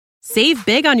Save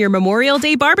big on your Memorial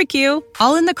Day barbecue,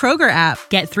 all in the Kroger app.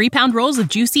 Get 3-pound rolls of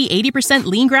juicy 80%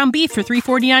 lean ground beef for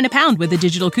 $3.49 a pound with a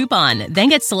digital coupon. Then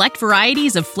get select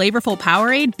varieties of flavorful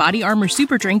Powerade, Body Armor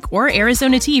Super Drink, or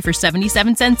Arizona tea for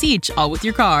 77 cents each, all with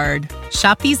your card.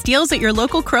 Shop these deals at your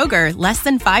local Kroger, less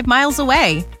than 5 miles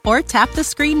away. Or tap the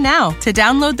screen now to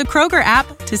download the Kroger app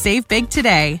to save big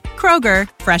today. Kroger,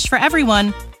 fresh for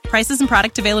everyone. Prices and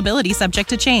product availability subject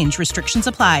to change. Restrictions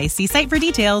apply. See site for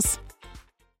details.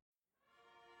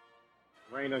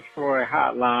 Raina Troy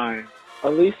Hotline.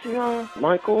 Alicia,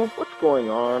 Michael, what's going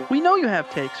on? We know you have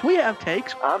takes. We have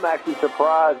takes. I'm actually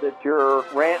surprised that your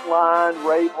rant line,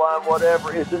 rave line,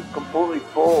 whatever, isn't completely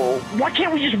full. Why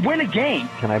can't we just win a game?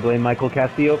 Can I blame Michael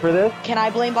Castillo for this? Can I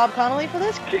blame Bob Connolly for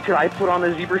this? Could I put on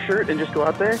a zebra shirt and just go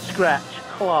out there? Scratch,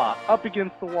 claw, up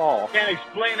against the wall. Can't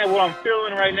explain it what I'm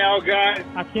feeling right now, guys.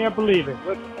 I can't believe it.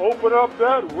 Let's open up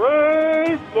that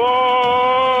race line!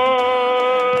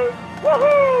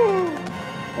 Woohoo!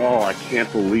 Oh, I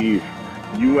can't believe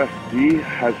USC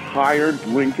has hired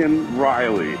Lincoln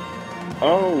Riley.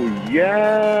 Oh,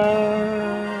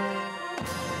 yeah.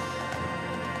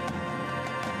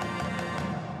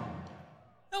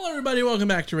 Hello, everybody. Welcome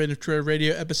back to Rain of Troy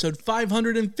Radio, episode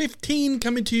 515,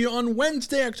 coming to you on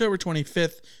Wednesday, October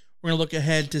 25th. We're going to look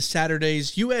ahead to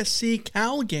Saturday's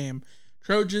USC-Cal game.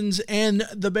 Trojans and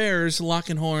the Bears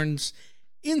locking horns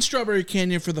in Strawberry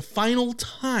Canyon for the final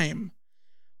time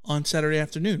on Saturday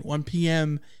afternoon, 1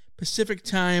 p.m. Pacific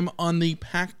time on the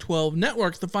Pac-12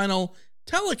 network, the final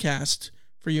telecast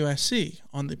for USC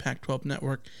on the Pac-12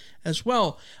 network as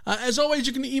well. As always,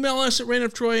 you can email us at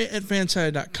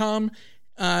reignoftroy@fanside.com.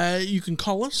 You can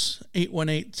call us,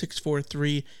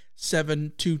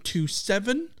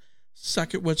 818-643-7227.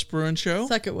 Suck it, What's Brewing Show.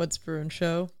 Suck it, What's Brewing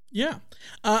Show. Yeah.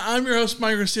 I'm your host,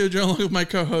 Mike Garcia, along with my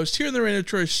co-host here in the Rain of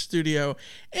Troy studio,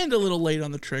 and a little late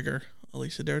on the trigger,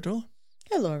 Alicia Dertola.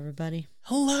 Hello, everybody.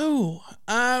 Hello.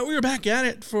 We are back at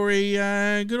it for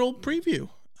a good old preview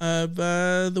of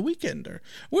the Weekender.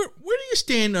 Where do you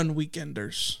stand on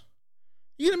Weekenders?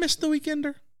 You gonna miss the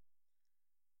Weekender?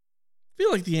 I feel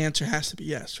like the answer has to be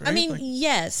yes, right? I mean,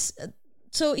 yes.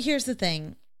 So here's the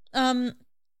thing. I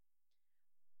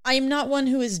am not one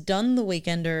who has done the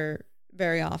Weekender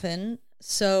very often,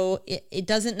 so it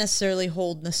doesn't necessarily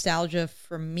hold nostalgia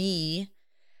for me.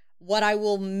 What I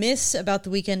will miss about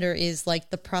the Weekender is like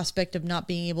the prospect of not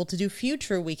being able to do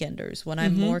future Weekenders when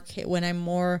I'm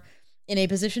more in a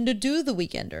position to do the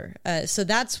Weekender. So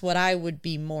that's what I would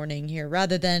be mourning here,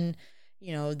 rather than,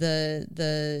 you know,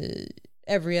 the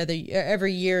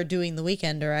every year doing the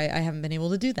Weekender. I haven't been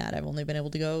able to do that. I've only been able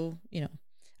to go, you know,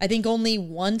 I think only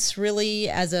once really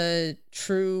as a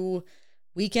true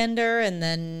Weekender, and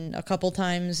then a couple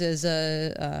times as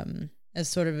as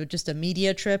sort of just a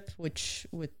media trip, which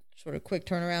with sort of quick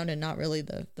turnaround and not really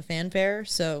the fanfare.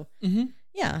 So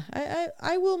yeah,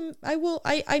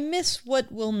 I miss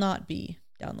what will not be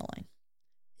down the line.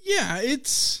 Yeah,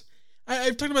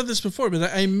 I've talked about this before,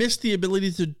 but I miss the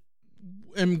ability to,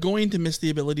 I'm going to miss the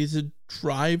ability to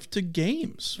drive to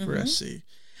games for SC.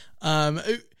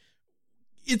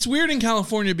 It's weird in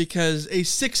California because a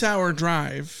 6-hour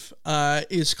drive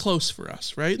is close for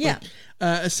us, right? Yeah.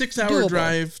 Like, a 6-hour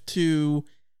drive to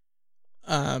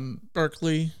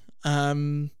Berkeley,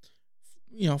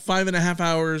 5.5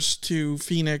 hours to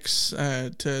Phoenix,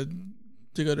 to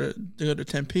go to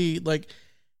Tempe. Like,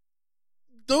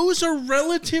 those are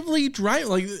relatively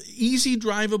easy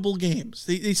drivable games.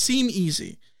 They seem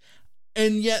easy,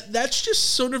 and yet that's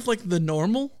just sort of like the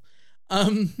normal.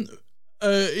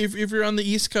 If you're on the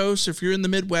East Coast, if you're in the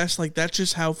Midwest, like that's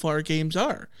just how far games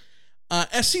are.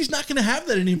 SC's not going to have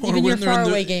that anymore. Even when your they're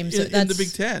faraway games in the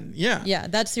Big Ten. Yeah,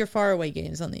 that's your faraway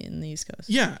games in the East Coast.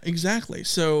 Yeah, exactly.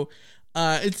 So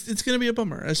it's going to be a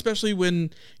bummer, especially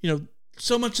when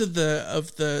so much of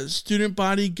the student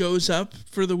body goes up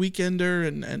for the Weekender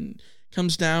and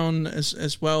comes down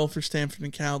as well for Stanford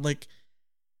and Cal. Like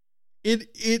it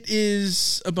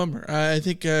is a bummer. I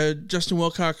think Justin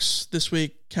Wilcox this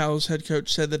week, Cal's head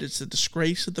coach, said that it's a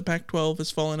disgrace that the Pac-12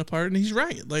 has fallen apart, and he's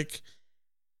right. Like,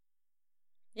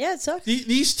 yeah, it sucks.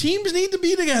 These teams need to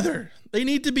be together. They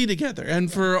need to be together. And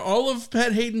for all of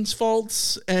Pat Hayden's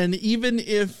faults, and even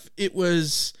if it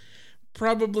was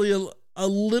probably a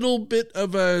little bit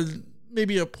of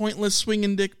maybe a pointless swing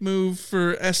and dick move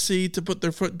for SC to put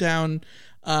their foot down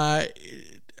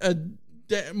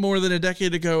more than a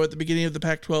decade ago at the beginning of the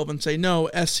Pac-12 and say, no,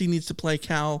 SC needs to play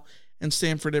Cal and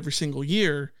Stanford every single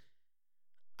year.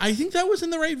 I think that was in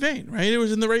the right vein, right? It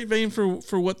was in the right vein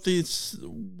for what these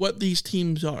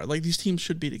teams are. Like, these teams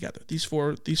should be together. These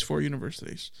four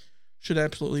universities should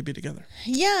absolutely be together.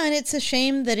 Yeah, and it's a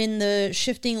shame that in the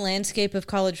shifting landscape of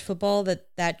college football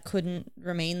that couldn't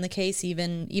remain the case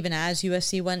even as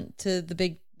USC went to the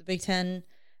Big Ten.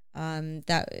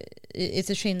 That it's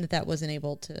a shame that wasn't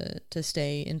able to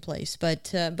stay in place.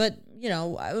 But you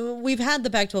know, we've had the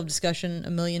Pac-12 discussion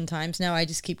a million times now. I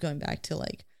just keep going back to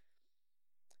like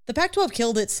the Pac-12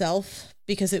 killed itself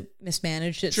because it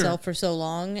mismanaged itself for so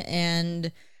long,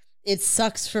 and it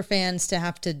sucks for fans to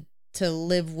have to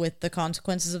live with the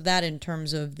consequences of that in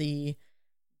terms of the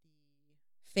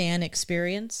fan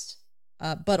experience.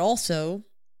 But also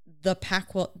the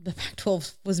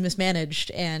Pac-12 was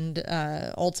mismanaged, and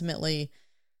ultimately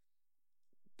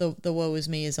the woe is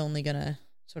me is only going to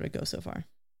sort of go so far.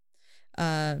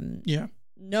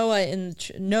 Noah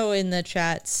in the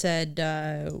chat said,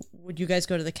 would you guys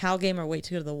go to the Cal game or wait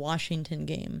to go to the Washington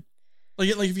game? Like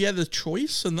if you had the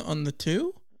choice on the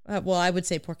two? Well, I would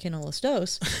say por qué no los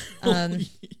dos.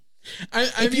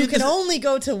 If you can only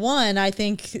go to one, I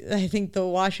think the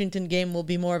Washington game will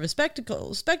be more of a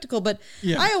spectacle. But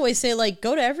I always say, like,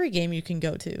 go to every game you can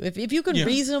go to. If you can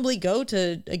reasonably go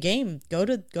to a game, go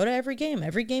to every game.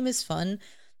 Every game is fun.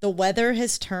 The weather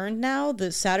has turned now.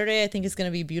 The Saturday I think is going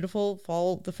to be beautiful.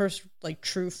 Fall, the first like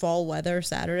true fall weather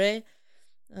Saturday.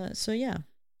 So yeah,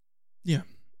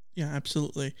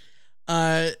 absolutely.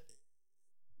 But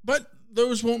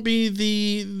those won't be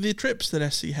the trips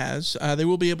that SC has. They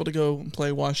will be able to go and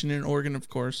play Washington and Oregon, of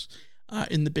course,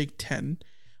 in the Big Ten.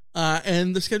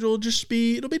 And the schedule will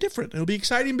it'll be different. It'll be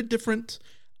exciting, but different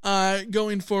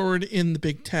going forward in the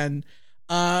Big Ten.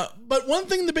 But one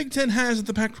thing the Big Ten has that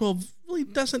the Pac-12 really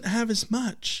doesn't have as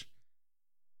much.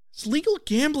 It's legal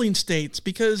gambling states,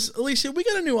 because, Alicia, we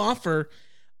got a new offer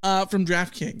from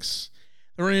DraftKings.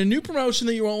 They're running a new promotion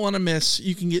that you won't want to miss.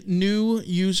 You can get new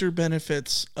user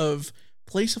benefits of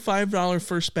place a $5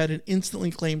 first bet and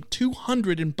instantly claim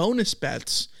 $200 in bonus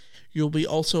bets. You'll be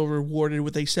also rewarded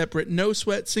with a separate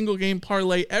no-sweat single-game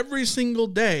parlay every single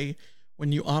day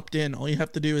when you opt in. All you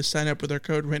have to do is sign up with our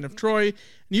code Reign of Troy. And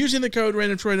using the code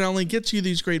Reign of Troy not only gets you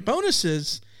these great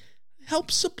bonuses,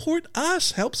 helps support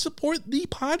us, helps support the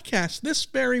podcast, this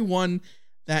very one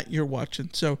that you're watching.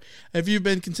 So if you've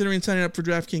been considering signing up for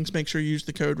DraftKings, make sure you use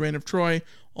the code Reign of Troy,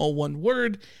 all one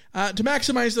word, to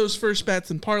maximize those first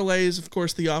bets and parlays. Of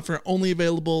course, the offer only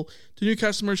available to new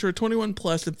customers who are 21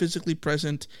 plus and physically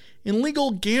present in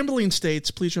legal gambling states.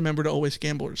 Please remember to always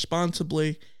gamble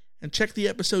responsibly, and check the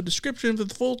episode description for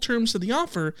the full terms of the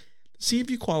offer to see if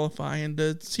you qualify and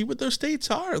to see what those states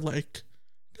are, like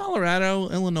Colorado,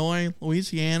 Illinois,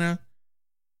 Louisiana,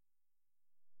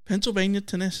 Pennsylvania,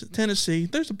 Tennessee.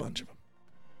 There's a bunch of them.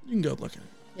 You can go look at it.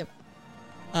 Yep.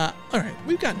 All right,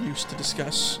 we've got news to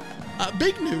discuss.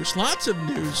 Big news, lots of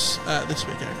news this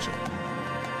week, actually.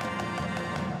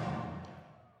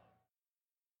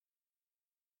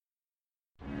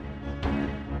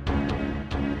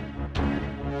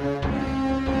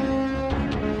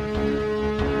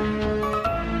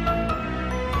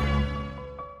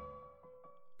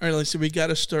 All right, Lacey, we got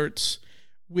to start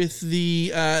with the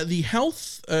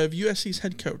health of USC's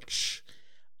head coach,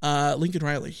 Lincoln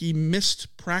Riley. He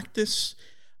missed practice.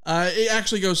 It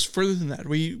actually goes further than that.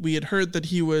 We had heard that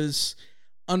he was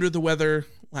under the weather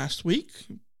last week,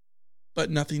 but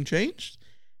nothing changed.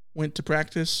 Went to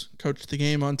practice, coached the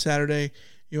game on Saturday.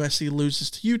 USC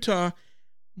loses to Utah.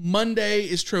 Monday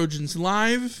is Trojans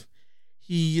Live.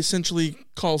 He essentially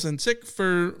calls in sick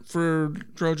for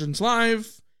Trojans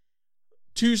Live.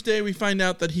 Tuesday, we find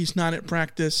out that he's not at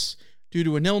practice due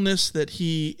to an illness, that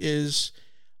he is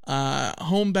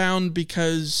homebound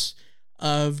because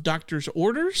of doctor's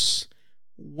orders.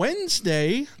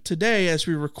 Wednesday, today, as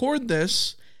we record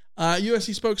this,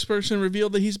 USC spokesperson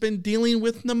revealed that he's been dealing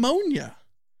with pneumonia.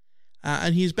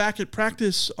 And he's back at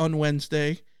practice on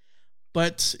Wednesday,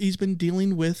 but he's been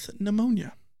dealing with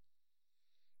pneumonia.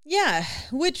 Yeah,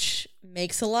 which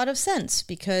makes a lot of sense,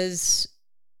 because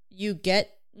you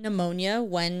get pneumonia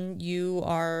when you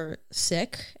are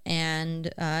sick,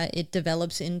 and it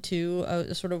develops into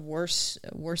a sort of worse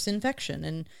infection,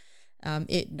 and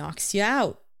it knocks you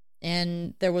out.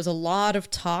 And there was a lot of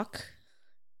talk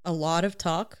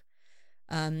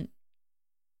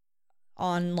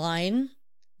online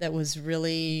that was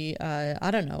really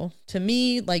I don't know, to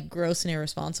me, like, gross and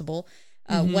irresponsible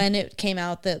when it came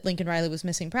out that Lincoln Riley was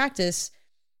missing practice,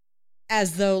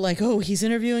 as though, like, oh, he's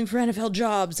interviewing for NFL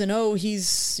jobs, and oh,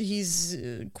 he's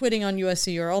quitting on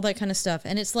USC, or all that kind of stuff.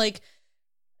 And it's like,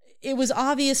 it was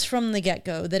obvious from the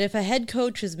get-go that if a head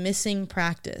coach is missing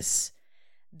practice,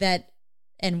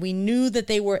 and we knew that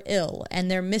they were ill,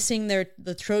 and they're missing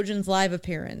the Trojans Live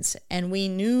appearance, and we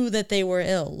knew that they were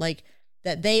ill, like,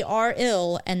 that they are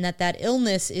ill and that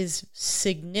illness is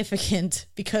significant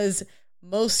because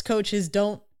most coaches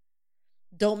don't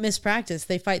miss practice.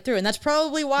 They fight through. And that's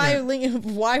probably why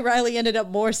why Riley ended up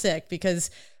more sick, because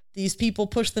these people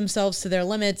push themselves to their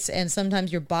limits, and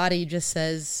sometimes your body just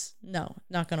says, no,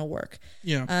 not going to work.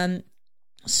 Yeah.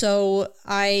 So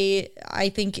I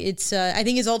think it's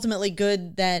ultimately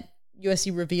good that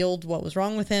USC revealed what was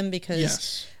wrong with him,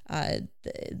 because it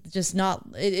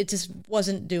just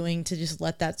wasn't doing to just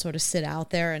let that sort of sit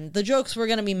out there. And the jokes were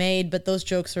going to be made, but those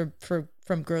jokes are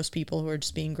from gross people who are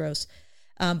just being gross.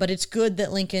 But it's good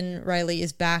that Lincoln Riley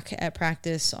is back at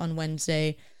practice on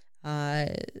Wednesday,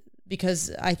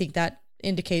 because I think that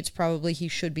indicates probably he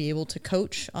should be able to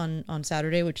coach on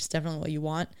Saturday, which is definitely what you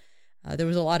want. There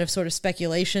was a lot of sort of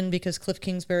speculation because Cliff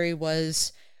Kingsbury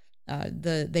was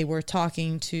they were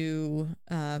talking to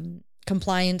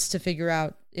compliance to figure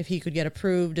out if he could get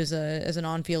approved as an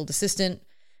on-field assistant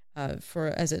on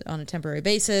a temporary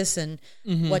basis. And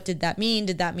what did that mean?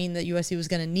 Did that mean that USC was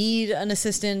going to need an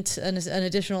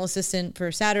additional assistant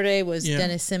for Saturday? Was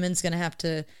Dennis Simmons going to have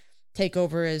to take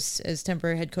over as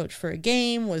temporary head coach for a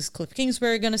game? Was Cliff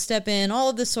Kingsbury going to step in? All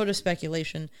of this sort of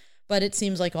speculation. But it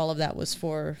seems like all of that was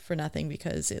for nothing,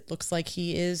 because it looks like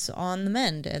he is on the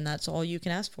mend, and that's all you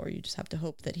can ask for. You just have to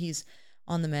hope that he's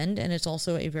on the mend. And it's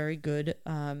also a very good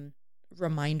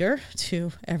reminder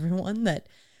to everyone that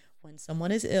when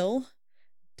someone is ill,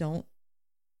 don't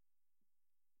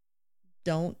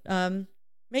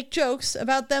make jokes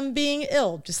about them being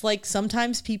ill, just like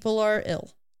sometimes people are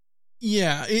ill.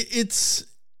 Yeah, this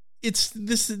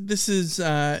is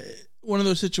one of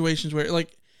those situations where,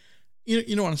 like,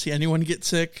 you don't want to see anyone get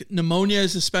sick. Pneumonia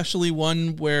is especially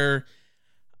one where,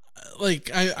 like,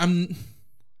 I'm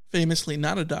famously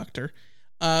not a doctor,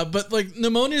 but like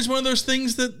pneumonia is one of those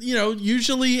things that,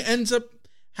 usually ends up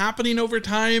happening over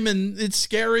time, and it's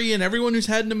scary, and everyone who's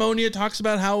had pneumonia talks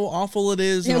about how awful it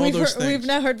is and all those things. We've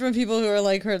now heard from people who are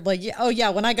like,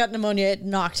 when I got pneumonia, it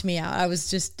knocked me out. I was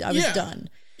done.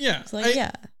 Yeah. It's like,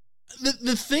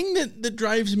 The thing that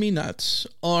drives me nuts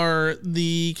are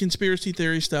the conspiracy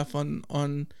theory stuff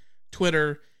on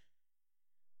Twitter.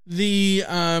 The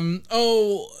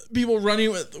people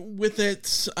running with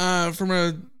it from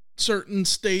a certain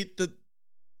state that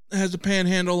has a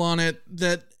panhandle on it,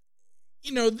 that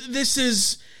this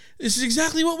is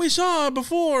exactly what we saw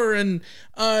before, and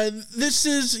this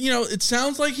is, it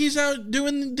sounds like he's out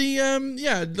doing the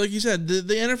like you said, the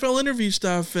NFL interview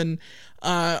stuff, and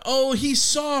he's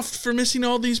soft for missing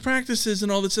all these practices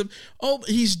and all this stuff. Oh,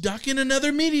 he's ducking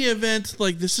another media event.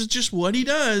 Like, this is just what he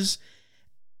does.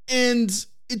 And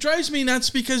it drives me nuts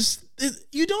because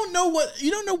you don't know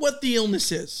what the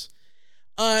illness is.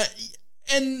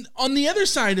 And on the other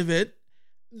side of it,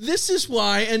 this is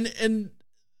why, and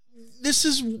this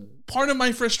is part of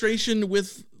my frustration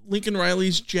with Lincoln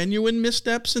Riley's genuine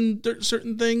missteps in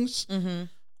certain things,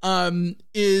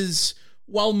 is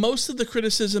while most of the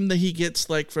criticism that he gets,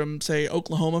 like from, say,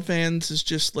 Oklahoma fans, is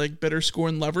just like bitter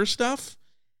scorn lover stuff,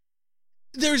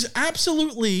 there's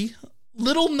absolutely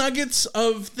little nuggets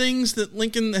of things that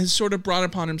Lincoln has sort of brought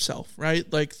upon himself, right?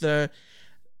 Like the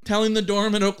telling the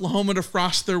dorm in Oklahoma to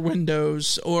frost their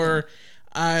windows, or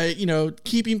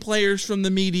keeping players from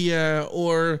the media,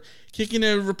 or kicking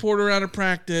a reporter out of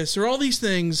practice, or all these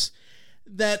things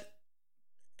that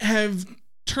have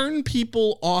turned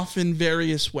people off in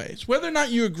various ways. Whether or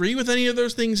not you agree with any of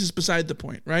those things is beside the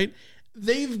point, right?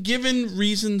 They've given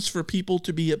reasons for people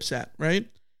to be upset, right?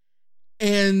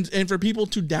 And for people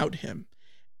to doubt him.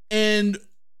 And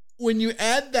when you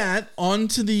add that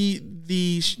onto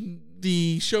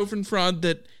the chauffeur fraud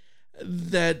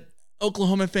that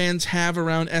Oklahoma fans have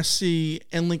around SC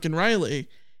and Lincoln Riley,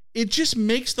 it just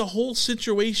makes the whole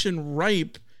situation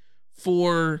ripe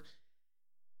for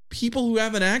people who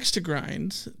have an axe to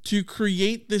grind to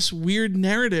create this weird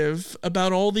narrative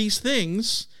about all these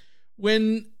things,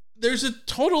 when there's a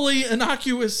totally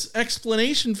innocuous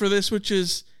explanation for this, which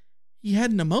is he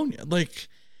had pneumonia. Like,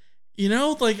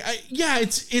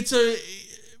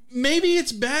 maybe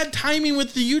it's bad timing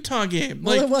with the Utah game.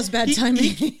 Well, it was bad timing.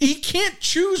 He can't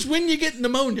choose when you get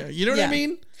pneumonia. You know what I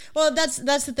mean? Well, that's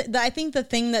the thing. I think the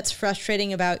thing that's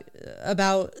frustrating about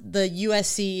the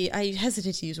USC, I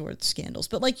hesitate to use the word scandals,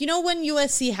 but like, when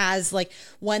USC has, like,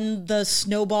 when the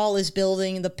snowball is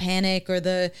building, the panic or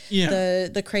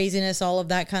the craziness, all of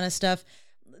that kind of stuff.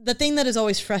 The thing that has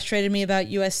always frustrated me about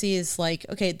USC is like,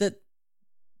 okay,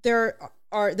 there's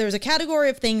a category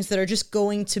of things that are just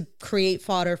going to create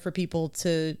fodder for people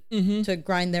to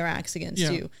grind their axe against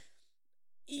you.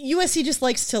 USC just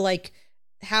likes to, like,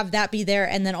 have that be there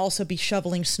and then also be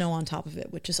shoveling snow on top of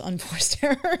it, which is unforced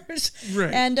errors.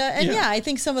 Right. And I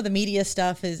think some of the media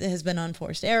stuff has been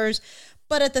unforced errors,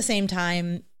 but at the same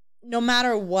time, no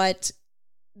matter what,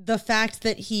 the fact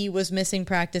that he was missing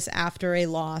practice after a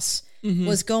loss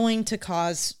was going to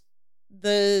cause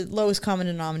the lowest common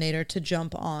denominator to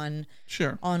jump on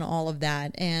all of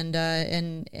that. And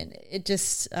it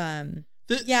just,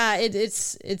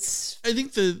 it's I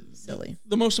think silly.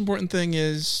 The most important thing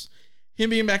is him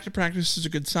being back to practice is a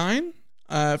good sign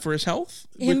for his health.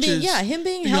 Him being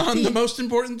beyond healthy. The most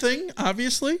important thing,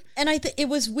 obviously. And I think it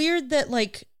was weird that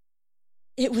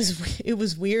it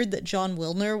was weird that John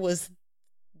Wilner was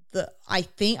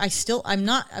I'm still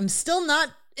not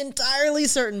entirely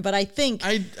certain, but I think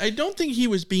I don't think he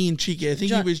was being cheeky. I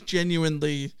think he was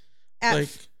genuinely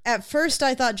at first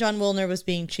I thought John Wilner was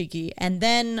being cheeky, and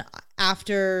then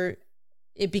after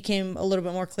it became a little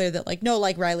bit more clear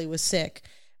that Riley was sick.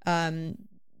 The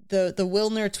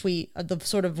Wilner tweet, the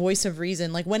sort of voice of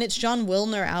reason, when it's John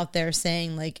Wilner out there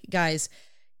saying guys,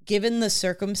 given the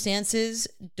circumstances,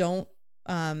 don't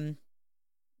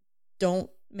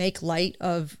make light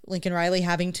of Lincoln Riley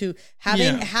having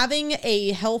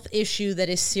a health issue that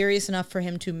is serious enough for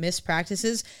him to miss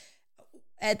practices.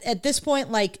 At this point,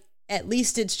 at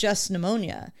least it's just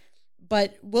pneumonia.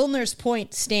 But Wilner's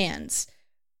point stands.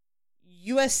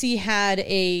 USC had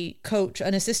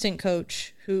an assistant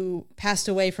coach who passed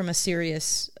away from a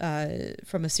serious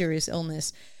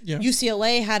illness. Yeah.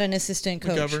 UCLA had an assistant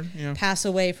coach pass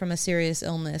away from a serious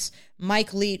illness.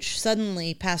 Mike Leach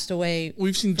suddenly passed away.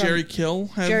 We've seen Jerry Kill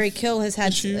has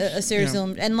had a serious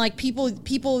illness, and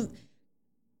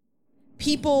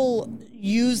people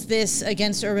use this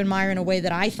against Urban Meyer in a way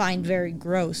that I find very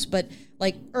gross. But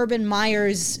Urban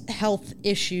Meyer's health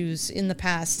issues in the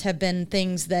past have been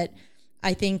things that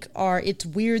I think it's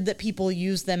weird that people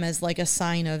use them as a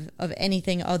sign of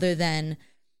anything other than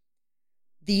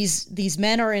these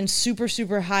men are in super,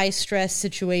 super high stress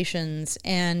situations,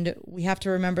 and we have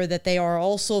to remember that they are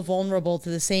also vulnerable to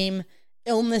the same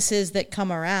illnesses that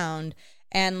come around,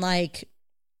 and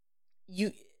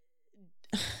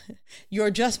you're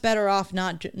just better off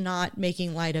not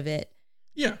making light of it.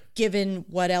 Yeah. Given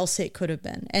what else it could have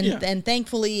been. And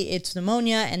thankfully it's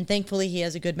pneumonia, and thankfully he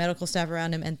has a good medical staff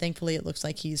around him, and thankfully it looks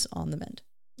like he's on the mend.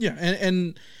 Yeah.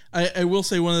 And I will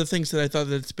say one of the things that I thought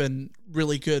that's been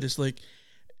really good is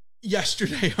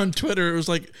yesterday on Twitter, it was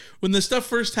when the stuff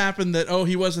first happened that,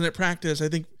 he wasn't at practice, I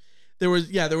think there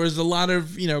was a lot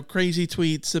of, crazy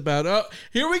tweets about,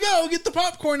 here we go, get the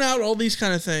popcorn out, all these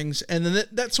kind of things. And then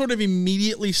that sort of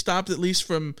immediately stopped, at least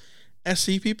from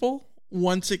SC people.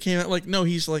 Once it came out, no,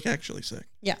 he's actually sick.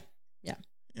 Yeah.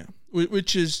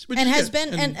 Which has been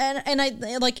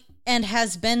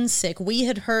sick. We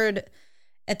had heard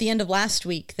at the end of last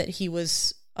week that he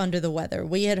was under the weather.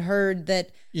 We had heard that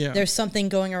there's something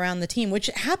going around the team, which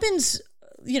happens,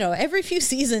 every few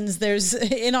seasons. There's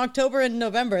in October and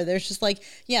November. There's just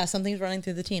something's running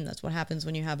through the team. That's what happens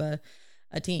when you have a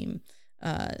team.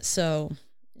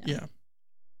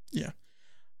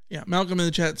 Yeah, Malcolm in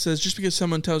the chat says, just because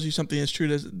someone tells you something is true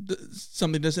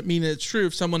doesn't mean that it's true.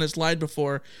 If someone has lied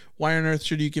before, why on earth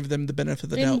should you give them the benefit of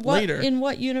the doubt later? In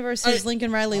what universe has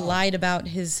Lincoln Riley lied about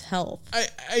his health?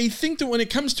 I think that when it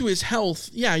comes to his health,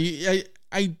 I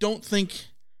don't think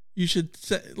you should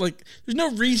say, there's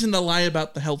no reason to lie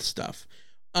about the health stuff.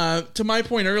 To my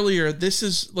point earlier, this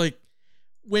is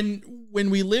when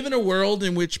we live in a world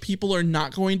in which people are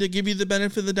not going to give you the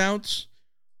benefit of the doubts,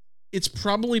 it's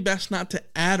probably best not to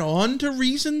add on to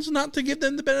reasons not to give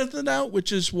them the benefit of the doubt,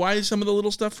 which is why some of the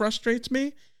little stuff frustrates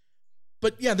me.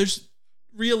 But there's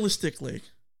realistically,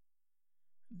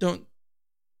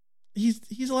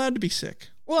 he's allowed to be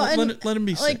sick. Well, let him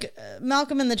be sick.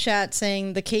 Malcolm in the chat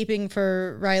saying the caping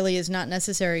for Riley is not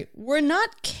necessary. We're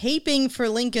not caping for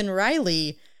Lincoln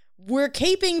Riley. We're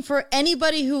caping for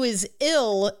anybody who is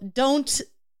ill. Don't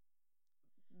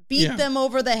beat them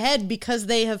over the head because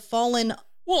they have fallen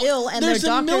ill and their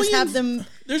doctors have them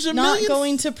not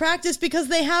going to practice because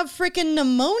they have freaking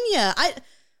pneumonia.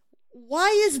 Why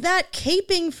is that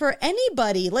caping for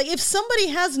anybody? If somebody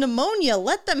has pneumonia,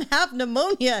 let them have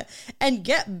pneumonia and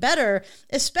get better,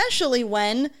 especially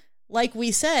when, like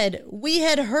we said, we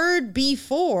had heard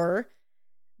before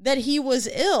that he was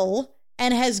ill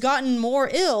and has gotten more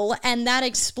ill, and that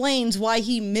explains why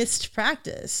he missed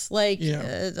practice. I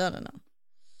don't know.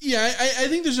 Yeah, I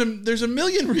think there's a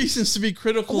million reasons to be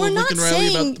critical of Lincoln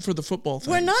Riley for the football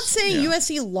thing. We're not saying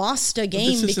USC lost a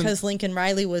game because Lincoln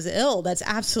Riley was ill. That's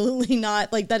absolutely not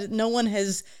that. No one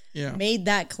has made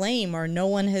that claim, or no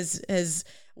one has.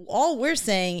 All we're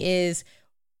saying is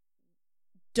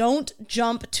don't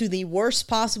jump to the worst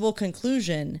possible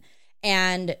conclusion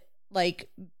and like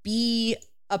be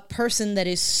a person that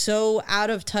is so out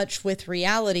of touch with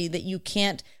reality that you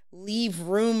can't leave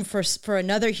room for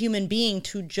another human being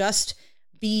to just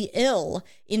be ill.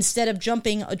 Instead of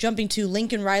jumping to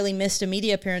Lincoln Riley missed a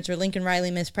media appearance or Lincoln Riley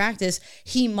missed practice,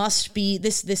 he must be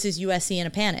this is USC in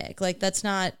a panic. Like that's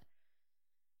not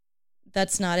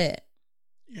it.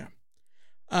 Yeah.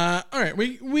 All right,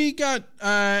 we got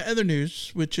other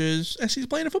news, which is SC's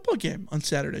playing a football game on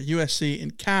Saturday, USC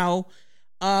and Cal.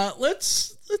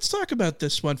 Let's talk about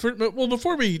this one.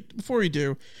 Before we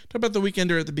do, talk about the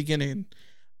weekender at the beginning.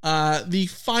 The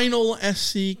final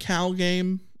SC Cal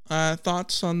game.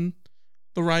 Thoughts on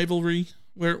the rivalry?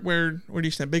 Where do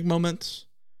you stand? Big moments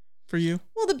for you?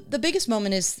 Well, the biggest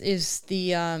moment is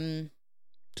the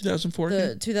 2004 the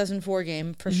game? 2004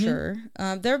 game for sure.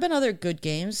 There have been other good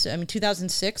games. I mean,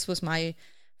 2006 was my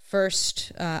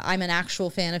first. I'm an actual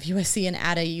fan of USC and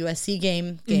at a USC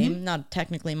game. Not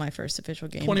technically my first official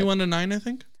game. 21-9, I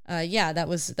think. Yeah, that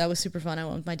was super fun. I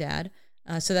went with my dad.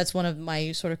 So that's one of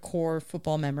my sort of core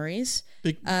football memories.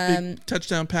 Big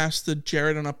touchdown pass to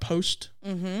Jared on a post.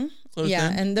 Mm-hmm.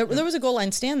 Yeah, and there was a goal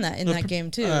line stand that game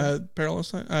too.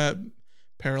 Peristyle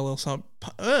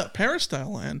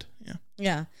land. Yeah.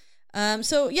 Yeah.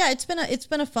 So yeah, it's been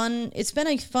a fun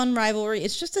rivalry.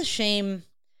 It's just a shame.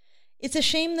 It's a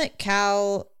shame that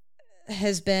Cal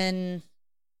has been,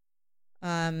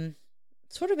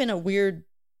 sort of in a weird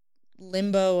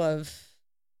limbo of,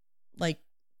 like,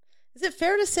 is it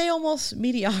fair to say almost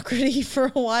mediocrity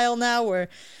for a while now, where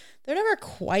they're never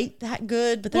quite that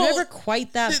good, but they're never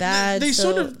quite that bad. They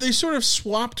sort of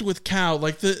swapped with Cal,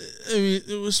 like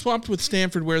it was swapped with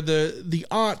Stanford, where the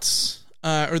aughts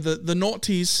or the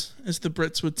noughties, as the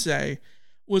Brits would say,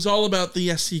 was all about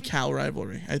the SC Cal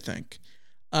rivalry, I think,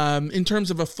 in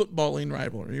terms of a footballing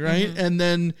rivalry, right? Mm-hmm. And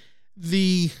then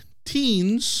the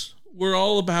teens were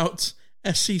all about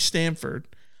SC Stanford.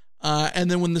 And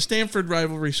then when the Stanford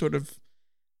rivalry sort of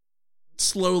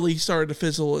slowly started to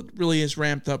fizzle, it really is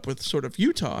ramped up with sort of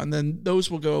Utah. And then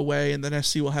those will go away, and then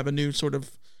SC will have a new sort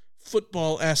of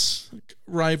football-esque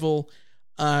rival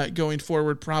going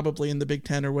forward, probably in the Big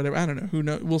Ten or whatever. I don't know. Who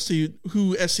knows? We'll see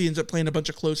who SC ends up playing a bunch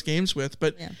of close games with.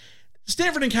 But yeah.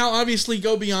 Stanford and Cal obviously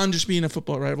go beyond just being a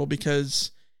football rival because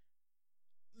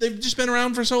they've just been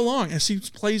around for so long.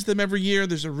 SC plays them every year.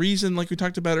 There's a reason, like we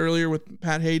talked about earlier with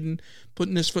Pat Hayden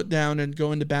putting his foot down and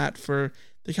going to bat for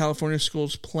the California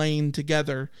schools playing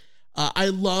together. I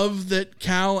love that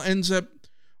Cal ends up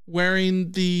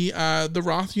wearing the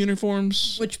Roth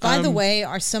uniforms, which, by the way,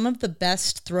 are some of the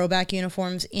best throwback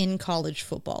uniforms in college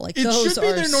football. Like, those should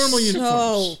be their normal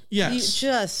uniforms.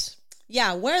 Yes.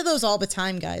 Yeah, wear those all the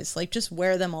time, guys. Like, just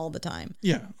wear them all the time.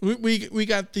 Yeah, we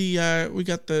got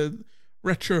the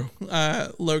retro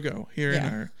logo here in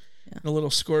our in a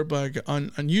little score bug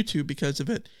on YouTube because of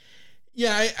it.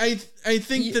 Yeah, I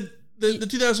think that the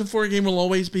 2004 game will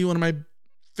always be one of my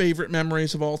favorite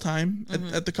memories of all time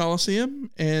at the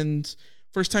Coliseum, and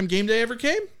first time game day ever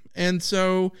came. And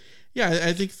so, yeah,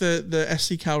 I think the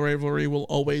SC Cal rivalry will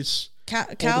always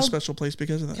hold a special place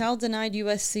because of that. Cal denied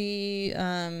USC.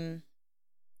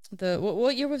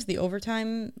 What year was the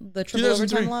overtime? The triple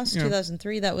overtime loss? Yeah.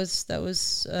 2003. That was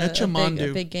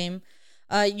a big game.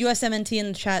 USMNT in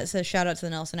the chat says shout out to the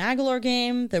Nelson Aguilar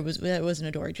game. There was an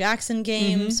Adoree Jackson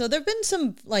game. Mm-hmm. So there've been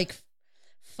some like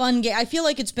fun game. I feel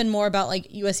like it's been more about like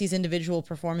USC's individual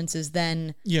performances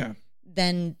than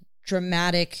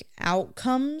dramatic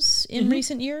outcomes in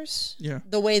recent years. Yeah,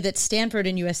 the way that Stanford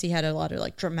and USC had a lot of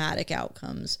like dramatic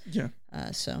outcomes. Yeah.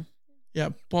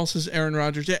 Yeah, Paul says Aaron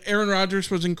Rodgers. Yeah, Aaron Rodgers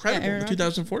was incredible in the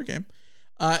 2004 game.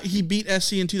 He beat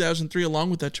SC in 2003 along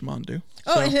with Etchemondu.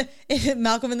 Oh, and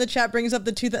Malcolm in the chat brings up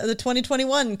the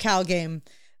 2021 Cal game,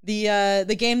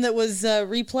 the game that was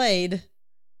replayed.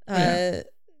 The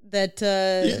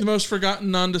most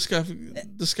forgotten,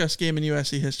 non-discussed game in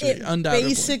USC history, undoubtedly.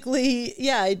 Basically,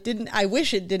 yeah, it didn't. I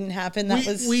wish it didn't happen.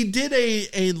 We did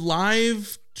a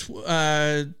live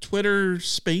Twitter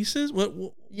Spaces.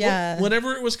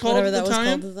 Whatever it was called at the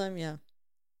time. Yeah.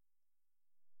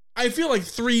 I feel like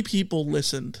 3 people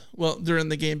listened during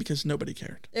the game because nobody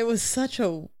cared. It was such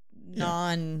a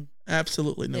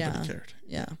absolutely nobody cared.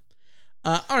 Yeah.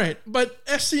 All right, but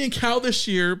SC and Cal this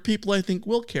year, people I think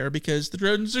will care because the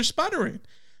Trojans are sputtering.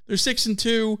 They're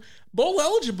 6-2, bowl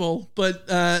eligible, but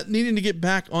needing to get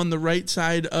back on the right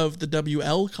side of the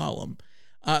WL column.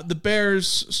 The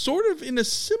Bears sort of in a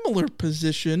similar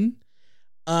position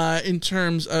in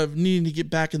terms of needing to get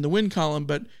back in the win column,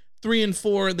 but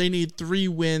 3-4, they need 3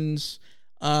 wins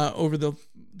over the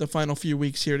final few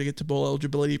weeks here to get to bowl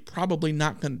eligibility. Probably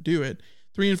not going to do it.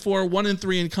 3-4,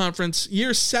 1-3 in conference.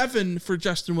 Year 7 for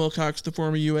Justin Wilcox, the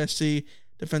former USC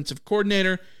defensive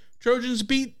coordinator. Trojans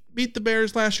beat the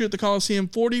Bears last year at the Coliseum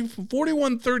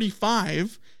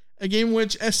 41-35, a game in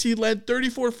which SC led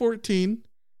 34-14,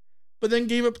 but then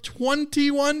gave up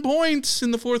 21 points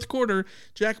in the fourth quarter.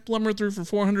 Jack Plummer threw for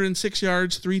 406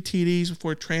 yards, 3 TDs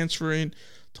before transferring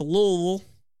to Louisville,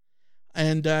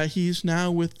 and he's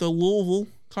now with the Louisville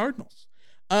Cardinals.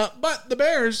 But the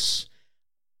Bears,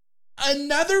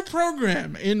 another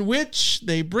program in which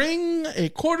they bring a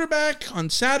quarterback on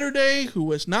Saturday who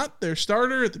was not their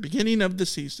starter at the beginning of the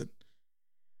season.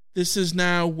 This is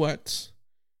now what?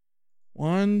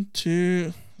 1,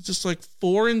 2, just like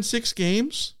 4 and 6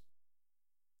 games.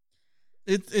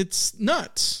 It's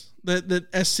nuts that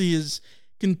SC is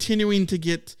continuing to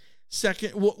get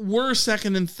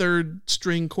second and third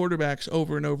string quarterbacks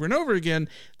over and over and over again.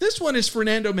 This one is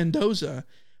Fernando Mendoza,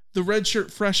 the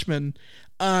redshirt freshman.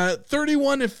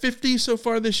 31 of 50 so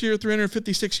far this year,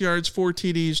 356 yards, 4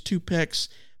 TDs, 2 picks,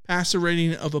 passer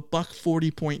rating of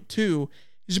 $140.2.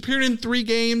 He's appeared in 3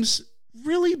 games,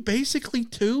 really basically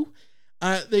 2.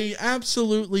 They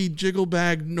absolutely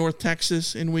jiggle-bagged North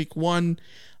Texas in week 1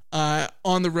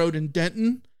 on the road in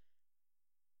Denton.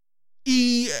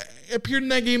 He appeared in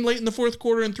that game late in the fourth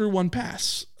quarter and threw 1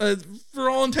 pass. For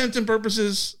all intents and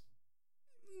purposes,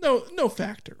 no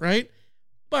factor, right?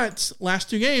 But last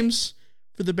 2 games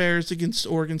for the Bears against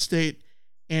Oregon State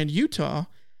and Utah,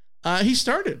 he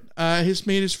started. He's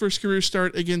made his first career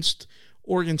start against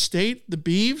Oregon State,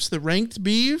 the ranked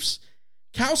Beavs.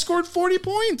 Cal scored 40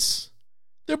 points.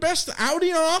 Their best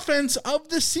outing on offense of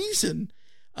the season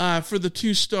for the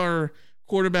 2-star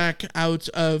quarterback out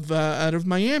of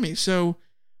Miami. So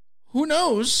who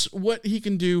knows what he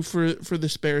can do for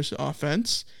this Bears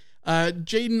offense.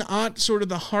 Jaden Ott, sort of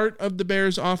the heart of the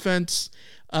Bears offense.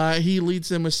 He leads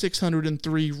them with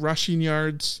 603 rushing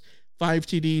yards, 5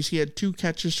 TDs. He had 2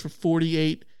 catches for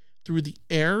 48 through the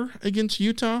air against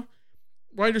Utah.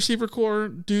 Wide receiver core,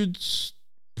 dude's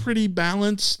pretty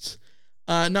balanced.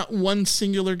 Not one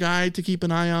singular guy to keep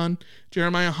an eye on.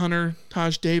 Jeremiah Hunter,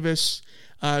 Taj Davis,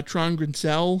 Tron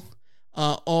Grinzel,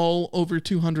 all over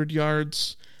 200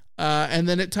 yards. And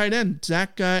then at tight end,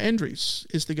 Zach Endries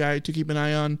is the guy to keep an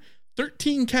eye on.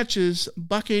 13 catches,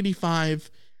 $185,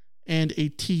 and a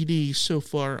TD so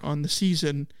far on the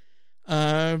season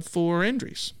for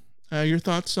Endries. Your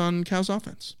thoughts on Cal's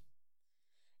offense?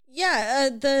 Yeah,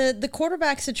 the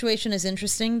quarterback situation is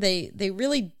interesting. They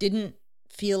really didn't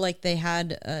feel like they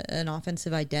had an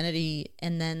offensive identity,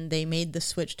 and then they made the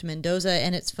switch to Mendoza.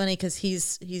 And it's funny because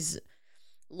he's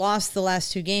lost the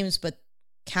last 2 games, but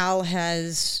Cal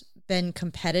has been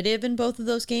competitive in both of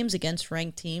those games against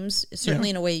ranked teams, certainly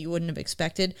in a way you wouldn't have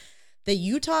expected. The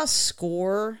Utah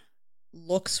score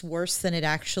looks worse than it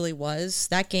actually was.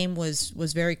 That game was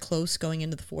very close going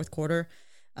into the fourth quarter.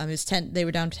 It was 10. They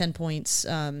were down 10 points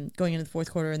going into the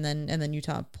fourth quarter, and then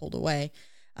Utah pulled away.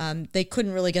 They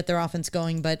couldn't really get their offense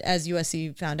going, but as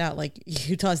USC found out, like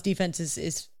Utah's defense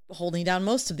is holding down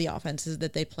most of the offenses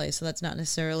that they play, so that's not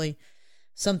necessarily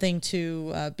something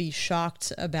to be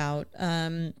shocked about.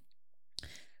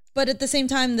 But at the same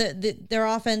time, their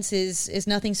offense is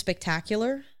nothing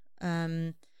spectacular.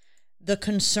 The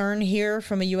concern here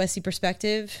from a USC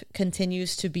perspective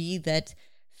continues to be that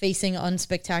facing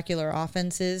unspectacular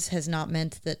offenses has not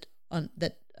meant that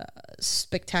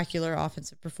spectacular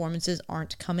offensive performances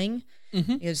aren't coming,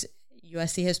 because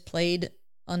USC has played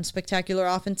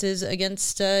unspectacular offenses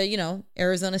against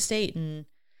Arizona State and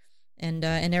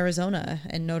Arizona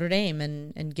and Notre Dame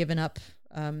and given up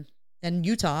and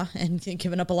Utah and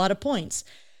given up a lot of points.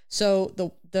 So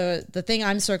the thing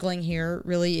I'm circling here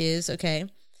really is, okay,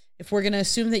 if we're going to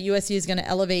assume that USC is going to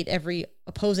elevate every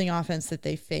opposing offense that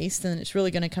they face, then it's really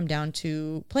going to come down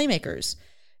to playmakers.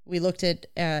 We looked at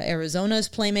Arizona's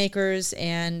playmakers,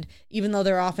 and even though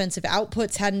their offensive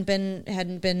outputs hadn't been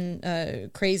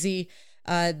crazy,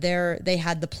 they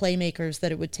had the playmakers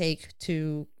that it would take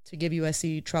to give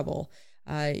USC trouble.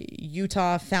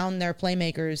 Utah found their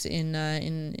playmakers in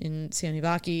Sione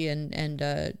Vaki and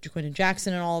Jaquindon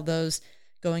Jackson and all of those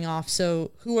going off.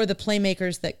 So who are the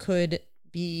playmakers that could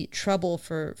be trouble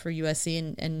for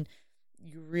USC? And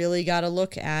you really got to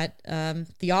look at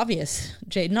the obvious.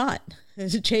 Jaden Ott.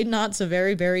 Jaden Ott's a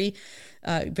very, very,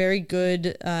 very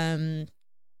good running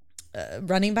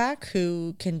back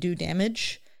who can do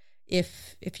damage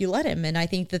if you let him. And I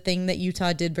think the thing that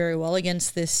Utah did very well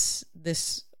against this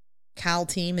Cal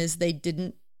team is they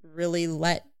didn't really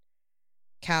let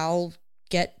Cal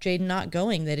get Jaden Ott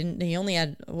going. He only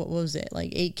had, what was it,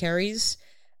 like 8 carries.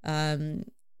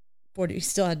 He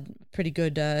still had pretty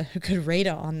good rate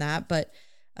on that, but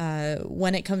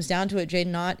When it comes down to it,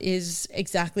 Jaden Ott is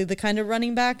exactly the kind of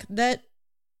running back that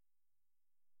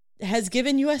has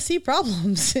given USC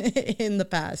problems in the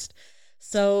past.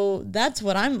 So that's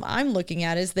what I'm looking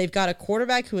at, is they've got a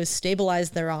quarterback who has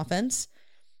stabilized their offense.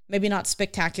 Maybe not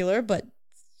spectacular, but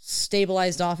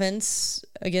stabilized offense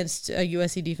against a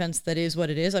USC defense that is what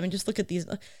it is. I mean, just look at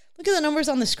the numbers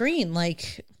on the screen.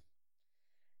 Like,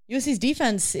 USC's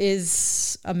defense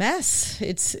is a mess.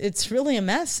 It's really a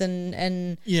mess,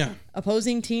 and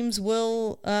opposing teams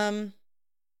will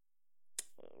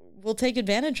take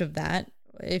advantage of that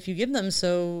if you give them.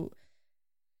 So,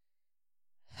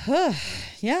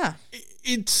 yeah,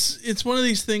 it's one of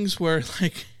these things where,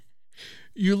 like,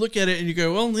 you look at it and you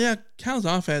go, well, yeah, Cal's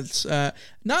offense,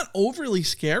 not overly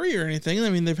scary or anything. I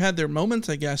mean, they've had their moments,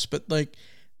 I guess, but like,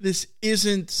 this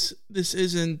isn't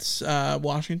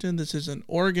Washington. This isn't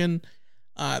Oregon.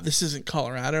 This isn't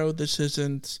Colorado. This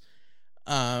isn't,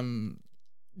 I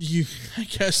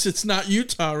guess it's not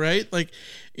Utah, right? Like,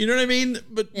 you know what I mean?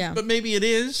 But maybe it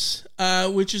is,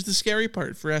 which is the scary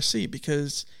part for SC,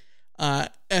 because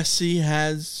SC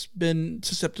has been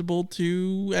susceptible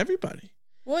to everybody.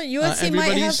 Well, USC everybody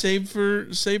might have, save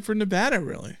for Nevada,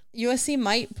 really. USC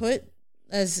might put,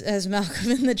 as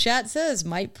Malcolm in the chat says,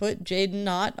 might put Jaden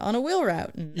Ott on a wheel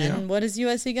route, and what is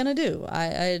USC gonna do?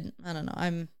 I don't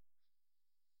know.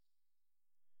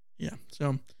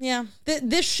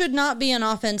 This should not be an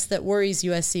offense that worries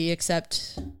USC,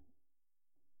 except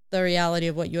the reality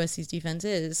of what USC's defense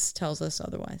is tells us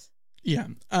otherwise. Yeah.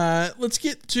 Let's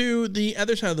get to the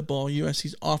other side of the ball.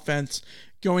 USC's offense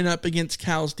going up against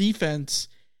Cal's defense.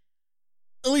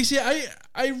 Alicia,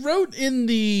 I wrote in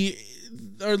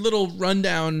our little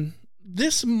rundown,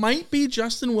 this might be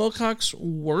Justin Wilcox's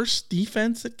worst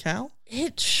defense at Cal.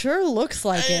 It sure looks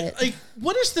like it. Like,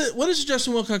 what has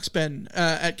Justin Wilcox been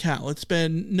at Cal? It's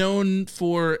been known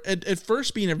for at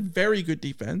first being a very good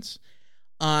defense,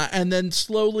 and then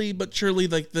slowly but surely,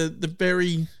 like the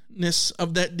veryness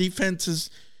of that defense is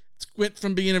went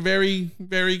from being a very,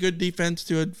 very good defense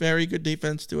to a very good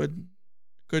defense to a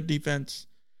good defense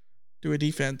to a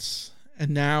defense,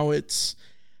 and now it's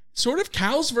sort of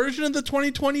Cal's version of the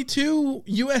 2022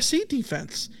 USC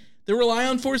defense. They rely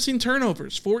on forcing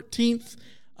turnovers. 14th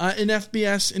in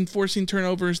FBS in forcing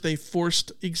turnovers. They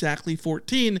forced exactly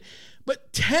 14,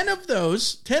 but 10 of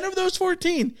those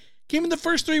 14 came in the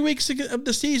first 3 weeks of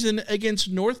the season against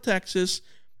North Texas,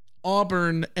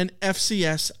 Auburn, and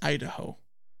FCS Idaho.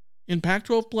 In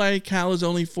Pac-12 play, Cal has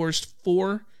only forced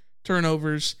 4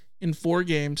 turnovers in 4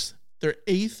 games. They're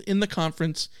 8th in the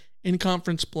conference in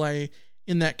conference play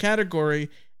in that category,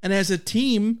 and as a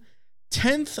team,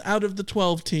 10th out of the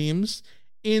 12 teams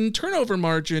in turnover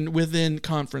margin within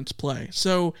conference play.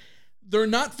 So they're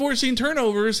not forcing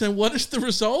turnovers, and what is the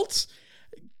results?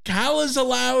 Cal has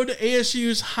allowed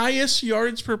ASU's highest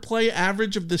yards per play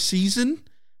average of the season,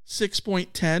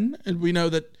 6.10, and we know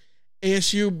that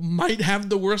ASU might have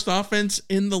the worst offense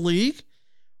in the league.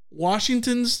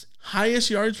 Washington's highest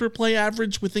yards per play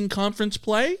average within conference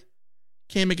play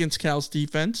came against Cal's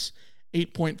defense,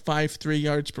 8.53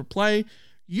 yards per play.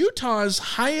 Utah's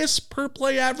highest per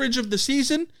play average of the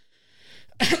season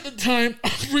at the time,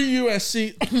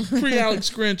 pre-USC, pre-Alex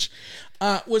Grinch,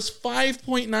 was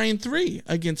 5.93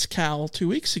 against Cal 2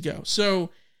 weeks ago.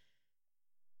 So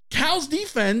Cal's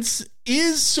defense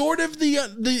is sort of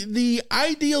the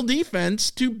ideal defense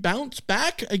to bounce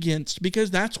back against,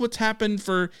 because that's what's happened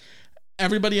for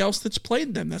everybody else that's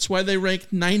played them. That's why they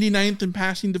ranked 99th in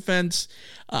passing defense,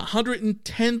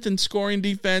 110th in scoring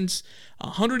defense,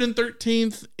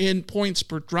 113th in points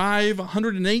per drive,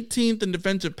 118th in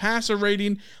defensive passer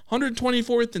rating,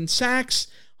 124th in sacks,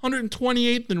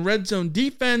 128th in red zone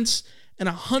defense, and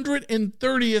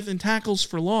 130th in tackles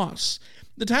for loss.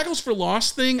 The tackles for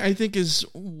loss thing, I think, is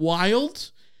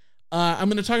wild. I'm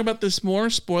going to talk about this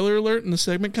more, spoiler alert, in the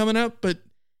segment coming up, but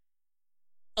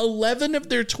 11 of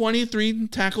their 23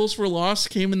 tackles for loss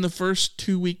came in the first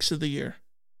 2 weeks of the year.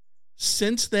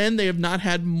 Since then, they have not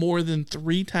had more than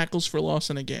 3 tackles for loss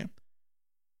in a game.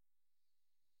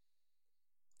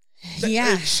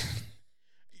 Yeah.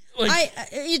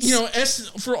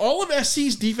 For all of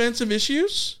SC's defensive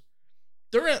issues,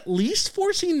 they're at least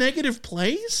forcing negative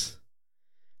plays.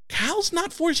 Cal's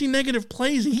not forcing negative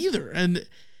plays either, and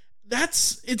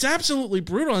it's absolutely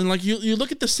brutal. And like you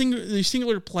look at the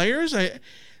singular players.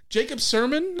 Jacob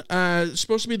Sermon,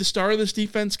 supposed to be the star of this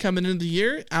defense coming into the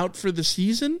year, out for the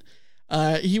season.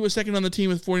 He was second on the team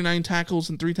with 49 tackles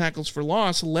and 3 tackles for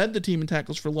loss, led the team in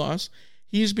tackles for loss.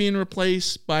 He's being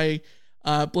replaced by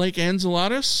Blake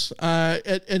Anzalatos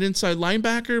at inside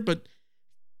linebacker, but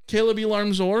Caleb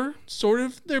Elarmzor, sort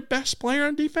of their best player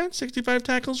on defense, 65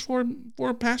 tackles, for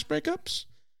pass breakups.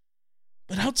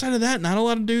 But outside of that, not a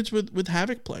lot of dudes with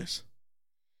havoc plays.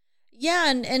 Yeah,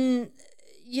 and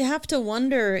you have to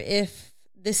wonder if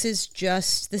this is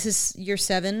year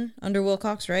 7 under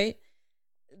Wilcox, right?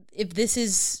 If this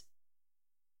is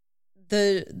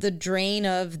the drain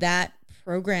of that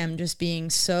program just being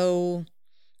so,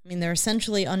 I mean, they're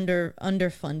essentially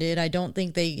underfunded. I don't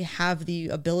think they have the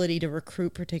ability to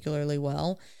recruit particularly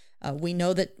well. We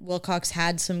know that Wilcox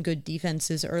had some good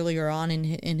defenses earlier on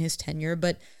in his tenure,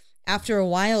 but after a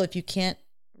while, if you can't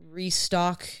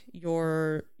restock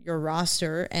your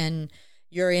roster and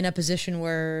you're in a position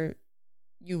where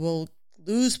you will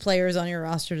lose players on your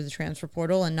roster to the transfer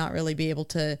portal and not really be able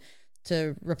to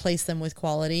replace them with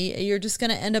quality, you're just going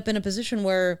to end up in a position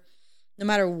where no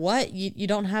matter what, you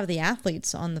don't have the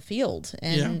athletes on the field.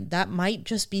 And that might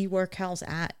just be where Cal's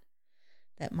at.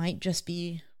 That might just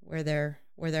be where they're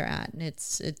at. And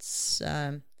it's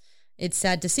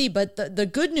sad to see. But the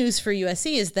good news for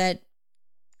USC is that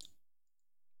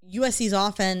USC's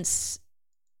offense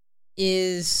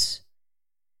is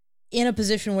in a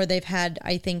position where they've had,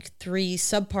 I think, 3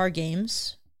 subpar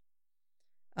games.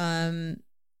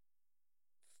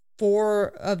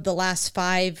 4 of the last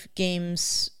 5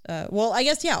 games,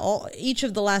 each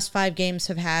of the last 5 games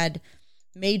have had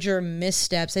major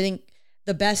missteps. I think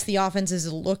the best the offense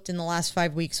has looked in the last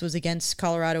 5 weeks was against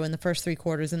Colorado in the first 3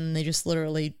 quarters, and then they just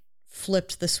literally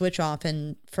flipped the switch off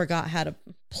and forgot how to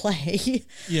play.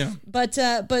 Yeah. But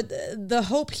the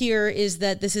hope here is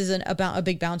that this is about a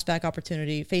big bounce back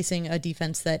opportunity facing a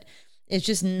defense that is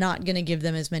just not going to give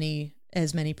them as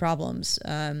many problems.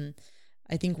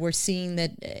 I think we're seeing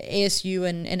that ASU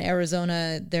and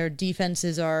Arizona, their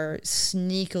defenses are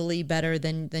sneakily better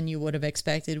than you would have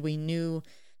expected. We knew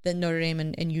that Notre Dame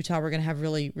and Utah were going to have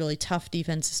really, really tough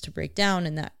defenses to break down,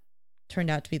 and that turned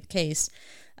out to be the case.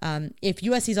 If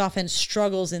USC's offense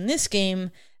struggles in this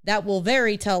game, that will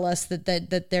tell us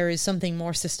that there is something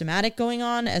more systematic going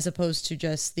on as opposed to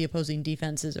just the opposing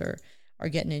defenses are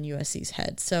getting in USC's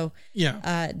head. So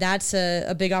that's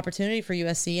a big opportunity for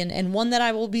USC and one that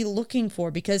I will be looking for,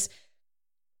 because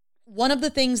one of the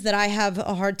things that I have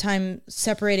a hard time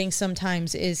separating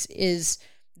sometimes is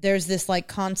there's this like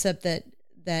concept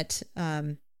that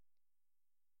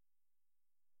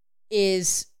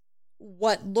is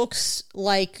what looks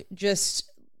like just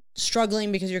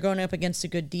struggling because you're going up against a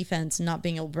good defense and not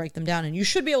being able to break them down. And you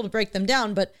should be able to break them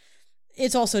down, but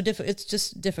it's also it's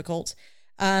just difficult.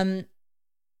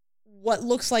 What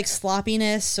looks like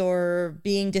sloppiness or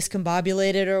being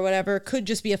discombobulated or whatever could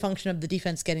just be a function of the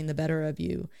defense getting the better of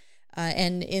you.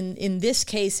 And in this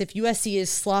case, if USC is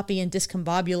sloppy and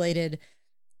discombobulated,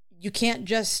 you can't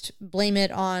just blame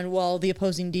it on, well, the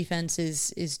opposing defense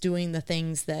is doing the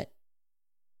things that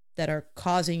are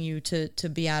causing you to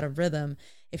be out of rhythm.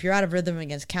 If you're out of rhythm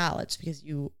against Cal, it's because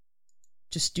you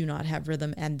just do not have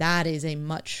rhythm. And that is a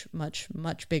much, much,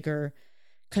 much bigger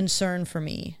concern for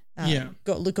me.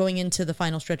 Going into the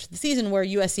final stretch of the season where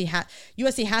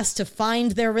USC has to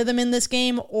find their rhythm in this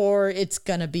game, or it's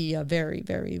going to be a very,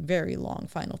 very, very long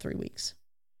final 3 weeks.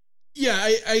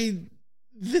 Yeah,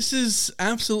 this is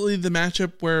absolutely the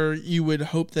matchup where you would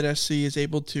hope that SC is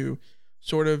able to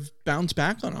sort of bounce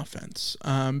back on offense,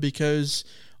 because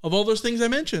of all those things I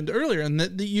mentioned earlier and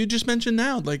that you just mentioned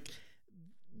now. Like,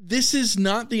 this is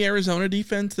not the Arizona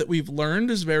defense that we've learned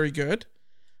is very good.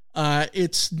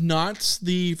 It's not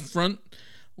the front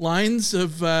lines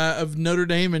of Notre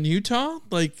Dame and Utah.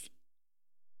 Like,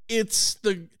 it's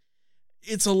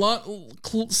a lot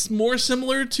more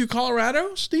similar to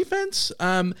Colorado's defense.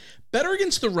 Better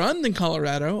against the run than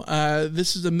Colorado.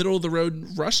 This is a middle of the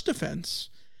road rush defense.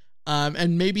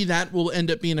 And maybe that will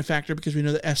end up being a factor because we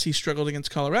know that SC struggled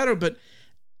against Colorado, but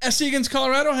SC against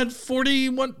Colorado had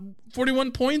 41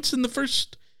 points in the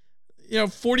first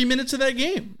 40 minutes of that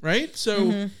game, right?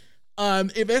 So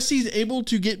if SC is able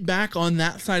to get back on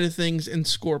that side of things and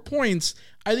score points,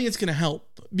 I think it's going to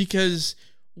help, because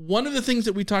one of the things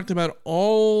that we talked about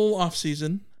all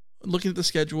offseason, looking at the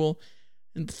schedule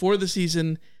and before the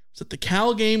season, was that the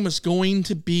Cal game was going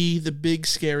to be the big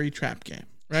scary trap game.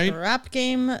 Right? Trap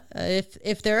game.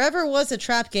 If there ever was a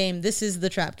trap game, this is the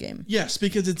trap game. Yes,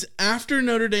 because it's after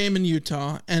Notre Dame and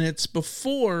Utah, and it's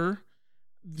before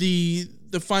the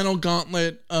final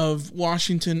gauntlet of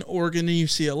Washington, Oregon, and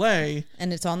UCLA.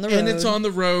 And it's on the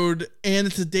road. And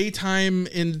it's a daytime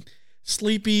in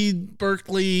sleepy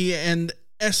Berkeley, and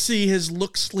SC has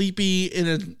looked sleepy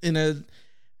in a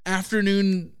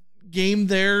afternoon game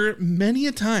there many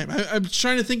a time. I'm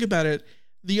trying to think about it.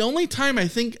 The only time I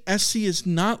think SC has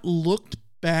not looked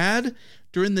bad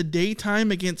during the daytime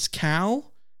against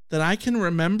Cal that I can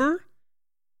remember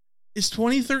is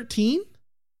 2013.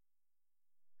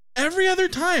 Every other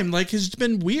time, like, has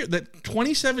been weird. That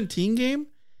 2017 game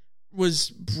was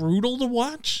brutal to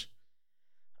watch.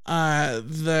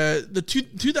 The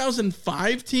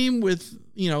 2005 team with,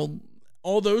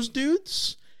 all those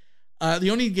dudes. The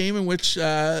only game in which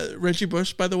Reggie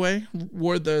Bush, by the way,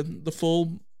 wore the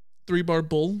full 3-bar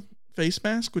bull face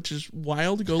mask, which is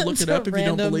wild. Go look it up if you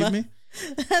don't believe me.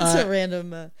 That's a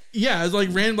random. Yeah, it's like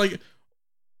random. Like,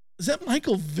 is that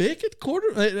Michael Vick at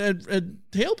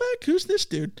tailback? Who's this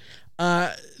dude?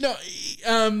 No.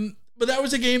 But that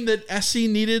was a game that SC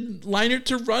needed Leinart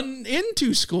to run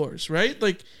into scores, right?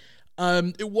 Like,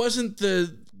 it wasn't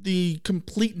the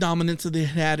complete dominance that they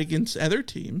had against other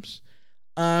teams.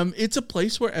 It's a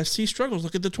place where SC struggles.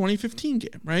 Look at the 2015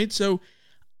 game, right? So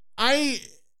I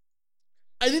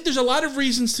think there's a lot of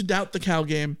reasons to doubt the Cal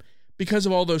game because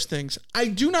of all those things. I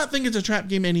do not think it's a trap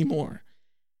game anymore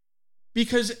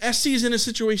because SC is in a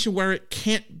situation where it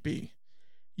can't be.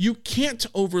 You can't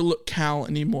overlook Cal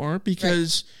anymore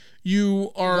because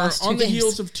you are on the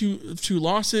heels of two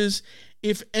losses.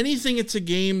 If anything, it's a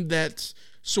game that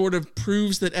sort of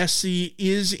proves that SC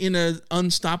is in an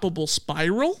unstoppable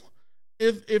spiral.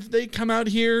 If they come out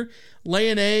here, lay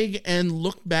an egg, and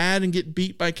look bad and get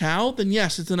beat by Cal, then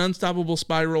yes, it's an unstoppable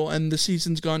spiral and the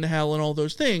season's gone to hell and all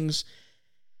those things.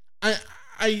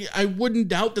 I wouldn't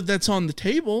doubt that that's on the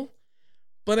table,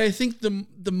 but I think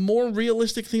the more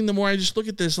realistic thing, the more I just look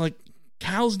at this, like,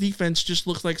 Cal's defense just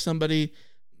looks like somebody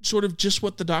sort of just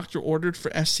what the doctor ordered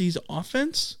for SC's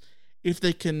offense. If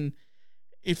they can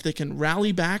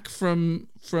rally back from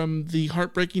the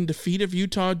heartbreaking defeat of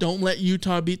Utah, don't let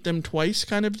Utah beat them twice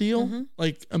kind of deal,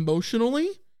 like emotionally.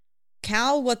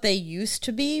 Cal, what they used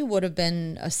to be, would have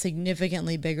been a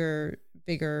significantly bigger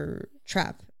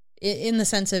trap in the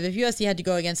sense of if USC had to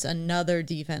go against another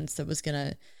defense that was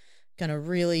gonna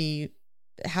really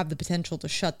have the potential to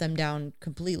shut them down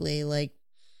completely, like,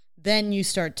 then you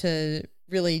start to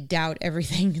really doubt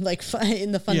everything, like,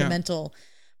 in the fundamental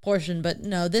portion. But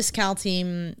no, this Cal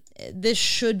team, this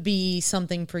should be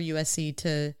something for USC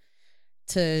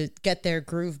to get their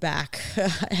groove back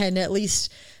and at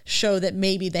least show that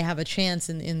maybe they have a chance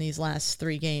in these last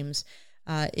 3 games.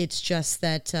 It's just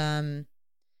that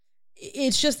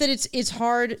it's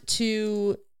hard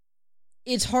to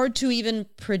even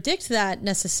predict that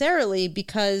necessarily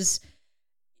because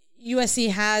USC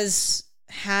has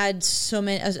had so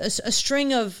many a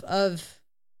string of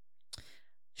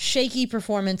shaky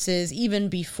performances even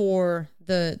before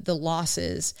the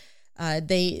losses.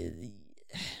 They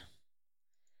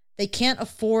can't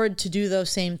afford to do those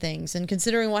same things. And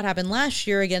considering what happened last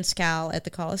year against Cal at the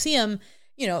Coliseum,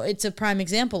 it's a prime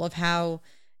example of how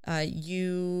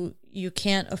you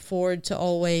can't afford to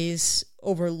always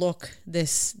overlook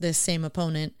this same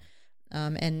opponent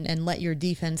and let your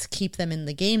defense keep them in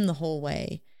the game the whole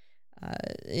way.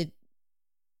 I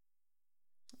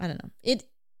don't know.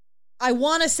 I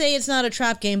want to say it's not a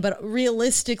trap game, but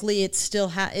realistically, it's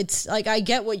still it's like, I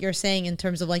get what you're saying in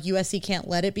terms of like USC can't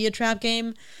let it be a trap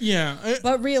game. Yeah,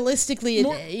 but realistically,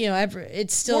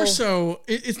 it's still more so.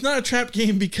 It's not a trap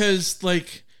game because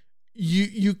like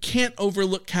you can't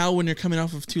overlook Cal when you're coming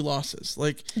off of 2 losses.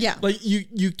 Like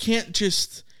you can't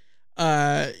just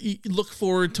look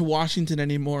forward to Washington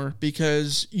anymore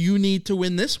because you need to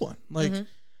win this one. Like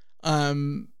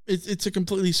It's a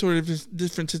completely sort of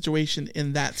different situation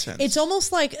in that sense. It's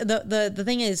almost like the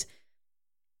thing is,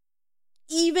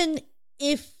 even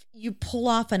if you pull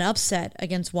off an upset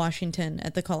against Washington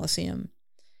at the Coliseum,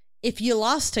 if you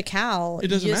lost to Cal, it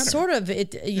doesn't matter.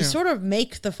 You sort of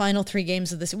make the final 3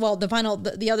 games of this. Well,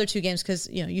 the other 2 games, because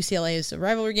UCLA is a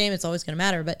rivalry game, it's always going to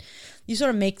matter. But you sort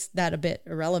of make that a bit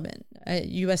irrelevant.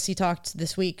 USC talked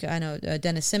this week. I know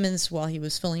Dennis Simmons, while he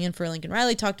was filling in for Lincoln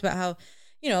Riley, talked about how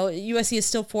USC is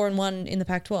still 4-1 in the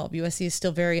Pac-12. USC is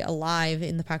still very alive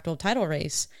in the Pac-12 title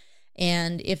race.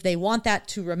 And if they want that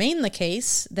to remain the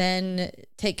case, then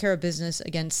take care of business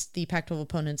against the Pac-12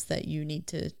 opponents that you need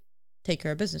to take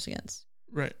care of business against.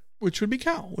 Right. Which would be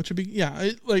Cal. Which would be,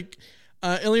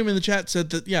 Ilium in the chat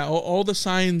said that, all the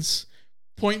signs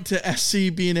point to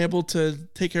SC being able to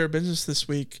take care of business this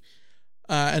week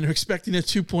and are expecting a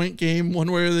 2-point game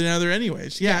one way or the other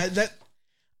anyways. That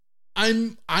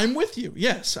I'm with you.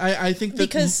 Yes. I think that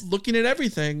because looking at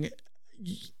everything,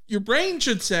 your brain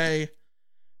should say,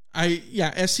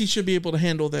 SC should be able to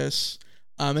handle this.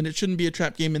 And it shouldn't be a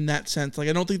trap game in that sense. Like,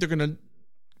 I don't think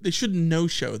they should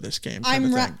no-show this game.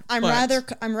 I'm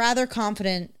rather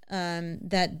confident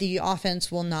that the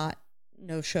offense will not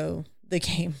no-show the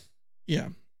game. Yeah.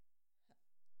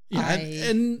 Yeah.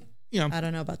 And I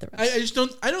don't know about the rest.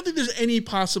 I don't think there's any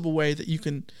possible way that you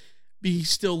can be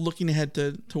still looking ahead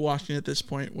to Washington at this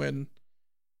point when,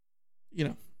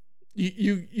 you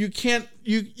can't,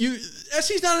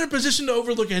 SC's not in a position to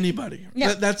overlook anybody.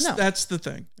 Yeah, that's the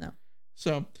thing. No.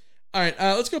 So, all right,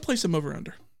 let's go play some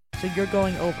over-under. So you're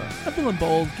going over. I'm feeling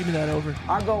bold. Give me that over.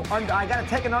 I'll go under. I got to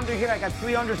take an under here. I got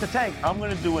 3 unders to take. I'm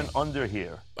going to do an under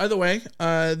here. By the way,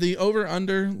 the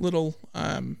over-under little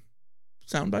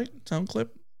sound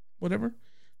clip, whatever,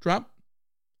 drop,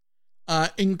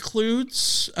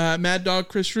 includes Mad Dog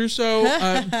Chris Russo.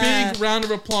 Big round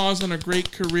of applause on a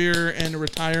great career and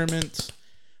retirement.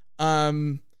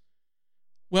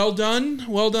 Well done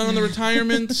on the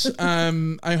retirement.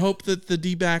 I hope that the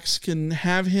D-backs can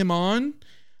have him on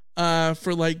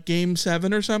for like Game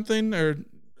 7 or something, or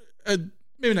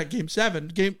maybe not Game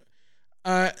 7.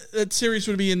 That series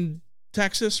would be in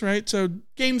Texas, right? So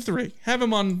Game 3, have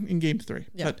him on in Game 3.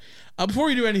 Yeah. But before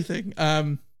we do anything,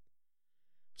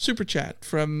 super chat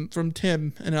from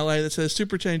Tim in LA that says,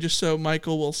 super chat just so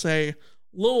Michael will say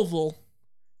Louisville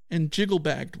and jiggle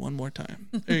bagged one more time.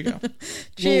 There you go.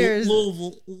 Cheers.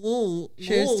 Louisville.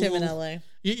 Cheers, Tim in LA.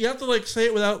 You have to like say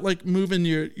it without like moving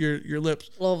your lips.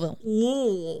 Louisville.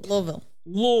 Louisville.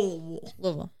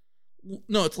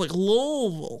 No, it's like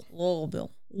Louisville.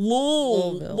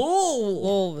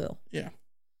 Louisville. Yeah.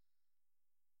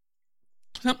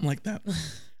 Something like that. All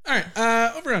right.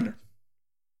 Over under.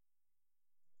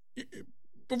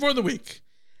 Before the week.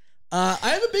 I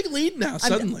have a big lead now,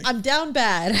 suddenly. I'm down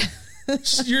bad.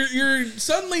 You're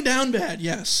suddenly down bad.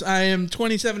 Yes, I am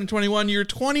 27-21. You're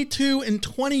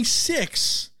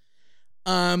 22-26.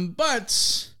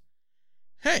 But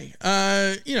hey,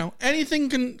 anything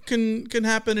can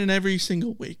happen in every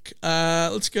single week.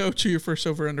 Let's go to your first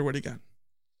over under. What do you got?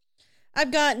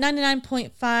 I've got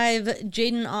 99.5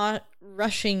 Jaden Ott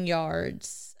rushing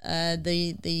yards.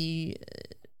 The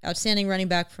outstanding running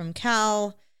back from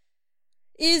Cal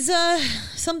is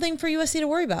something for USC to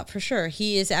worry about for sure.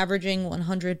 He is averaging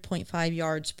 100.5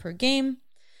 yards per game.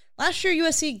 Last year,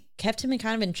 USC kept him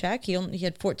kind of in check. He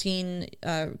had 14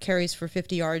 carries for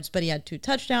 50 yards, but he had 2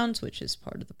 touchdowns, which is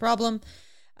part of the problem.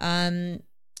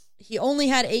 He only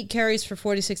had 8 carries for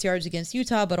 46 yards against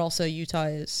Utah, but also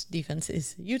Utah's defense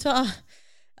is Utah.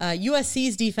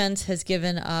 USC's defense has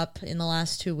given up in the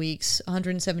last 2 weeks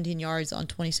 117 yards on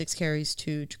 26 carries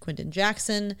to Quinton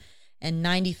Jackson and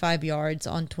 95 yards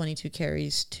on 22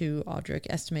 carries to Audric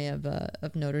Estime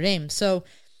of Notre Dame. So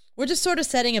we're just sort of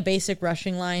setting a basic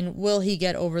rushing line. Will he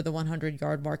get over the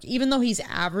 100-yard mark? Even though he's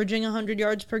averaging 100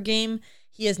 yards per game,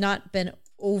 he has not been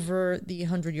over the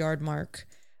 100-yard mark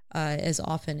as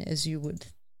often as you would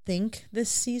think this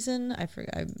season. I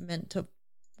forgot, I meant to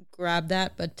grab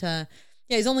that, but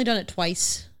he's only done it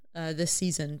twice this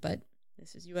season, but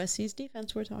this is USC's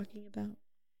defense we're talking about.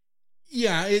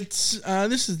 Yeah, it's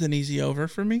this is an easy over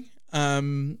for me.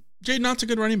 Jaden Ott's a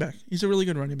good running back. He's a really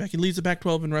good running back. He leads the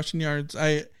Pac-12 in rushing yards.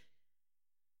 They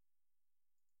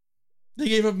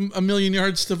gave up 1 million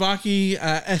yards to Vaki.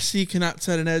 SC cannot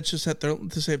set an edge to save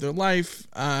their life.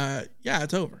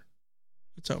 It's over.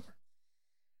 It's over.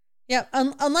 Yeah,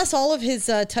 unless all of his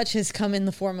touches come in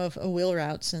the form of wheel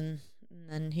routes, and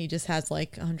then he just has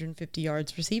like 150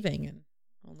 yards receiving and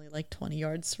only like 20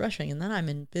 yards rushing, and then I'm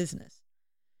in business.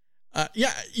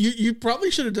 You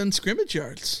probably should have done scrimmage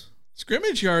yards.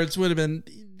 Scrimmage yards would have been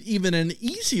even an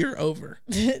easier over.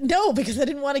 No, because I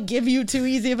didn't want to give you too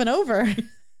easy of an over.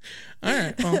 All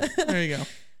right, well, there you go.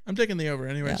 I'm taking the over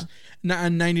anyways. Yeah.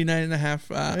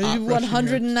 99.5.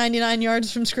 199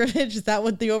 yards from scrimmage. Is that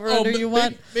what the over-under you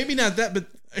want? Maybe not that, but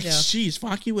geez,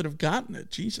 Vaki would have gotten it.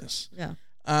 Jesus. Yeah.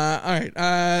 All right.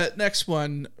 Next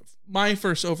one. My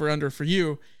first over-under for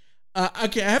you.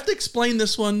 Okay, I have to explain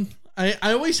this one. I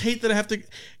always hate that I have to,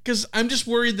 because I'm just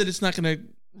worried that it's not going to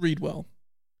read well.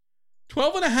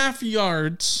 12.5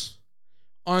 yards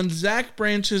on Zach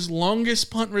Branch's longest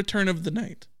punt return of the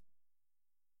night.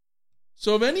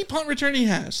 So of any punt return he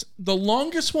has, the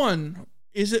longest one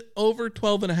is it over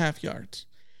 12.5 yards.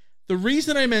 The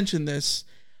reason I mention this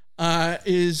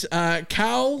is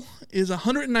Cal is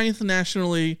 109th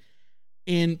nationally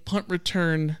in punt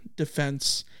return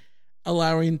defense,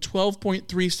 allowing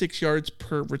 12.36 yards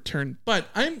per return. But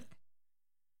I'm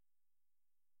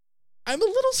a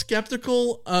little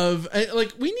skeptical of,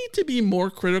 we need to be more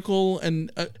critical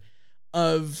and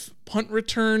of punt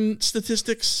return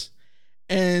statistics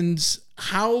and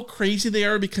how crazy they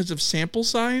are because of sample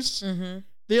size. Mm-hmm.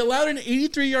 They allowed an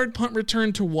 83-yard punt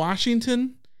return to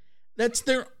Washington. That's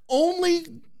the only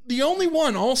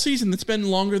one all season that's been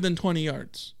longer than 20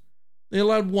 yards. They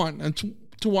allowed one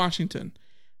to Washington.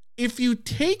 If you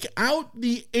take out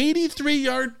the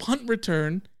 83-yard punt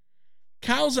return,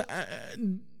 Cal's,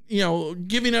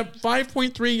 giving up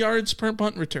 5.3 yards per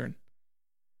punt return,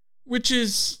 which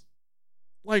is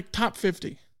like top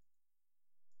 50.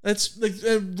 That's like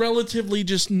relatively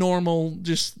just normal,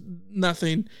 just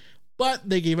nothing. But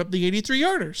they gave up the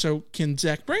 83-yarder. So can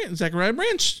Zachariah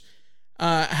Branch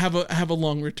have a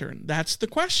long return? That's the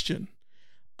question.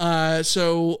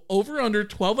 So over under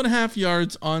 12.5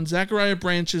 yards on Zachariah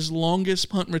Branch's longest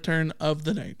punt return of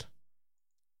the night.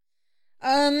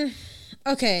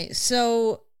 Okay,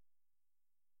 so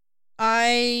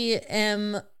I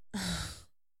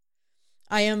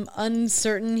am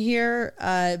uncertain here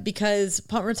because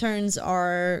punt returns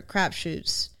are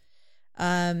crapshoots.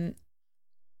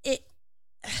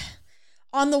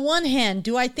 On the one hand,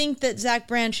 do I think that Zach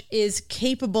Branch is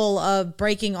capable of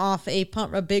breaking off a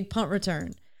big punt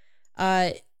return?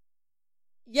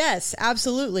 Yes,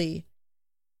 absolutely.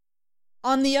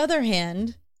 On the other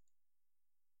hand,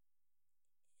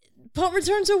 punt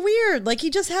returns are weird. Like, he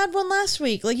just had one last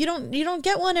week. Like, you don't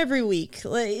get one every week.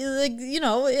 Even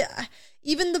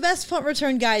the best punt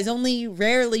return guys only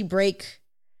rarely break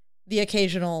the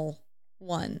occasional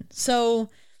one.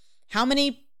 So, how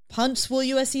many punts will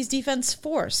USC's defense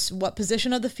force? What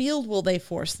position of the field will they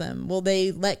force them? Will they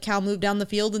let Cal move down the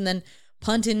field and then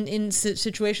punt in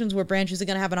situations where Branch isn't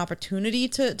going to have an opportunity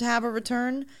to have a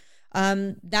return?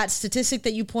 That statistic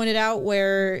that you pointed out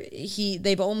where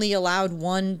they've only allowed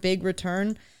one big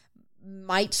return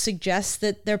might suggest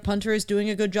that their punter is doing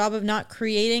a good job of not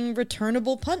creating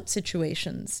returnable punt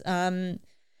situations. So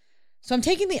I'm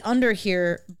taking the under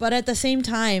here, but at the same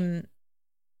time,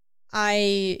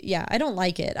 I don't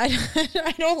like it.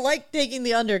 I don't like taking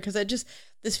the under because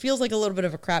this feels like a little bit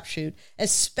of a crapshoot,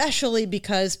 especially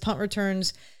because punt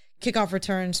returns, kickoff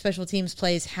returns, special teams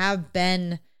plays have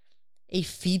been a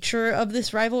feature of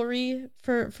this rivalry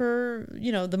for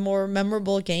the more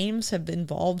memorable games have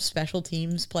involved special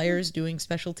teams players doing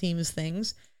special teams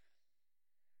things.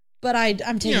 But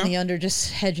I'm taking the under,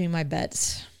 just hedging my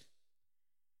bets.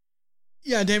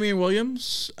 Yeah, Damian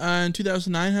Williams in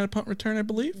 2009 had a punt return, I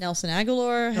believe. Nelson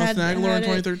Aguilar in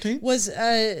 2013 was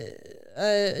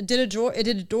did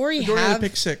Adoree have had a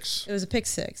pick six? It was a pick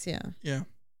six, yeah. Yeah.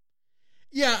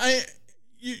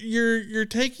 You're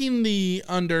taking the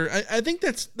under. I think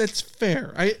that's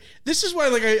fair. This is why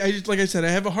like I said, I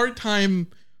have a hard time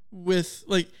with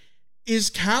is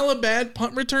Cal a bad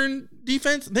punt return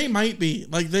defense? They might be.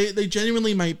 Like they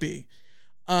genuinely might be.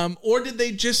 Or did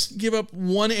they just give up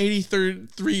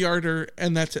 183-yarder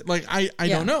and that's it? Like I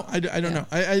don't know. I don't know.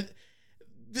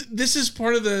 This is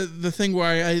part of the thing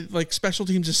where I like special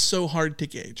teams is so hard to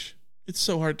gauge. It's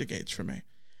so hard to gauge for me.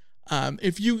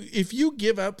 If you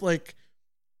give up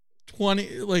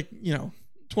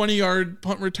 20-yard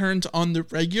punt returns on the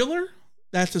regular,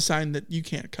 that's a sign that you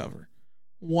can't cover.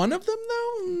 One of them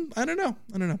though, I don't know.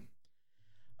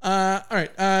 All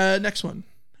right, next one.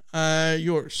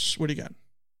 Yours. What do you got?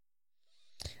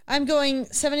 I'm going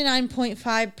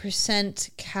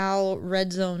 79.5% Cal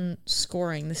red zone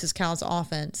scoring. This is Cal's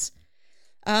offense.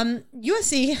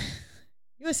 USC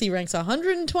ranks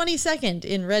 122nd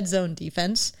in red zone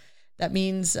defense. That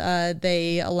means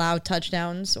they allow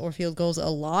touchdowns or field goals a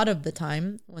lot of the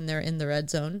time when they're in the red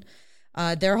zone.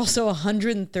 They're also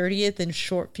 130th in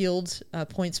short field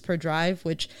points per drive,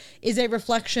 which is a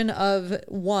reflection of,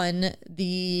 one,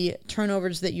 the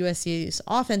turnovers that USC's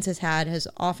offense has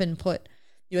often put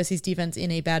USC's defense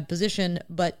in a bad position,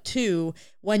 but two,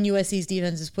 when USC's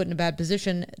defense is put in a bad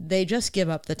position, they just give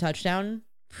up the touchdown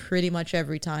pretty much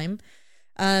every time.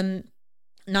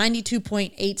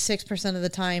 92.86% of the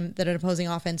time that an opposing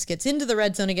offense gets into the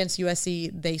red zone against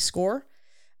USC, they score.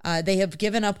 They have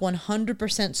given up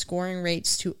 100% scoring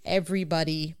rates to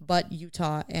everybody but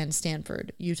Utah and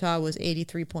Stanford. Utah was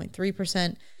 83.3%.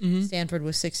 Mm-hmm. Stanford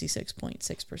was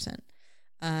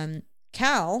 66.6%.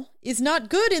 Cal is not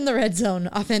good in the red zone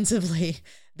offensively.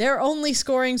 They're only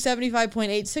scoring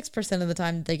 75.86% of the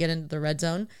time that they get into the red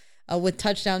zone, with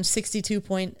touchdowns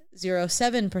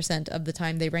 62.07% of the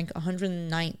time. They rank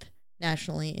 109th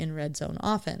nationally in red zone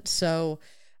offense. So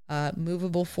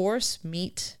movable force,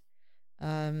 meet...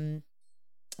 We're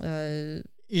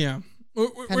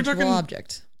talking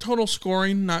object. Total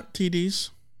scoring, not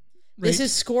TDs. Right? This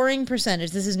is scoring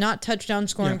percentage. This is not touchdown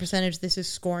scoring percentage. This is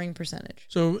scoring percentage.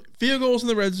 So field goals in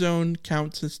the red zone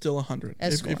counts as still 100.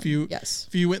 If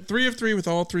you went 3 of 3 with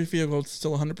all 3 field goals, it's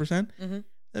still 100%. Mm-hmm.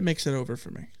 That makes it over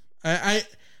for me. I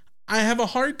have a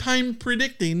hard time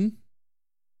predicting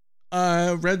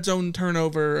red zone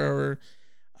turnover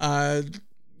or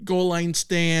goal line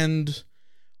stand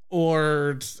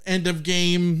or end of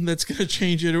game that's going to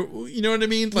change it. Or, you know what I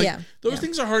mean? Those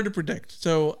things are hard to predict.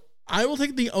 So I will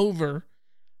take the over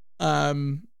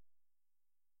And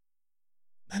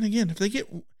again, if they get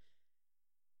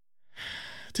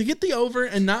the over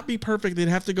and not be perfect, they'd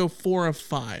have to go 4 of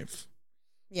 5.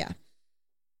 Yeah.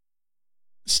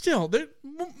 Still, they're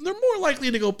more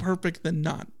likely to go perfect than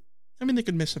not. I mean, they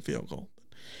could miss a field goal.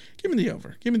 Give me the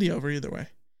over. Give me the over either way.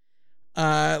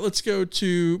 Let's go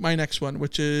to my next one,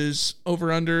 which is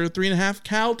over under 3.5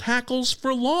 Cal tackles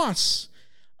for loss.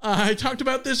 I talked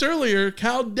about this earlier.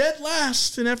 Cal dead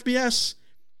last in FBS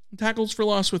tackles for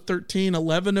loss with 13.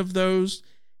 11 of those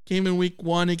came in week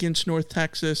 1 against North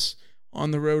Texas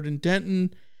on the road in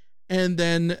Denton. And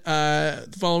then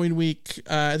the following week,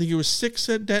 I think it was 6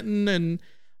 at Denton and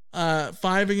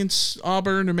 5 against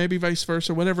Auburn, or maybe vice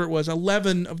versa, whatever it was.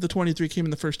 11 of the 23 came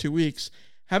in the first 2 weeks.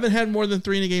 Haven't had more than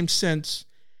 3 in a game since.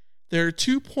 Their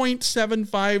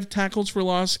 2.75 tackles for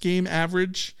loss game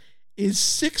average is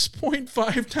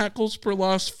 6.5 tackles per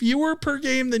loss, fewer per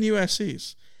game than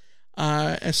USC's.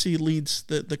 SC leads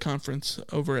the conference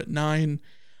over at 9.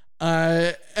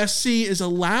 SC is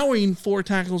allowing 4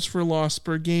 tackles for loss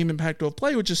per game in Pac-12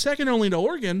 play, which is second only to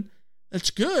Oregon. That's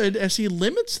good. SC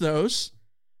limits those,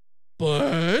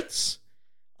 but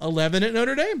 11 at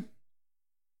Notre Dame.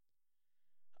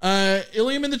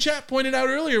 Ilium in the chat pointed out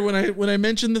earlier when I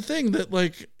mentioned the thing that,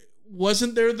 like,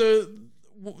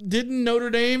 didn't Notre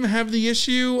Dame have the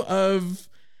issue of,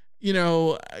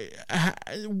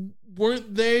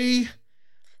 weren't they?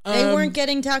 They weren't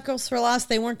getting tackles for loss.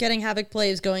 They weren't getting havoc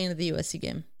plays going into the USC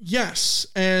game. Yes,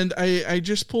 and I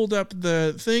just pulled up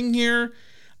the thing here,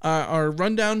 our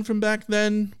rundown from back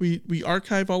then. We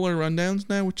archive all our rundowns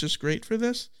now, which is great for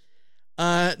this.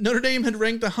 Notre Dame had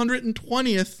ranked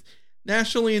 120th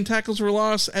nationally in tackles for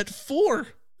loss at 4.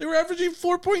 They were averaging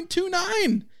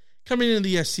 4.29 coming into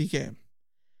the SC game,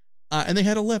 and they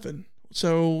had 11.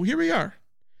 So here we are,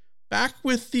 back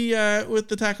with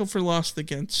the tackle for loss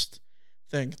against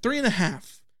thing.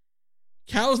 3.5.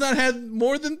 Cal's not had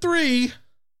more than 3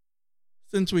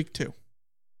 since week 2.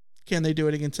 Can they do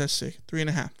it against SC?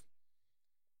 3.5.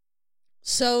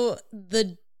 So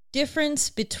the difference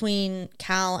between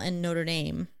Cal and Notre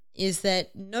Dame is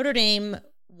that Notre Dame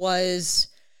was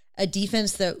a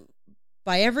defense that,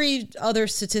 by every other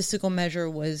statistical measure,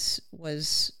 was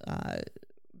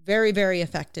very, very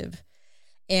effective.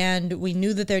 And we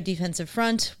knew that their defensive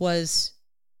front was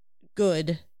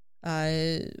good.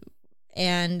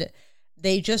 And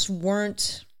they just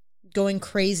weren't going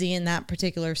crazy in that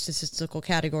particular statistical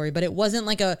category. But it wasn't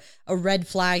like a red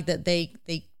flag that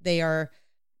they are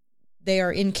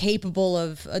incapable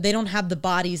of. They don't have the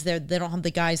bodies there. They don't have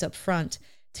the guys up front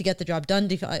to get the job done,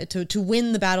 to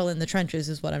win the battle in the trenches,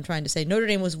 is what I'm trying to say. Notre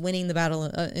Dame was winning the battle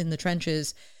in the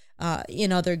trenches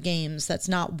in other games. That's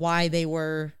not why they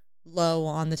were low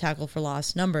on the tackle for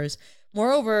loss numbers.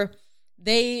 Moreover,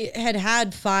 they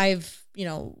had 5,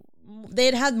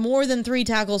 they had more than 3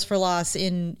 tackles for loss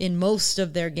in most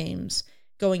of their games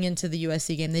going into the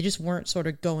USC game. They just weren't sort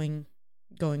of going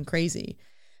crazy.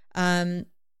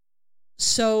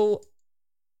 So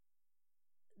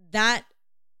that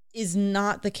is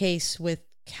not the case with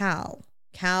Cal.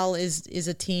 Cal is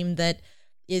a team that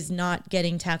is not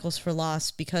getting tackles for loss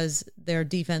because their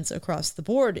defense across the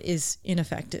board is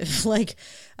ineffective.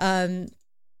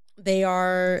 They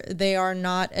are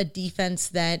not a defense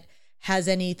that has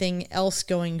anything else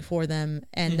going for them,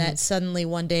 and that suddenly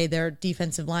one day their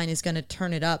defensive line is going to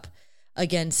turn it up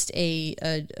against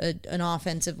an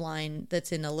offensive line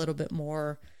that's in a little bit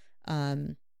more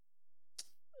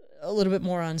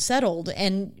unsettled.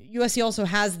 And USC also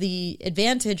has the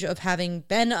advantage of having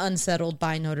been unsettled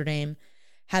by Notre Dame,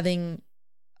 having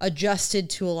adjusted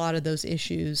to a lot of those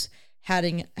issues,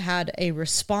 having had a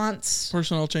response,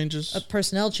 personnel changes,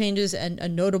 and a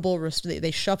notable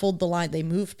they shuffled the line, they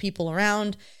moved people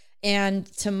around, and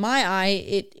to my eye,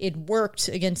 it worked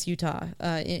against Utah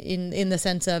in the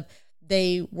sense of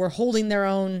they were holding their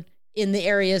own in the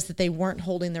areas that they weren't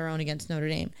holding their own against Notre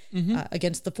Dame.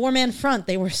 Against the 4-man front,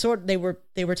 they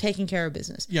were taking care of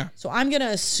business. Yeah. So I'm going to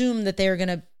assume that they're going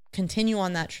to continue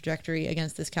on that trajectory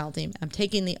against this Cal team. I'm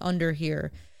taking the under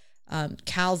here.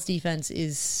 Cal's defense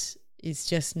is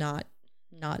just not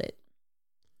it.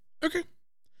 Okay.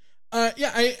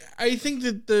 I think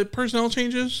that the personnel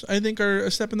changes, I think, are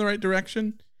a step in the right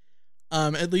direction.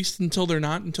 At least until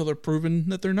they're proven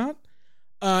that they're not.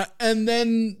 And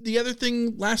then the other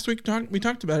thing, last week we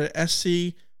talked about it.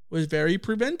 SC was very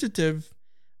preventative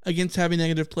against having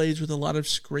negative plays with a lot of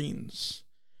screens.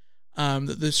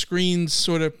 The screens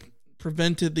sort of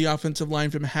prevented the offensive line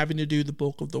from having to do the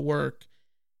bulk of the work.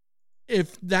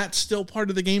 If that's still part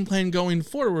of the game plan going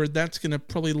forward, that's going to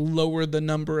probably lower the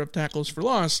number of tackles for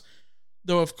loss.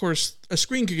 Though, of course, a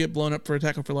screen could get blown up for a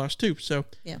tackle for loss too. So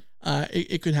Yeah.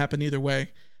 It could happen either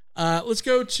way. Let's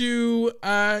go to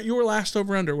your last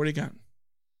over-under. What do you got?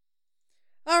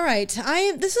 All right.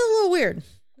 This is a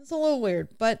little weird.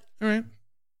 But all right.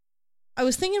 I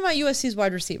was thinking about USC's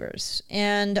wide receivers,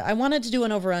 and I wanted to do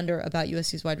an over-under about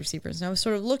USC's wide receivers. And I was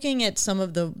sort of looking at some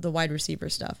of the wide receiver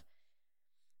stuff.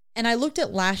 And I looked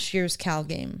at last year's Cal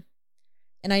game,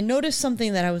 and I noticed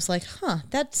something that I was like,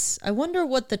 I wonder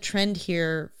what the trend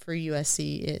here for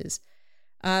USC is.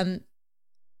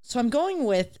 So I'm going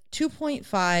with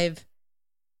 2.5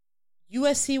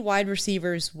 USC wide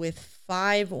receivers with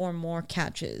 5 or more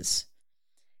catches.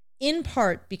 In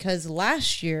part because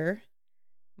last year,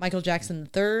 Michael Jackson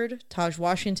III, Taj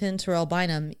Washington, Terrell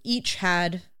Bynum each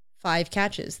had 5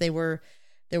 catches. There were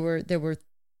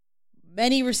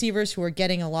many receivers who were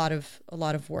getting a lot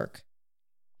of work.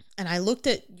 And I looked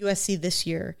at USC this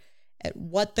year at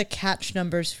what the catch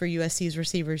numbers for USC's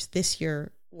receivers this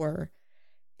year were.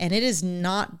 And it has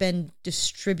not been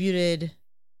distributed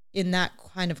in that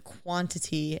kind of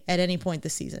quantity at any point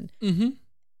this season. Mm-hmm.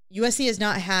 USC has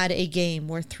not had a game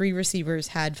where 3 receivers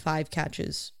had 5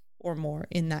 catches or more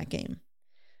in that game.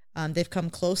 They've come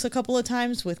close a couple of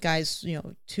times with guys,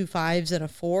 2 5s and a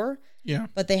 4. Yeah.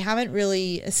 But they haven't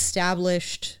really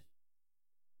established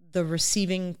the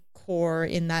receiving core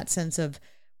in that sense of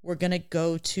we're going to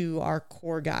go to our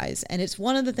core guys. And it's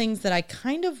one of the things that I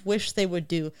kind of wish they would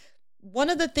do.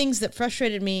 One of the things that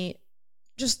frustrated me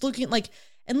just looking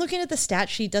at the stat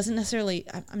sheet doesn't necessarily,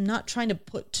 I'm not trying to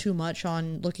put too much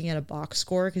on looking at a box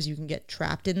score because you can get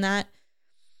trapped in that.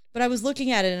 But I was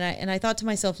looking at it and I thought to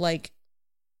myself, like,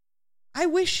 I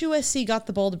wish USC got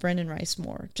the ball to Brendan Rice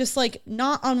more. Just like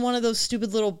not on one of those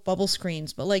stupid little bubble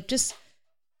screens, but like just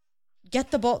get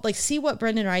the ball, like see what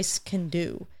Brendan Rice can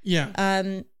do. Yeah.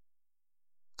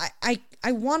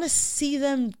 I want to see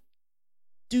them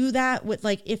do that with,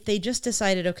 like, if they just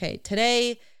decided, okay,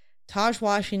 today Taj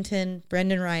Washington,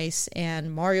 Brendan Rice,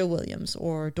 and Mario Williams,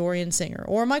 or Dorian Singer,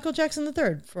 or Michael Jackson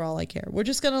III, for all I care. We're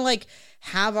just gonna like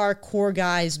have our core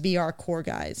guys be our core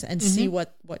guys and see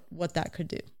what that could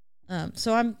do.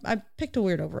 So I picked a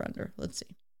weird over under. Let's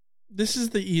see. This is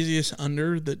the easiest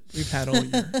under that we've had all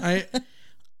year.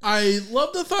 I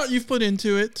love the thought you've put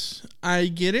into it. I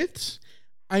get it.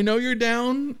 I know you're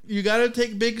down. You got to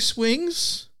take big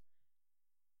swings.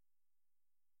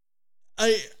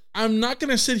 I'm not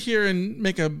going to sit here and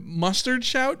make a mustard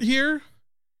shout here,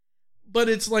 but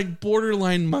it's like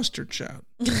borderline mustard shout.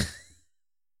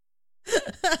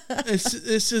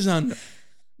 This is under.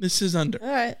 This is under. All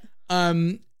right.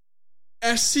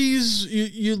 SC's,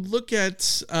 you look at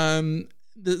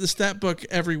the stat book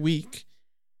every week,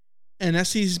 and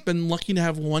SC's been lucky to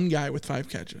have one guy with 5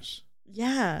 catches.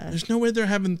 Yeah. There's no way they're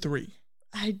having 3.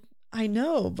 I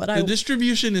know, but the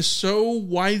distribution is so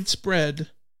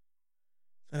widespread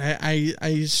that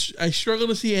I struggle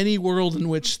to see any world in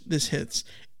which this hits.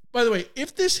 By the way,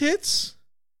 if this hits,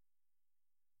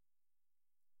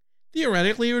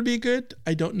 theoretically it would be good.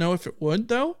 I don't know if it would,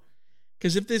 though.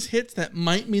 Because if this hits, that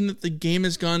might mean that the game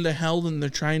has gone to hell and they're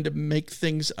trying to make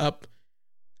things up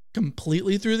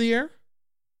completely through the air.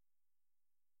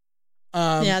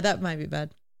 Yeah, that might be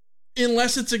bad.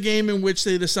 Unless it's a game in which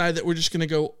they decide that we're just going to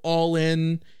go all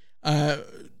in.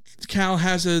 Cal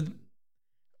has a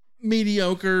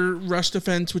mediocre rush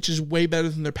defense, which is way better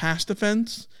than their pass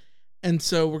defense. And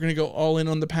so we're going to go all in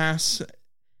on the pass.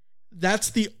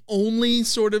 That's the only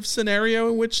sort of scenario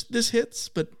in which this hits,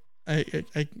 but I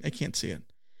can't see it.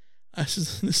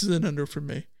 This is an under for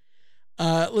me.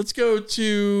 Let's go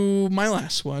to my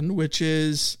last one, which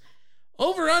is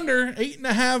over under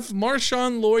 8.5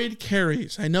 Marshawn Lloyd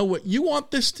carries. I know what you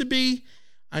want this to be.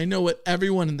 I know what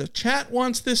everyone in the chat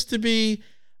wants this to be.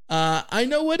 I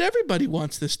know what everybody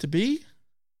wants this to be.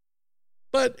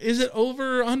 But is it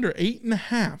over or under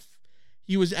 8.5?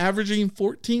 He was averaging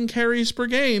 14 carries per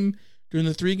game during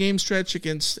the 3-game stretch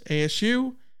against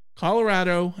ASU,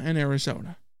 Colorado, and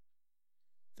Arizona.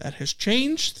 That has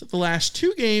changed. The last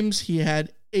 2 games, he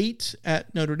had 8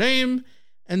 at Notre Dame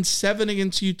and 7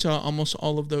 against Utah, almost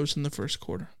all of those in the first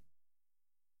quarter.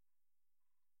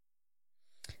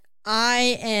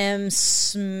 I am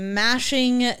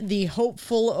smashing the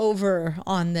hopeful over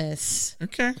on this.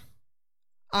 Okay.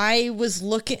 I was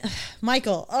looking,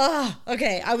 Michael.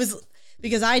 Okay.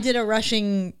 Because I did a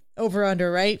rushing over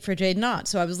under, right, for Jaden Ott.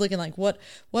 So I was looking like, what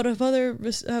have other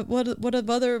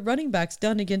running backs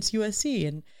done against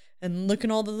USC, and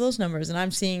looking all of those numbers, and I'm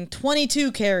seeing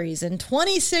 22 carries and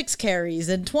 26 carries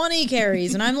and 20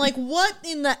 carries, and I'm like, what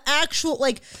in the actual,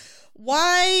 like,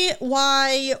 why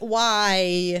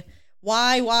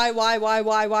why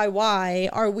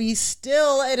are we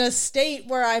still in a state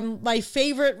where I'm my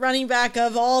favorite running back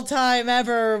of all time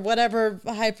ever, whatever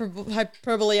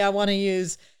hyperbole I want to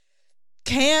use,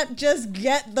 can't just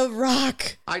get the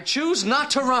rock? I choose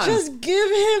not to run. Just give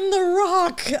him the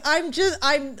rock. I'm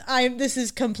this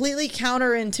is completely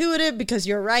counterintuitive because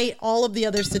you're right. All of the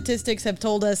other statistics have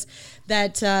told us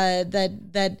that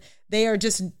that they are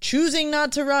just choosing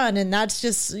not to run, and that's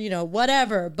just,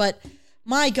 whatever. But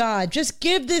my God, just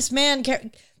give this man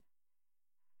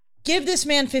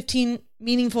 15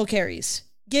 meaningful carries.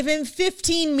 Give him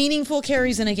 15 meaningful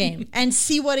carries in a game and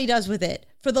see what he does with it.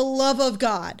 For the love of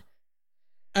God.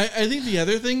 I think the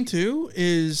other thing, too,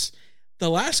 is the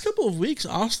last couple of weeks,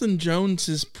 Austin Jones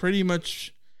is pretty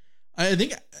much, I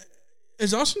think,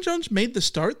 has Austin Jones made the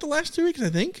start the last 2 weeks, I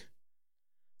think?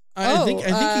 I think he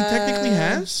technically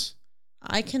has.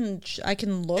 I can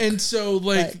look. And so,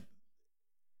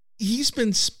 he's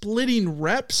been splitting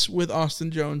reps with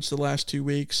Austin Jones the last 2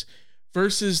 weeks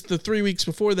versus the 3 weeks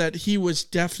before that. He was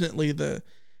definitely the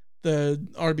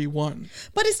RB1.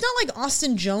 But it's not like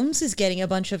Austin Jones is getting a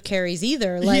bunch of carries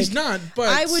either. He's not, but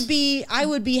I would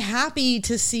be happy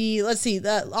to see, let's see,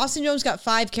 Austin Jones got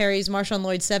 5 carries, Marshawn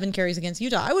Lloyd 7 carries against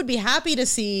Utah. I would be happy to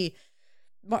see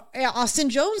Austin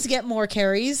Jones get more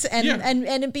carries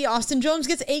and it be Austin Jones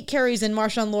gets 8 carries and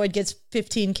Marshawn Lloyd gets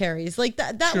 15 carries. Like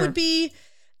that Sure. would be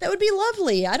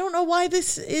lovely. I don't know why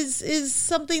this is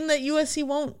something that USC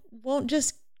won't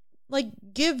just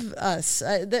give us.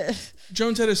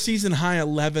 Jones had a season high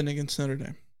 11 against Notre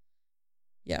Dame.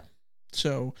 Yeah.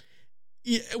 So,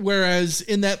 whereas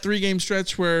in that 3-game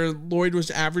stretch where Lloyd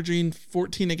was averaging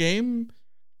 14 a game,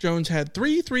 Jones had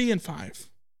 3, 3, and 5.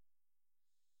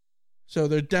 So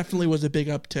there definitely was a big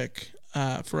uptick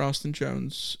for Austin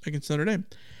Jones against Notre Dame.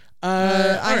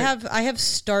 I have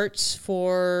starts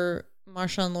for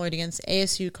Marshawn Lloyd against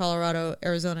ASU, Colorado,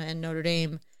 Arizona, and Notre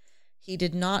Dame. He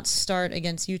did not start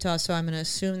against Utah, so I'm going to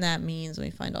assume that means, let me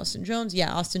find Austin Jones.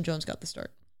 Yeah, Austin Jones got the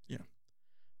start. Yeah.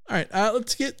 All right,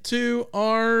 let's get to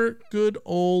our good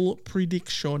old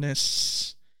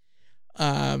predicciones. Is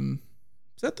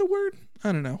that the word?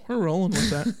 I don't know. We're rolling with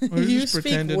that. We're You just speak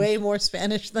pretending. way more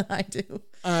Spanish than I do.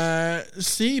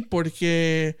 Sí,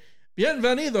 porque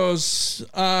bienvenidos.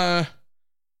 I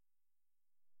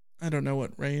don't know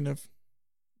what reign of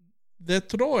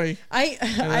Detroit.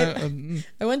 I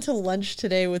went to lunch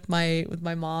today with my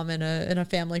mom and a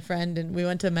family friend, and we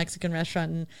went to a Mexican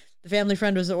restaurant, and the family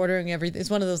friend was ordering everything.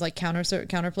 It's one of those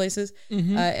counter places,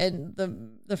 and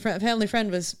the family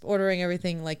friend was ordering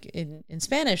everything in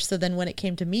Spanish. So then when it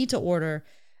came to me to order,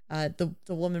 the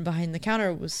woman behind the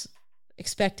counter was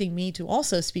expecting me to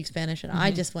also speak Spanish, and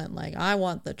I just went I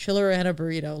want the chillerana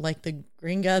burrito, like the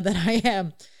gringa that I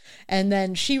am. And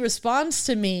then she responds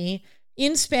to me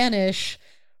in Spanish,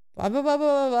 blah, blah, blah,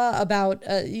 blah, blah, about,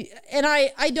 and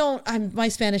my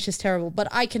Spanish is terrible, but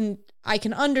I can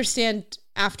understand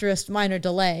after a minor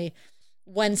delay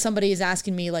when somebody is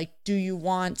asking me, do you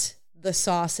want the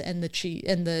sauce and the cheese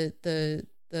and the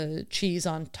cheese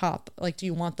on top? Do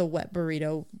you want the wet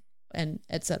burrito and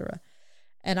etc.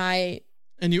 And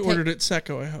you ordered it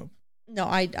seco, I hope. No,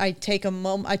 I took a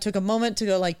moment to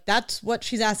go that's what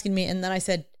she's asking me. And then I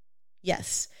said,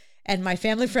 yes. And my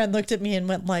family friend looked at me and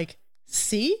went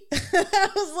see? I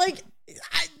was like,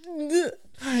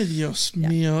 Ay, Dios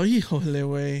mío, híjole,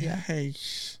 güey. Yeah. Hey,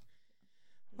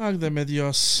 válgame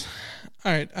Dios.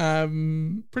 All right,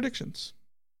 predictions.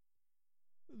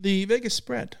 The Vegas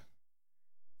spread.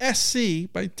 SC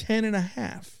by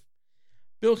 10.5.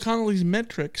 Bill Connolly's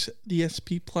metrics, the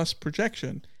SP Plus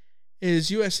projection,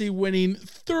 is USC winning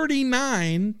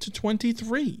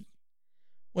 39-23.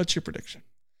 What's your prediction?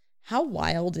 How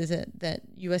wild is it that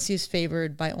USC is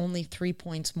favored by only 3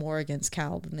 points more against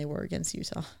Cal than they were against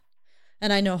Utah?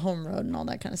 And I know home road and all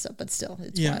that kind of stuff, but still,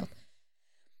 it's wild.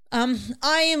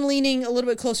 I am leaning a little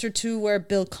bit closer to where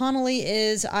Bill Connolly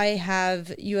is. I have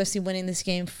USC winning this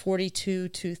game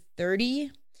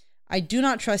 42-30. I do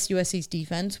not trust USC's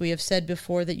defense. We have said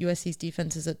before that USC's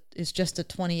defense is just a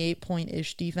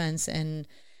 28-point-ish defense, and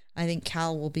I think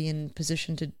Cal will be in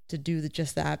position to do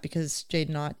just that because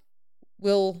Jaden Ott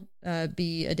will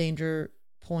be a danger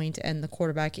point, and the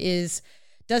quarterback does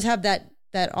have that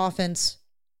offense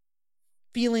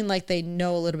feeling like they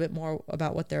know a little bit more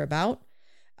about what they're about.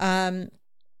 But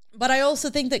I also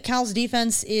think that Cal's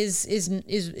defense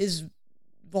is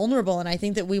vulnerable, and I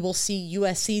think that we will see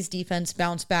USC's defense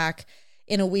bounce back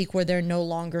in a week where they're no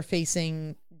longer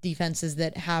facing defenses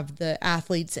that have the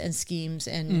athletes and schemes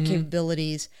and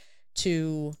capabilities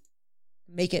to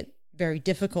make it very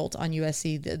difficult on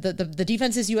USC. The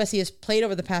defenses USC has played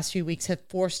over the past few weeks have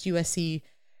forced USC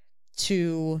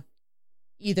to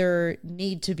either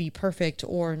need to be perfect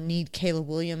or need Caleb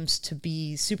Williams to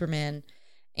be Superman.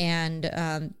 And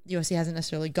USC hasn't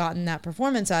necessarily gotten that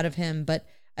performance out of him, but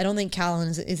I don't think Cal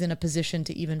is in a position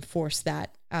to even force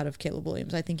that out of Caleb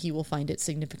Williams. I think he will find it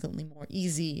significantly more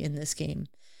easy in this game.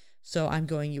 So I'm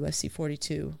going USC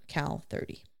 42, Cal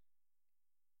 30.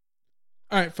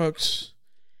 All right, folks.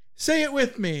 Say it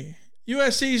with me.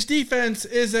 USC's defense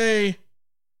is a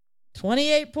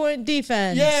 28-point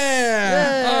defense.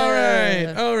 Yeah. All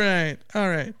right.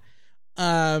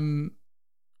 On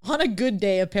a good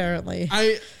day, apparently.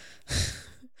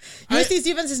 USC's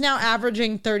defense is now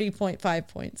averaging 30.5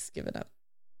 points given up.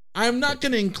 I'm not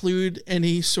going to include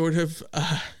any sort of,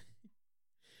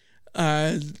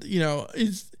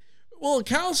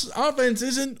 Cal's offense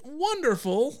isn't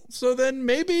wonderful, so then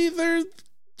maybe they're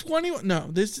 21.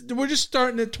 No, we're just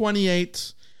starting at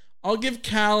 28. I'll give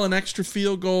Cal an extra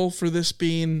field goal for this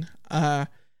being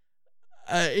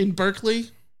in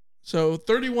Berkeley. So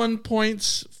 31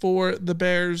 points for the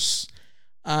Bears,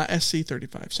 SC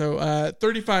 35. So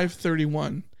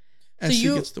 35-31, SC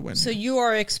gets the win. So you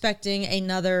are expecting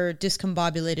another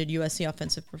discombobulated USC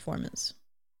offensive performance?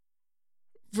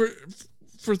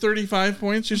 For 35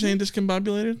 points, you're saying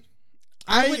discombobulated?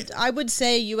 I would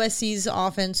say USC's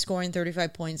offense scoring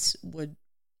 35 points would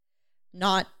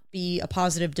not be a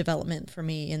positive development for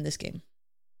me in this game.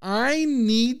 I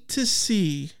need to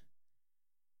see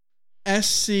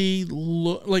SC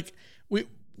look like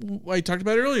I talked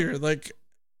about earlier. Like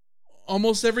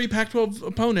almost every Pac-12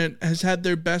 opponent has had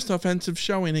their best offensive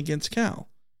showing against Cal.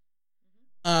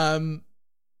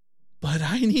 But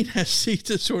I need SC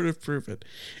to sort of prove it.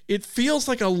 It feels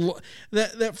like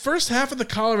that first half of the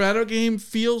Colorado game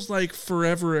feels like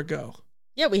forever ago.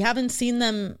 Yeah, we haven't seen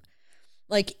them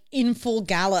like in full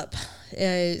gallop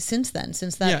since then.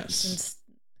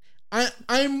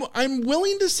 I'm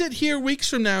willing to sit here weeks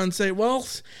from now and say, well,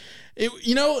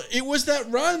 it was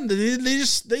that run.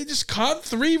 They just caught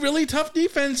 3 really tough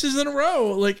defenses in a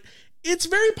row. Like it's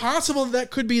very possible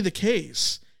that could be the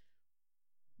case.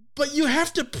 But you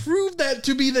have to prove that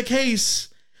to be the case.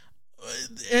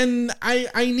 And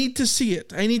I need to see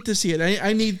it. I need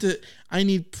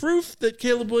proof that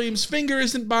Caleb Williams' finger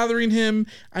isn't bothering him.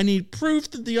 I need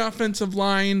proof that the offensive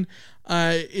line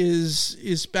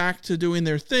is back to doing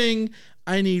their thing.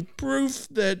 I need proof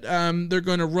that they're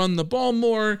going to run the ball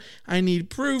more. I need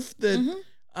proof that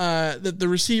that the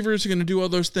receivers are going to do all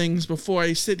those things before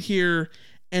I sit here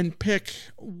and pick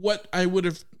what I would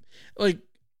have like.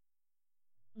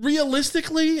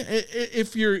 Realistically,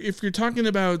 if you're talking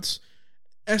about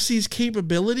SC's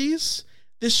capabilities,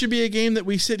 this should be a game that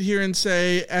we sit here and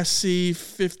say SC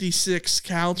 56,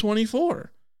 Cal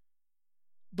 24.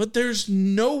 But there's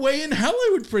no way in hell I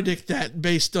would predict that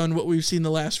based on what we've seen the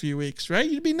last few weeks, right?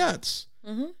 You'd be nuts.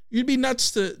 Mm-hmm. You'd be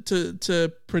nuts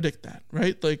to predict that,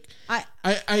 right? Like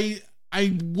I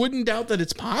wouldn't doubt that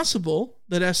it's possible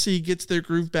that SC gets their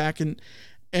groove back and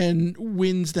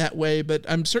wins that way, but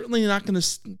I'm certainly not going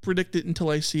to predict it until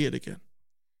I see it again.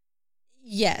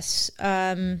 Yes,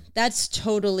 that's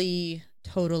totally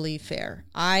fair.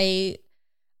 I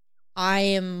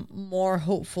am more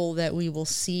hopeful that we will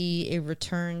see a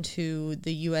return to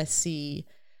the USC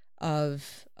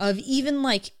of even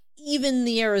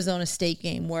the Arizona State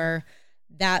game where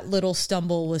that little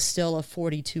stumble was still a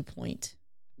 42-point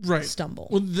stumble.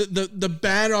 Well, the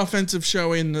bad offensive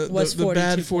showing, the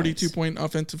bad 42-point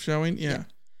offensive showing, yeah.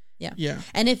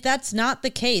 And if that's not the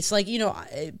case,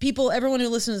 everyone who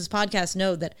listens to this podcast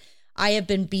know that I have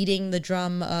been beating the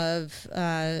drum of,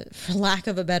 for lack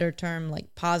of a better term,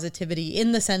 like positivity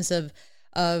in the sense of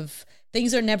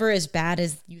things are never as bad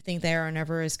as you think they are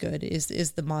never as good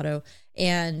is the motto.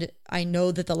 And I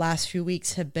know that the last few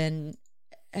weeks have been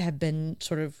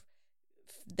sort of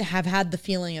have had the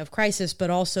feeling of crisis, but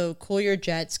also cool your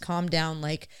jets, calm down.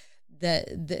 Like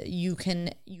you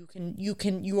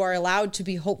are allowed to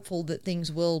be hopeful that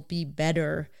things will be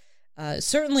better.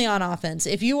 Certainly on offense.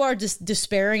 If you are just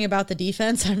despairing about the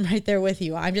defense, I'm right there with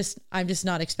you. I'm just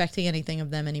not expecting anything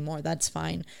of them anymore. That's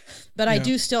fine. But I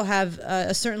do still have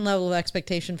a certain level of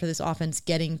expectation for this offense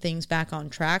getting things back on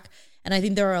track. And I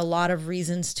think there are a lot of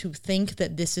reasons to think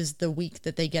that this is the week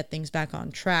that they get things back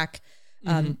on track.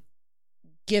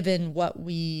 Given what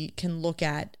we can look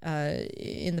at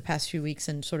in the past few weeks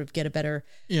and sort of get a better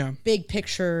big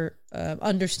picture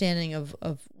understanding of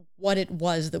what it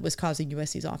was that was causing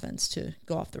USC's offense to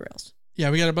go off the rails.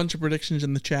 Yeah, we got a bunch of predictions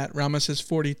in the chat. Rama says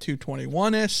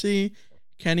 42-21 SC.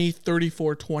 Kenny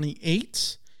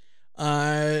 34-28.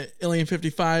 Alien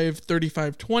 55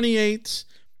 35-28.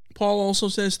 Paul also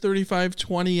says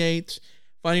 35-28.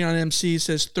 Fighting on MC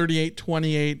says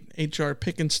 38-28. HR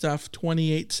Pickin' Stuff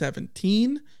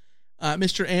 28-17.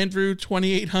 Mr. Andrew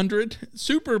 2800,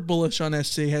 super bullish on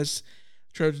SC, has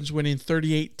Trojans winning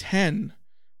 38-10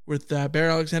 with Bear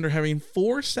Alexander having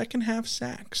 4 second half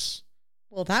sacks.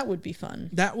 Well, that would be fun.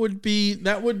 That would be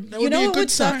a good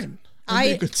sign.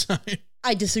 I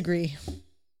disagree.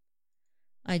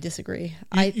 You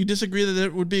disagree that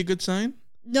it would be a good sign?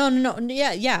 No.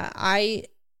 Yeah.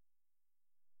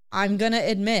 I'm going to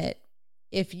admit,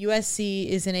 if USC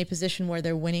is in a position where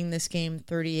they're winning this game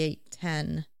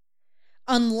 38-10,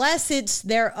 unless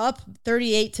they're up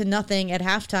 38-0 at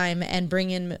halftime and bring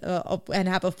in and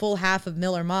have a full half of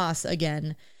Miller Moss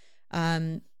again,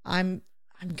 I'm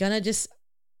gonna just.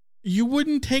 You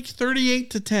wouldn't take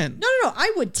 38-10. No.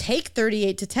 I would take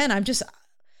 38-10. I'm just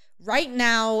right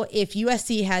now. If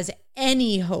USC has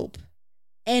any hope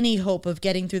of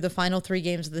getting through the final 3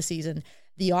 games of the season,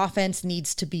 the offense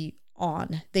needs to be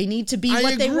on. They need to be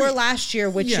what they were last year,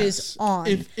 which is on.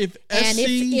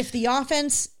 If the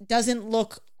offense doesn't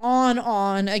look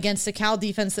on against the Cal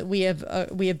defense that we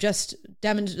have just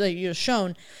demonstrated,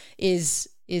 shown is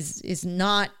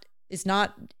not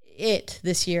it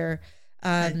this year.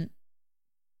 I'm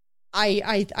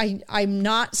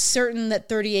not certain that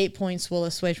 38 points will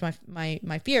assuage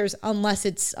my fears unless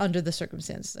it's under the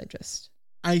circumstances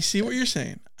I see what you're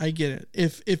saying. I get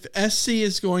it. If SC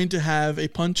is going to have a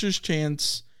puncher's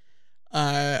chance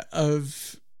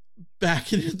of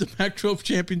backing into the Pac-12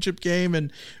 championship game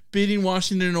and beating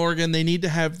Washington and Oregon, they need to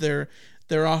have their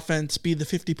offense be the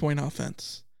 50-point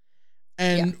offense.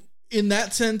 And in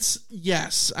that sense,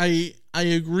 yes, I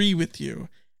agree with you.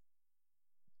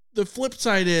 The flip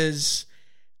side is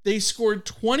they scored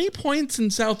 20 points in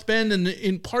South Bend, and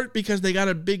in part because they got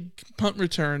a big punt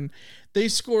return. They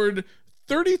scored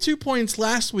 32 points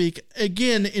last week,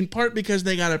 again, in part because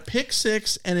they got a pick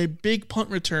 6 and a big punt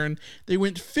return. They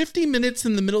went 50 minutes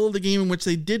in the middle of the game in which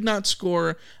they did not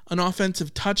score an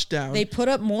offensive touchdown. They put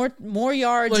up more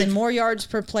yards and more yards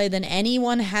per play than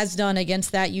anyone has done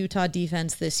against that Utah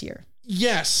defense this year.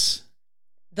 Yes.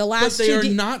 But they are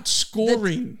not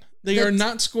scoring. They are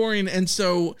not scoring, and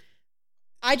so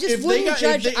I just wouldn't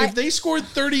judge. If they scored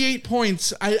 38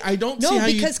 points, I don't see how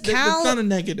that's not a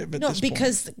negative at this point. No,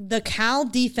 because the Cal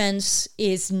defense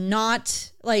is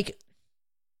not like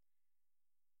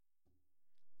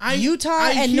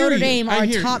Utah and Notre Dame are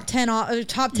top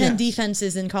 10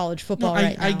 defenses in college football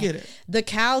right now. I get it. The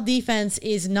Cal defense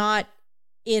is not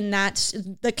in that.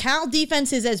 The Cal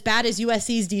defense is as bad as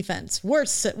USC's defense.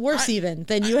 Worse even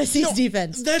than USC's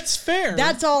defense. That's fair.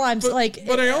 That's all I'm like.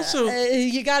 But I also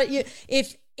you got it.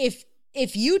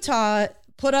 If Utah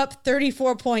put up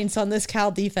 34 points on this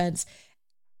Cal defense,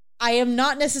 I am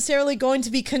not necessarily going to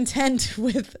be content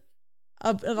with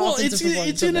an offensive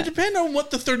performance. It's going to depend on what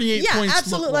the 38 points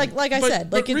absolutely. look like. Like I said,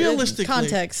 but realistically, in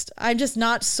context, I'm just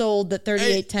not sold that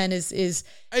 38-10 is.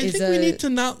 I think we need to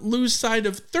not lose sight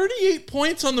of 38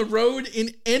 points on the road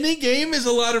in any game is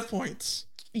a lot of points.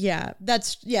 Yeah, but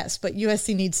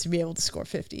USC needs to be able to score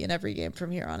 50 in every game from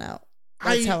here on out.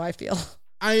 That's how I feel.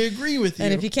 I agree with you.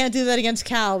 And if you can't do that against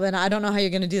Cal, then I don't know how you're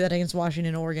going to do that against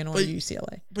Washington, Oregon, or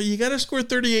UCLA. But you got to score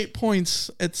 38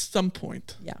 points at some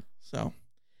point. Yeah. So,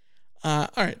 all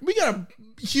right, we got a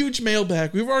huge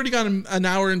mailbag. We've already got an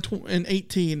hour and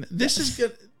 18. This is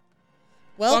good.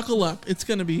 Well, buckle up. It's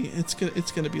gonna be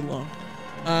long.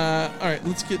 All right,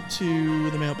 let's get to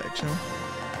the mailbag, shall we?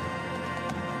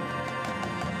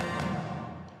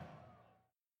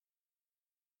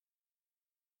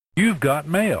 You've got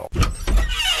mail.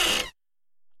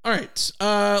 All right,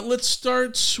 let's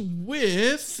start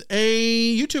with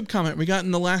a YouTube comment we got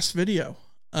in the last video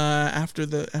after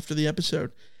the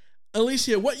episode.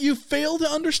 Alicia, what you fail to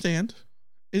understand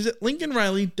is that Lincoln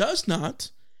Riley does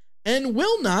not and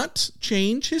will not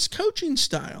change his coaching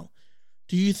style.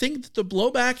 Do you think that the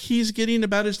blowback he's getting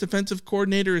about his defensive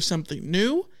coordinator is something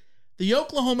new? The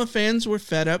Oklahoma fans were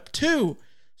fed up too.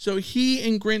 So he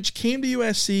and Grinch came to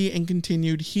USC and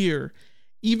continued here.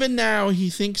 Even now, he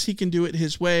thinks he can do it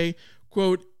his way.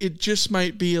 Quote, it just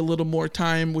might be a little more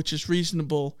time, which is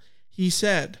reasonable. He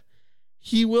said,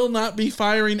 he will not be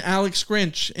firing Alex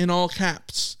Grinch in all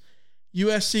caps.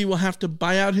 USC will have to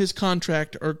buy out his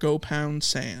contract or go pound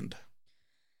sand.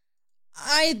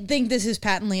 I think this is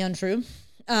patently untrue.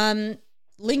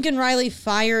 Lincoln Riley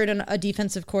fired a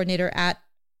defensive coordinator at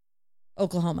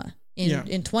Oklahoma.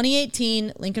 In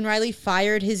 2018, Lincoln Riley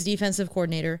fired his defensive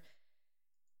coordinator.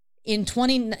 In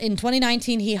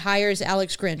 2019, he hires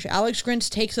Alex Grinch. Alex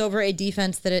Grinch takes over a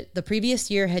defense that the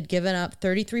previous year had given up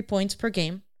 33 points per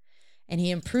game, and he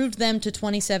improved them to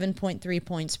 27.3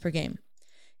 points per game.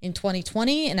 In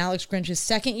 2020, in Alex Grinch's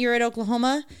second year at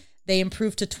Oklahoma, they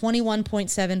improved to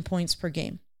 21.7 points per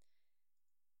game.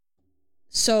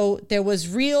 So there was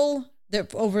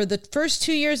over the first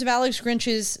 2 years of Alex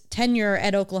Grinch's tenure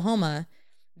at Oklahoma,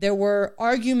 there were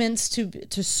arguments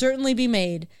to certainly be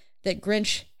made that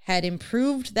Grinch had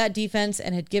improved that defense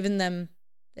and had given them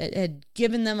a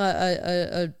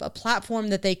platform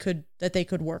that they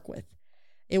could work with.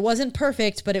 It wasn't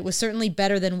perfect, but it was certainly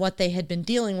better than what they had been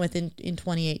dealing with in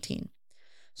 2018.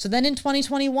 So then in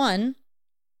 2021,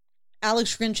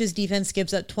 Alex Grinch's defense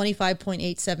gives up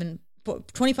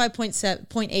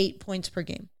 25.8 points per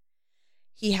game.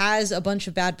 He has a bunch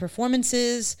of bad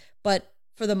performances, but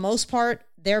for the most part,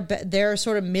 their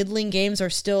sort of middling games are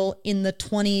still in the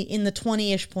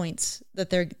 20-ish points that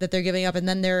they're giving up, and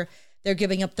then they're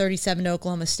giving up 37 to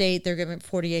Oklahoma State, they're giving up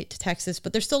 48 to Texas,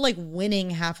 but they're still like winning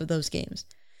half of those games.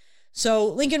 So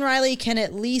Lincoln Riley can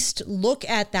at least look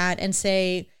at that and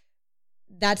say,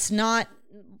 that's not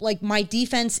like my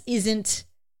defense isn't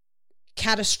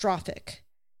catastrophic.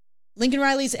 Lincoln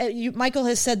Riley's, Michael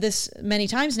has said this many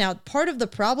times now, part of the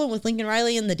problem with Lincoln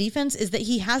Riley in the defense is that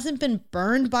he hasn't been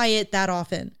burned by it that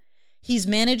often. He's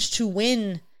managed to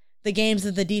win the games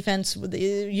of the defense.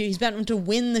 He's been able to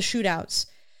win the shootouts.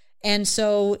 And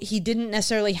so he didn't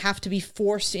necessarily have to be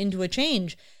forced into a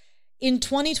change. In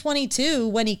 2022,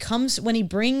 when he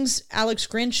brings Alex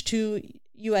Grinch to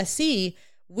USC,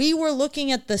 we were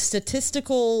looking at the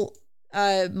statistical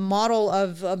model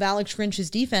of Alex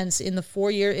Grinch's defense in the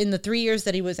 3 years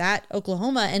that he was at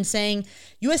Oklahoma and saying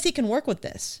USC can work with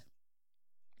this.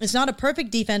 It's not a perfect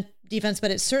defense,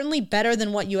 but it's certainly better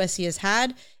than what USC has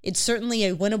had. It's certainly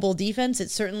a winnable defense.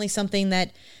 It's certainly something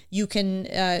that you can,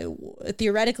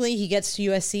 theoretically, he gets to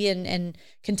USC and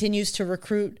continues to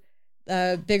recruit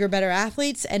bigger, better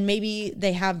athletes, and maybe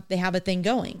they have a thing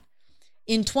going.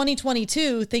 In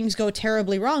 2022, things go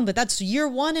terribly wrong, but that's year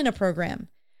one in a program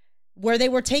where they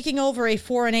were taking over a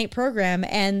 4-8 program,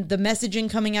 and the messaging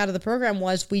coming out of the program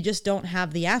was, we just don't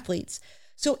have the athletes.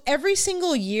 So every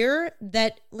single year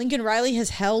that Lincoln Riley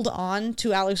has held on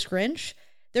to Alex Grinch,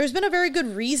 there's been a very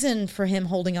good reason for him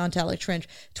holding on to Alex Grinch.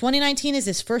 2019 is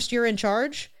his first year in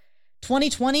charge.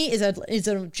 2020 is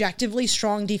an objectively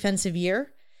strong defensive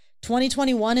year.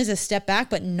 2021 is a step back,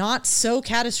 but not so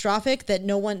catastrophic that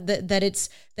that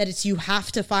it's you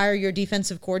have to fire your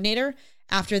defensive coordinator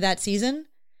after that season.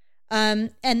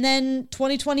 And then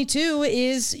 2022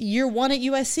 is year one at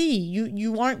USC.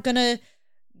 You aren't gonna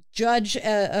judge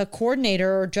a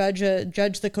coordinator or judge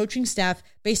the coaching staff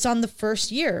based on the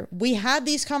first year. We had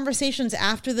these conversations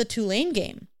after the Tulane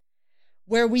game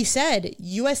where we said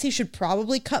USC should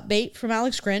probably cut bait from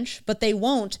Alex Grinch, but they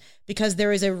won't, because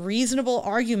there is a reasonable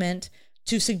argument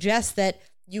to suggest that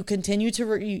you continue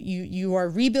to you are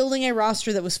rebuilding a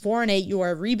roster that was 4-8. You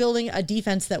are rebuilding a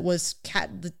defense that was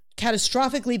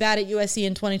catastrophically bad at USC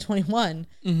in 2021.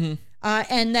 Mm-hmm.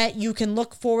 And that you can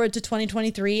look forward to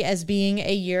 2023 as being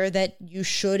a year that you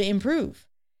should improve.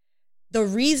 The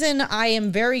reason I am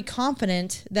very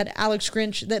confident that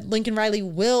that Lincoln Riley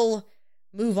will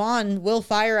move on, will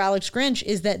fire Alex Grinch,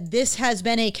 is that this has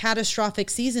been a catastrophic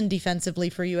season defensively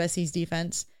for USC's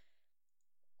defense.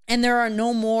 And there are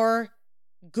no more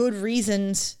good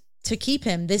reasons to keep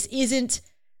him. This isn't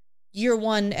year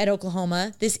one at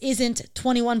Oklahoma. This isn't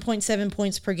 21.7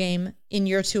 points per game in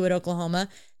year two at Oklahoma.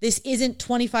 This isn't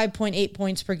 25.8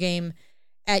 points per game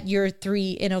at year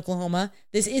three in Oklahoma.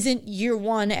 This isn't year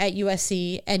one at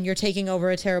USC and you're taking over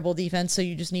a terrible defense, so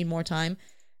you just need more time.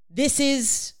 This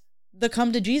is the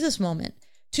come to Jesus moment.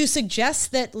 To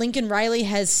suggest that Lincoln Riley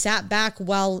has sat back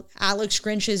while Alex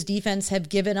Grinch's defense have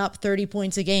given up 30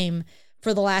 points a game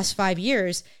for the last 5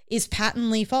 years is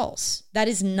patently false. That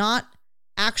is not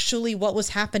actually what was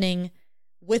happening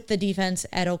with the defense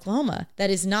at Oklahoma. That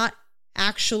is not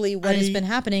actually what has been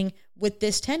happening with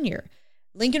this tenure.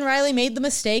 Lincoln Riley made the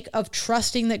mistake of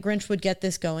trusting that Grinch would get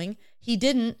this going. He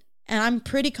didn't, and I'm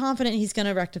pretty confident he's going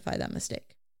to rectify that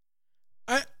mistake.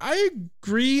 I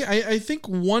agree. I think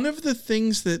one of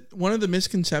the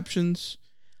misconceptions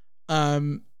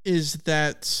is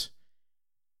that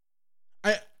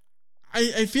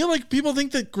I feel like people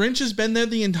think that Grinch has been there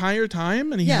the entire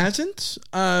time, and he hasn't.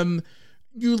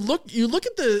 You look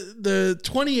at the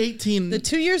 2018, the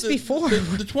 2 years before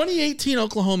the 2018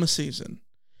 Oklahoma season,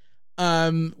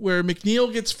 where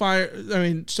McNeil gets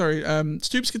fired.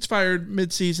 Stoops gets fired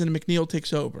midseason, and McNeil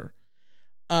takes over.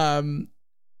 In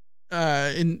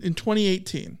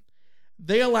 2018,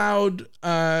 they allowed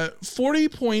 40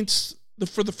 points.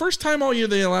 For the first time all year,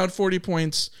 they allowed 40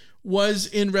 points. Was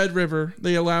in Red River.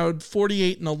 They allowed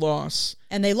 48 in a loss.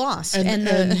 And they lost. And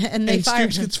they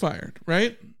fired Stoops him. gets fired,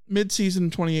 right? Mid-season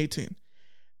in 2018.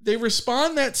 They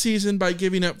respond that season by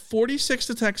giving up 46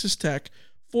 to Texas Tech,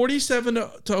 47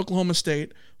 to Oklahoma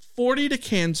State, 40 to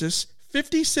Kansas,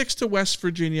 56 to West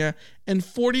Virginia, and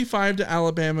 45 to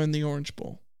Alabama in the Orange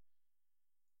Bowl.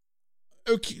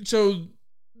 Okay, so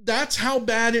that's how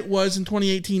bad it was in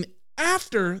 2018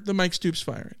 after the Mike Stoops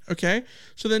firing, okay?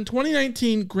 So then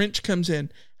 2019, Grinch comes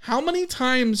in. How many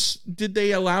times did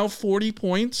they allow 40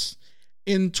 points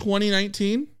in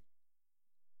 2019?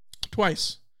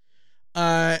 Twice.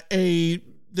 The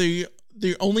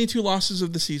only two losses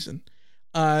of the season.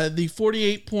 The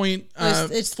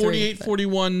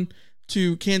 48-41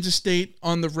 to Kansas State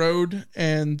on the road,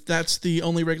 and that's the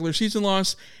only regular season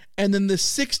loss. And then the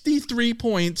 63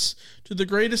 points to the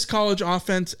greatest college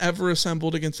offense ever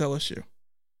assembled against LSU,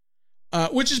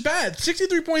 which is bad.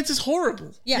 63 points is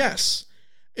horrible. Yeah. Yes.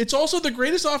 It's also the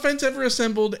greatest offense ever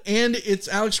assembled, and it's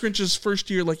Alex Grinch's first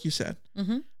year, like you said.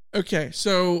 Mm-hmm. Okay,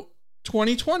 so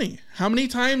 2020, how many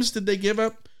times did they give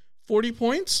up 40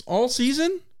 points all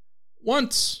season?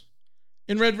 Once.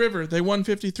 In Red River, they won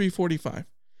 53-45.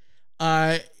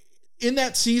 In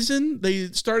that season, they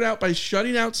start out by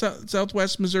shutting out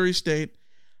Southwest Missouri State,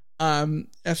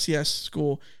 FCS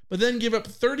school, but then give up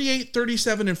 38,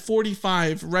 37, and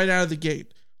 45 right out of the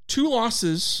gate. 2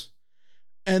 losses,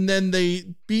 and then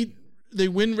they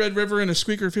win Red River in a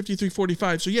squeaker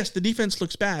 53-45. So yes, the defense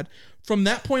looks bad. From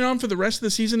that point on for the rest of the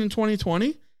season in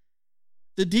 2020,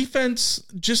 the defense,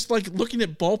 just like looking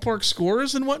at ballpark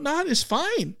scores and whatnot, is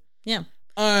fine. Yeah.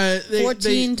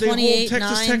 14, 28,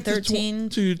 Texas 9, Tech 13,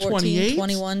 to 14, 28,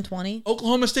 21, 20.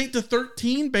 Oklahoma State to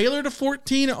 13, Baylor to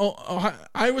 14,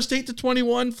 Iowa State to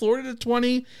 21, Florida to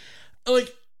 20.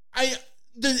 Like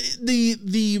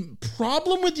the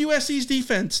problem with USC's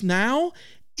defense now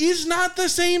is not the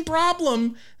same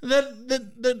problem not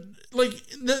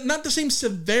the same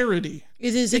severity.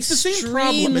 It's the same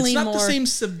problem. It's not the same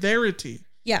severity.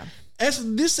 Yeah.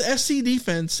 This SC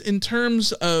defense, in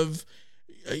terms of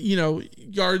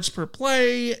yards per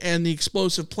play and the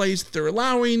explosive plays that they're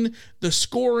allowing, the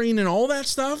scoring and all that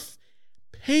stuff,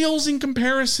 pales in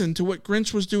comparison to what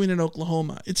Grinch was doing in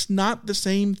Oklahoma. It's not the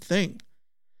same thing.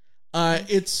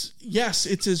 It's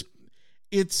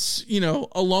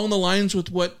along the lines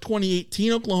with what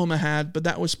 2018 Oklahoma had, but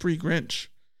that was pre-Grinch.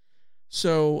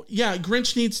 So yeah,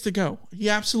 Grinch needs to go. He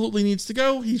absolutely needs to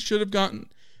go. He shouldn't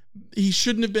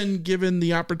have been given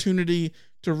the opportunity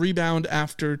to rebound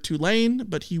after Tulane,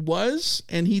 but he was,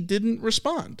 and he didn't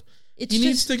respond. He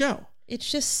needs to go.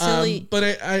 It's just silly.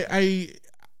 But I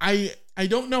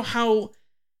don't know how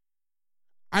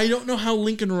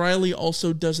Lincoln Riley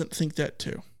also doesn't think that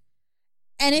too.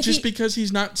 And because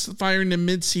he's not firing in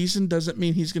mid-season doesn't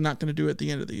mean he's not going to do it at the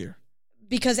end of the year.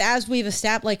 Because as we've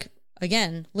established,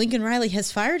 again, Lincoln Riley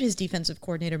has fired his defensive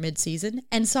coordinator mid-season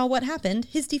and saw what happened.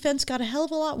 His defense got a hell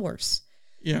of a lot worse.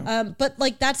 Yeah. But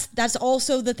that's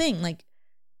also the thing. Like,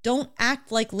 don't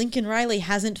act like Lincoln Riley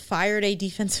hasn't fired a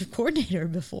defensive coordinator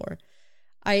before.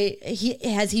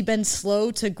 Has he been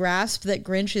slow to grasp that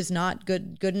Grinch is not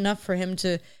good enough for him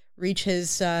to reach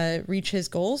his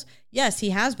goals? Yes,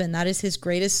 he has been. That is his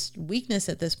greatest weakness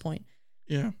at this point.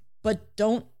 Yeah. But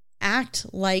don't act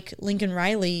like Lincoln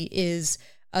Riley is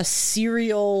a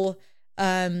serial,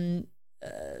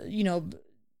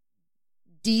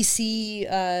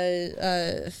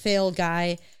 DC fail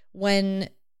guy when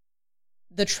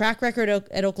the track record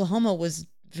at Oklahoma was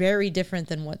very different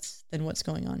than what's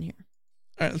going on here.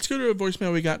 All right, let's go to a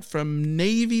voicemail we got from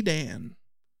Navy Dan.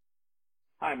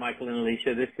 Hi, Michael and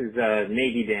Alicia. This is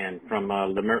Navy Dan from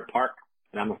Lemert Park,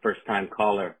 and I'm a first-time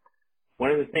caller.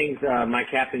 One of the things my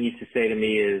captain used to say to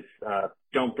me is,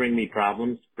 don't bring me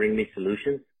problems, bring me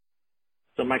solutions.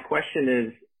 So my question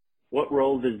is, what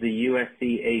role does the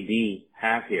USC AD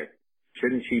have here?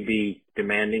 Shouldn't she be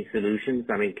demanding solutions?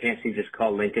 I mean, can't she just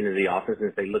call Lincoln to the office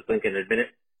and say, look, Lincoln, admit it.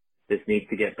 This needs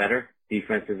to get better.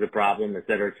 Defense is a problem, et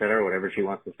cetera, whatever she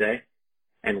wants to say.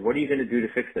 And what are you going to do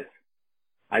to fix this?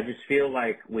 I just feel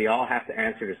like we all have to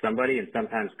answer to somebody, and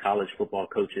sometimes college football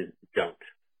coaches don't.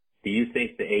 Do you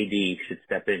think the AD should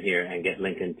step in here and get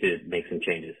Lincoln to make some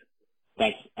changes?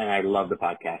 Thanks, and I love the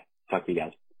podcast. Talk to you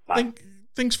guys. Bye.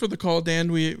 Thanks for the call, Dan.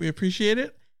 We appreciate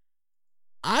it.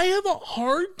 I have a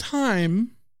hard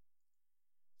time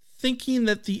thinking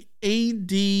that the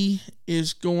AD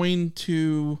is going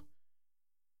to,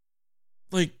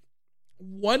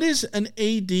 what is an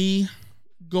AD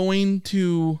going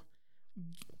to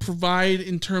provide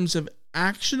in terms of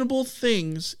actionable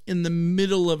things in the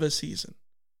middle of a season?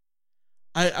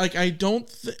 I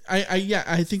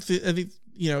think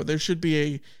there should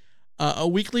be a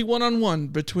weekly one-on-one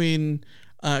between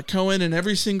Cohen and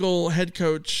every single head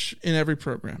coach in every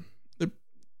program. There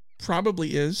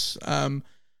probably is.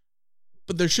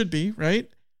 but there should be, right?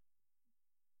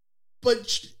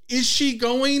 But is she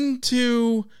going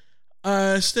to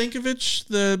Stankovic,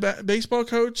 the baseball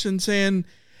coach, and saying,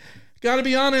 "Got to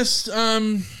be honest,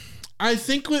 I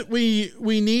think what we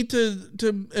need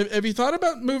to have you thought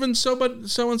about moving so and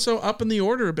so up in the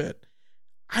order a bit?"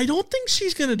 I don't think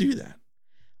she's going to do that.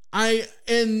 I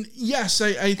think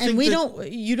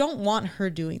you don't want her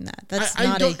doing that. That's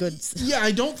not a good. Yeah,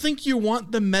 I don't think you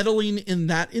want the meddling in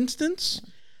that instance.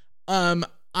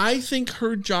 I think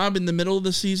her job in the middle of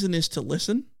the season is to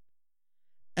listen.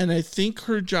 And I think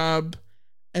her job,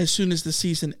 as soon as the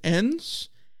season ends,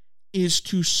 is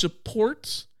to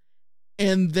support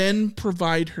and then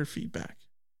provide her feedback.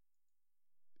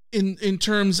 In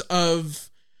terms of,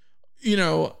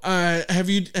 have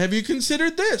you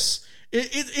considered this?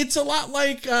 It's a lot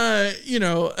like, a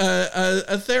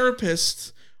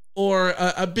therapist or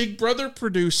a Big Brother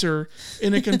producer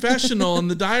in a confessional in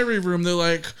the diary room. They're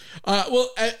like,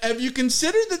 have you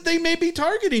considered that they may be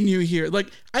targeting you here? Like,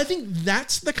 I think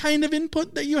that's the kind of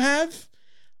input that you have,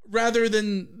 rather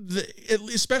than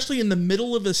especially in the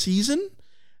middle of a season,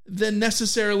 than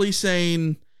necessarily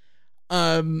saying,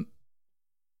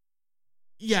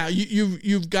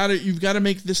 you've got to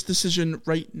make this decision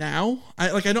right now.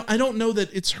 I don't know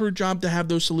that it's her job to have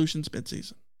those solutions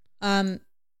mid-season.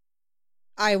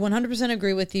 I 100%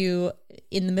 agree with you.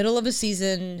 In the middle of a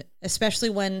season, especially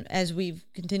when, as we've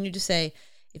continued to say,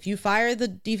 if you fire the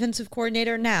defensive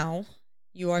coordinator now,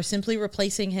 you are simply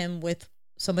replacing him with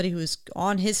somebody who is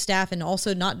on his staff and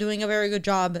also not doing a very good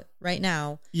job right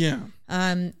now. Yeah.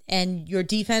 And your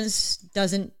defense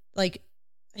doesn't,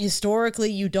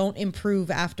 historically, you don't improve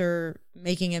after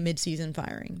making a mid-season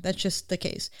firing. That's just the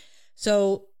case.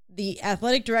 So the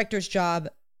athletic director's job,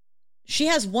 she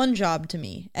has one job to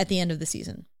me at the end of the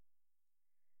season.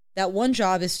 That one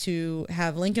job is to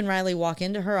have Lincoln Riley walk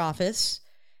into her office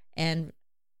and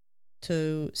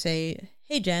to say,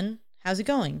 "Hey, Jen, how's it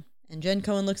going?" And Jen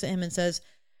Cohen looks at him and says,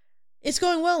 "It's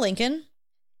going well, Lincoln.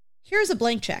 Here's a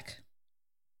blank check.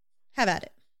 Have at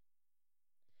it."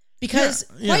 Because,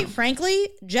 quite frankly,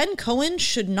 Jen Cohen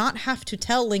should not have to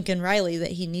tell Lincoln Riley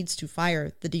that he needs to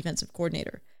fire the defensive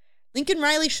coordinator. Lincoln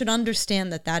Riley should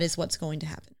understand that that is what's going to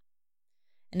happen.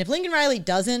 And if Lincoln Riley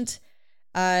doesn't,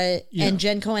 and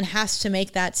Jen Cohen has to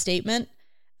make that statement,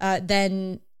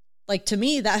 then, to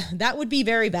me, that would be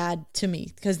very bad to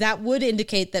me, because that would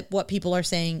indicate that what people are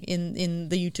saying in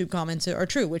the YouTube comments are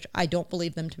true, which I don't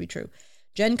believe them to be true.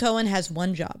 Jen Cohen has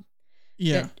one job.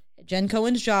 Yeah. Jen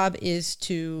Cohen's job is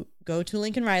to go to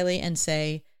Lincoln Riley and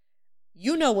say,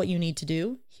 "You know what you need to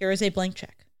do. Here is a blank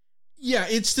check." Yeah,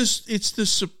 it's to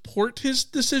support his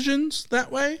decisions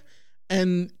that way.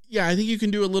 And yeah, I think you can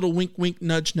do a little wink, wink,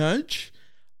 nudge, nudge.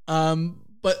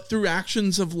 But through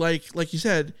actions of like you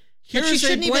said, here's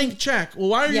a blank check. Well,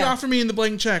 why are you offering me the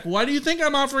blank check? Why do you think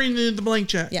I'm offering you the blank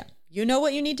check? Yeah. You know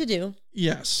what you need to do.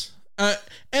 Yes.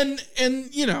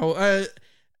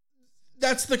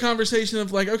 That's the conversation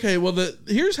of okay, well,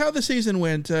 here's how the season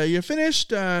went. You finished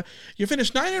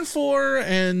 9-4,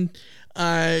 and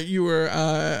you were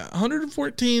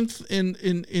 114th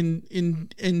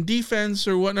in defense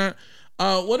or whatnot.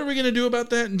 What are we going to do about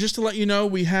that? And just to let you know,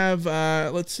 we have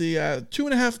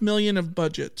 $2.5 million of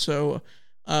budget. So,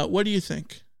 what do you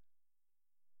think?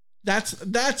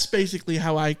 That's basically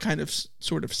how I kind of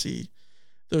sort of see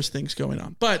those things going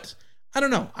on. But I don't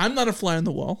know. I'm not a fly on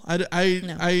the wall. I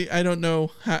don't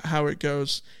know how it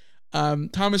goes.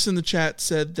 Thomas in the chat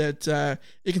said that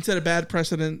it can set a bad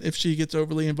precedent if she gets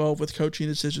overly involved with coaching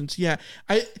decisions. Yeah,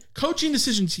 coaching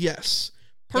decisions, yes.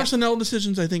 Personnel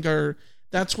decisions, I think,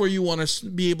 that's where you want to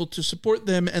be able to support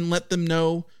them and let them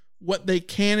know what they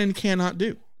can and cannot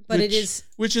do. But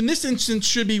which in this instance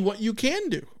should be what you can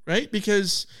do, right?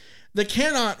 Because the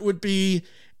cannot would be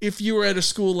if you were at a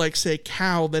school like, say,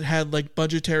 Cal, that had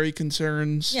budgetary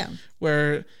concerns. Yeah.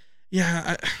 Where,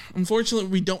 unfortunately,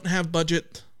 we don't have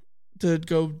budget to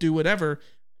go do whatever.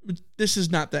 This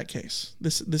is not that case.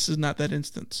 This is not that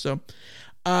instance. So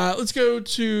let's go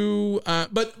to,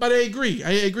 but I agree.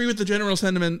 I agree with the general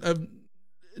sentiment of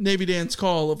Navy Dan's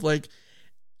call of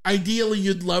ideally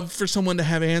you'd love for someone to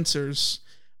have answers.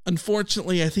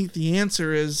 Unfortunately, I think the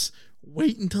answer is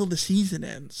wait until the season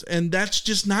ends. And that's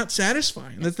just not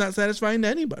satisfying. That's not satisfying to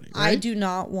anybody. Right? I do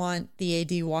not want the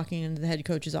AD walking into the head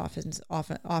coach's office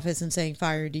and saying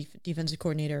fire defensive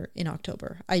coordinator in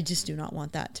October. I just do not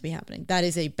want that to be happening.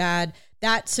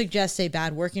 That suggests a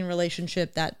bad working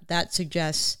relationship. That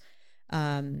suggests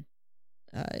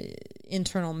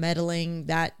internal meddling.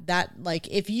 That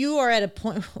if you are at a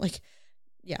point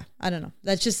yeah, I don't know.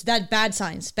 That's just bad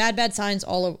signs. Bad signs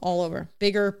all over.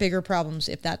 Bigger problems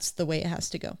if that's the way it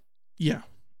has to go. Yeah.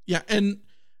 Yeah, and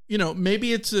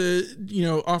maybe it's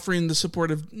offering the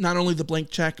support of not only the blank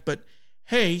check, but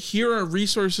hey, here are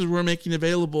resources we're making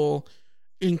available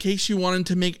in case you wanted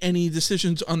to make any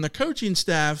decisions on the coaching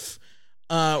staff.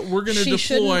 We're going to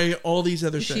deploy all these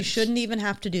other things. She shouldn't even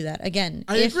have to do that. Again,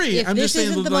 I agree. If this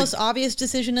isn't the most obvious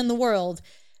decision in the world,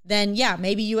 then yeah,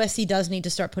 maybe USC does need to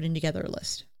start putting together a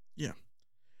list. Yeah.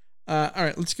 All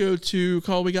right, let's go to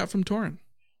call we got from Torrin.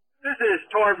 This is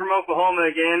Torrin from Oklahoma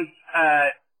again.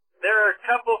 There are a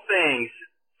couple things.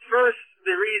 First,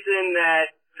 the reason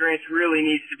that Grinch really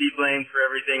needs to be blamed for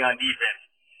everything on defense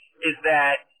is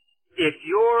that if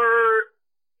your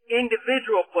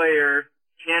individual player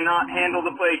cannot handle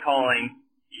the play calling,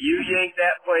 you yank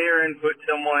that player and put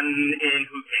someone in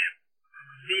who can.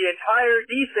 The entire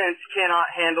defense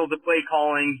cannot handle the play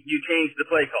calling, you change the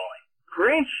play calling.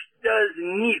 Grinch does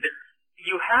neither.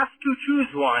 You have to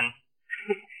choose one.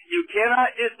 You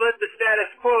cannot just let the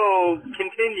status quo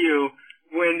continue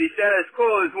when the status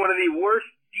quo is one of the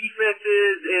worst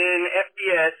defenses in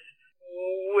FBS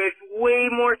with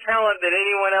way more talent than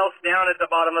anyone else down at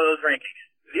the bottom of those rankings.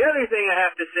 The other thing I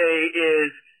have to say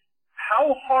is,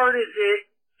 how hard is it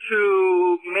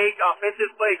to make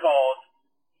offensive play calls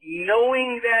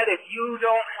knowing that if you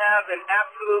don't have an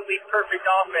absolutely perfect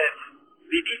offense,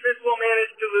 the defense will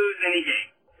manage to lose any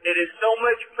game? It is so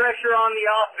much pressure on the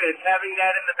offense having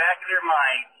that in the back of their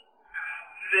mind.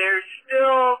 There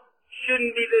still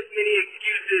shouldn't be this many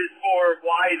excuses for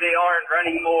why they aren't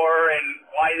running more and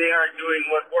why they aren't doing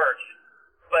what works.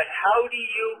 But how do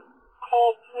you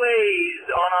call plays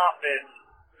on offense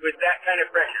with that kind of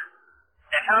pressure?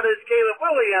 And how does Caleb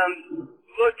Williams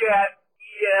look at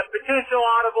potential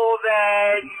audible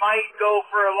that might go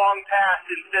for a long pass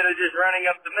instead of just running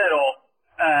up the middle,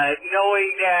 knowing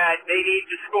that they need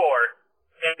to score?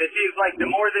 And it seems like the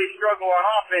more they struggle on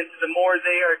offense, the more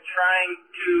they are trying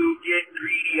to get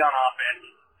greedy on offense.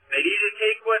 They need to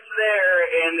take what's there,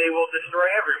 and they will destroy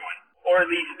everyone. Or at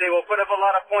least they will put up a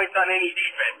lot of points on any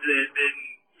defense.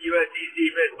 The USC's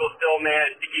defense will still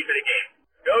manage to keep it a game.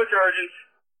 Go Trojans!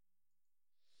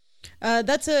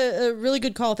 That's a really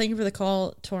good call. Thank you for the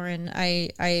call, Torrin.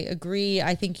 I agree.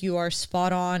 I think you are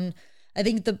spot on. I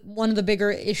think one of the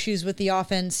bigger issues with the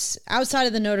offense outside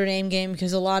of the Notre Dame game,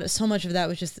 because so much of that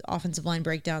was just offensive line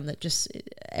breakdown, that just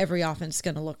every offense is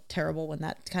going to look terrible when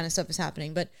that kind of stuff is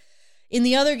happening. But in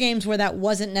the other games where that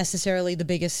wasn't necessarily the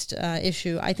biggest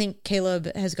issue, I think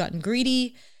Caleb has gotten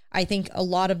greedy. I think a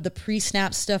lot of the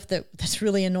pre-snap stuff that's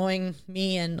really annoying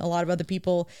me and a lot of other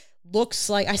people looks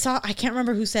like, I can't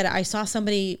remember who said it. I saw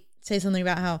somebody say something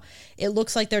about how it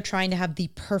looks like they're trying to have the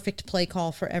perfect play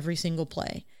call for every single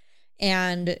play.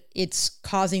 And it's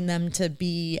causing them to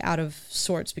be out of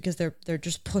sorts because they're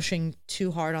just pushing too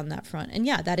hard on that front. And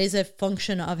yeah, that is a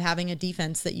function of having a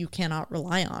defense that you cannot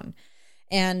rely on.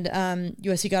 And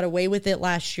USC got away with it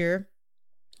last year.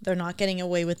 They're not getting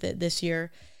away with it this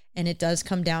year. And it does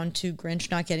come down to Grinch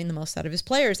not getting the most out of his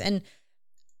players. And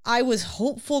I was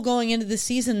hopeful going into the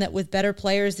season that with better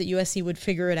players that USC would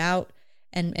figure it out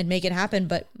and make it happen.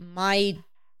 But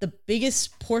the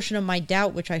biggest portion of my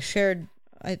doubt, which I shared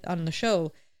on the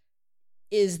show,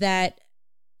 is that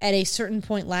at a certain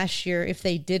point last year, if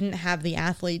they didn't have the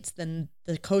athletes, then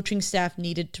the coaching staff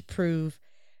needed to prove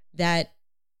that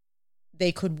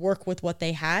they could work with what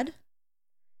they had.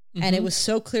 Mm-hmm. And it was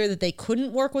so clear that they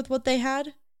couldn't work with what they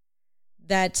had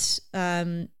that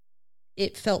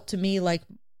it felt to me like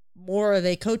more of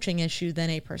a coaching issue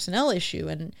than a personnel issue.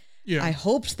 And I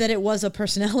hoped that it was a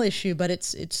personnel issue, but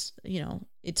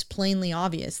it's plainly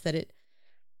obvious that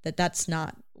that's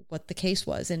not what the case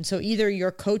was. And so either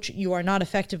you are not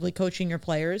effectively coaching your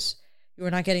players, you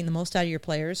are not getting the most out of your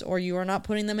players, or you are not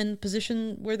putting them in a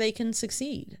position where they can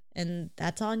succeed. And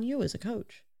that's on you as a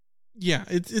coach. Yeah,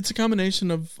 it's a combination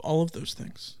of all of those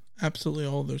things. Absolutely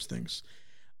all of those things.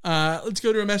 Let's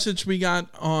go to a message we got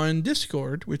on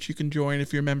Discord, which you can join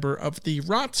if you're a member of the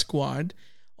Rot Squad.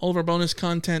 All of our bonus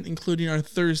content, including our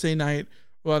Thursday night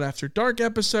Rot After Dark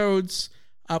episodes,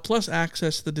 plus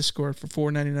access to the Discord for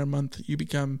 $4.99 a month. You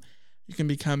can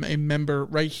become a member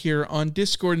right here on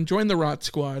Discord and join the Rot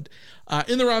Squad.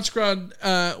 In the Rot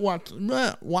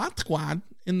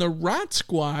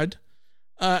Squad,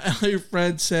 Elliot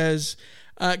Fred says,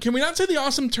 can we not say the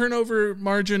awesome turnover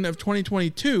margin of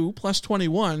 2022 plus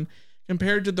 21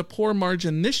 compared to the poor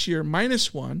margin this year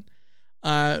 -1,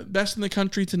 best in the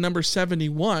country to number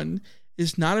 71,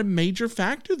 is not a major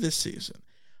factor this season?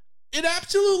 It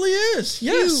absolutely is.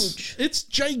 Yes. Huge. It's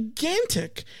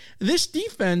gigantic. This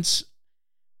defense,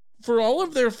 for all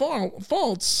of their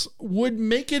faults, would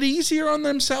make it easier on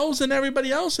themselves and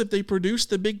everybody else if they produce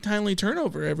the big timely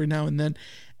turnover every now and then.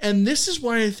 And this is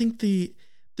why I think the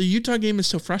the Utah game is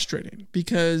so frustrating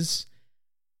because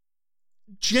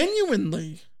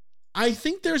genuinely, I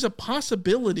think there's a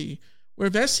possibility where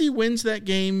if SC wins that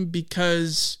game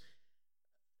because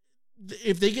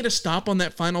if they get a stop on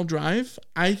that final drive,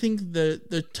 I think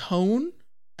the tone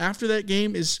after that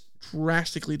game is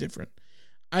drastically different.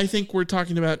 I think we're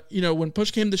talking about, when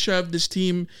push came to shove, this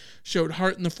team showed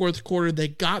heart in the fourth quarter. They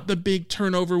got the big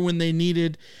turnover when they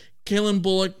needed. Kalen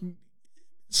Bullock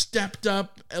stepped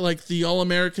up like the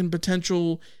All-American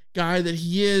potential guy that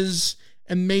he is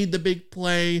and made the big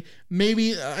play.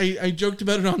 Maybe I joked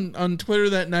about it on Twitter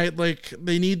that night, like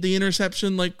they need the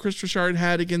interception like Chris Richard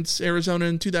had against Arizona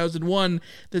in 2001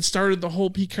 that started the whole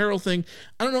Pete Carroll thing.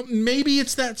 I don't know. Maybe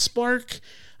it's that spark.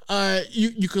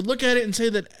 You could look at it and say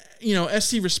that,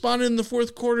 SC responded in the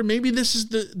fourth quarter. Maybe this is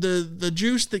the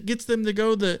juice that gets them to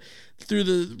go through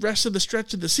the rest of the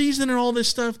stretch of the season and all this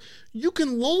stuff. You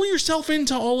can lull yourself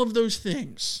into all of those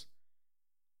things.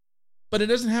 But it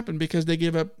doesn't happen because they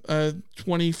give up a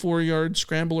 24-yard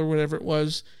scramble or whatever it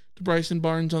was to Bryson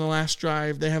Barnes on the last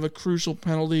drive. They have a crucial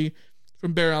penalty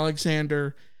from Bear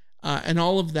Alexander and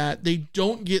all of that. They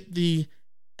don't get the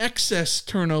excess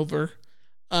turnover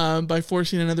by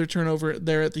forcing another turnover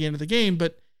there at the end of the game,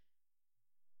 but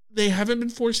they haven't been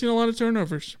forcing a lot of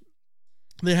turnovers.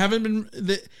 They've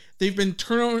been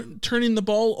turning the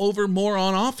ball over more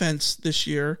on offense this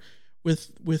year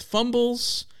with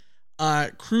fumbles,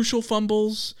 crucial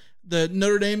fumbles. The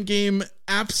Notre Dame game,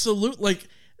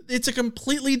 it's a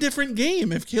completely different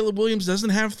game if Caleb Williams doesn't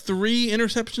have 3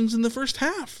 interceptions in the first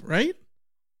half, right?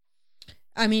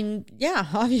 I mean, yeah,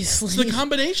 obviously. It's the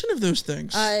combination of those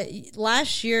things.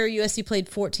 Last year, USC played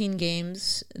 14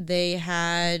 games. They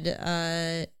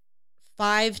had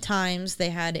 5 times they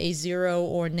had a 0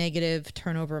 or negative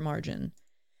turnover margin.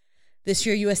 This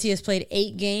year, USC has played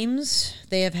 8 games.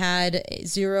 They have had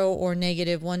 0 or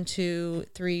negative 1, 2,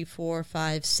 3, 4,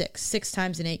 5, 6. 6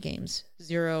 times in 8 games,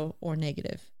 0 or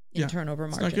negative in turnover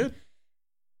margin. It's not good.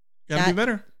 Gotta be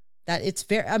better. That it's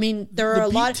very. I mean, there are a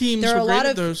lot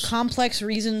of complex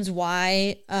reasons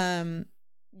why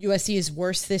USC is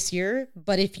worse this year.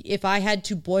 But if I had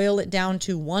to boil it down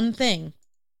to one thing,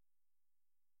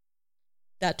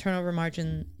 that turnover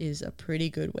margin is a pretty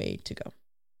good way to go.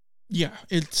 Yeah,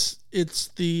 it's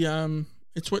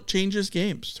what changes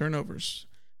games, turnovers.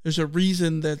 There's a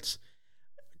reason that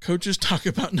coaches talk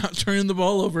about not turning the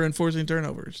ball over and forcing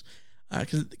turnovers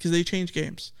because they change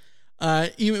games.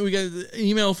 We got an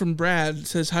email from Brad. It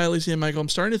says, "Hi, Alicia and Michael. I'm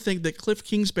starting to think that Cliff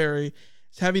Kingsbury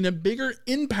is having a bigger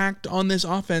impact on this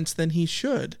offense than he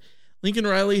should. Lincoln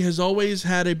Riley has always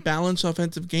had a balanced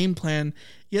offensive game plan,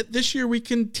 yet this year we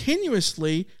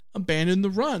continuously abandon the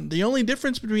run. The only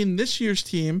difference between this year's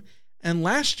team and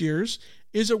last year's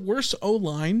is a worse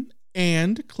O-line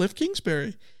and Cliff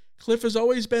Kingsbury. Cliff has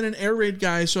always been an air raid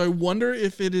guy, so I wonder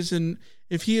if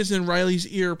he is in Riley's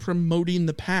ear promoting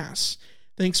the pass.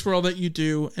 Thanks for all that you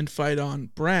do and fight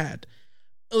on, Brad."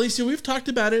 Alicia, we've talked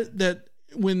about it, that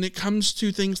when it comes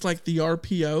to things like the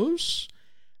RPOs,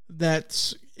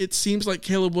 that it seems like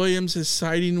Caleb Williams is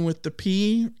siding with the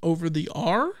P over the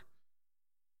R.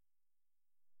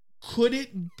 Could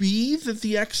it be that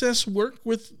the excess work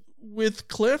with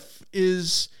Cliff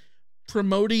is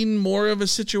promoting more of a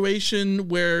situation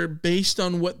where, based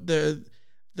on what the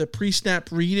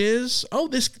pre-snap read is,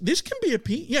 this can be a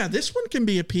P. Yeah, this one can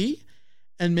be a P.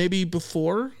 And maybe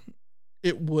before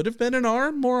it would have been an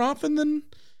R more often than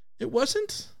it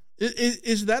wasn't.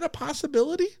 Is that a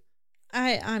possibility?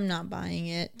 I'm not buying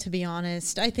it, to be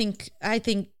honest. I think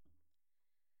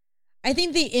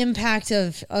the impact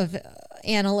of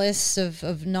analysts,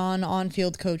 of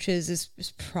non-on-field coaches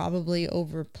is probably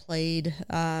overplayed,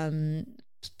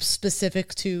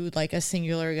 specific to like a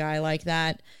singular guy like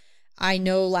that. I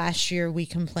know last year we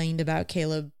complained about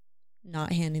Caleb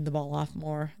not handing the ball off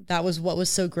more. That was what was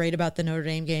so great about the Notre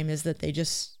Dame game, is that they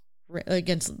just,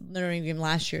 against the Notre Dame game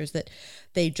last year, is that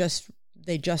they just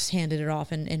handed it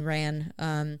off and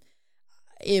ran.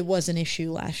 It was an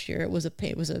issue last year. It was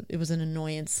an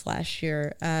annoyance last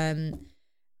year.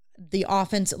 The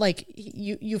offense, like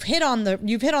you've hit on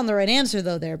the right answer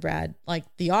though there, Brad. Like,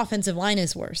 the offensive line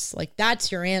is worse. Like,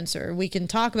 that's your answer. We can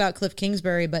talk about Cliff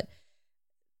Kingsbury, but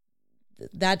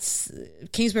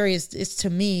Kingsbury is to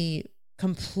me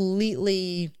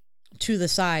completely to the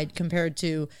side compared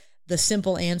to the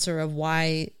simple answer of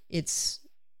why it's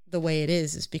the way it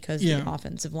is because the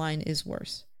offensive line is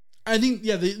worse. I think,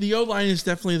 the O-line is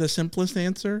definitely the simplest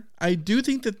answer. I do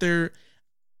think that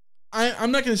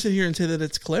I'm not going to sit here and say that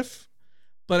it's Cliff,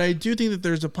 but I do think that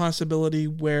there's a possibility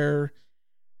whether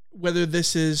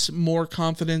this is more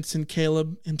confidence in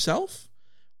Caleb himself,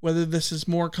 whether this is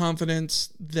more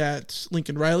confidence that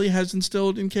Lincoln Riley has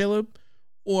instilled in Caleb,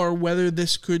 or whether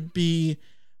this could be,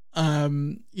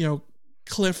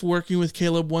 Cliff working with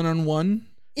Caleb one-on-one.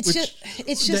 It's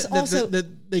just also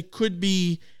that they could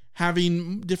be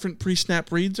having different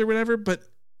pre-snap reads or whatever, but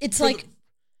it's like,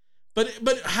 but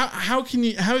how can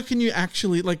you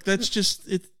actually, like, that's just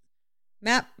it.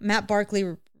 Matt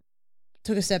Barkley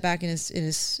took a step back in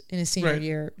his senior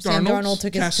year. Sam Darnold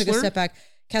took a step back.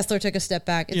 Kessler took a step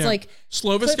back. It's like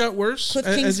Slovis got worse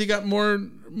as he got more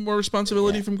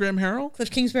responsibility from Graham Harrell. Cliff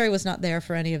Kingsbury was not there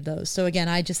for any of those. So again,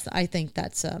 I think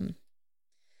that's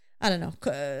I don't know,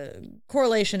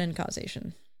 correlation and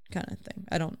causation kind of thing.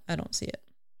 I don't see it.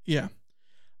 Yeah.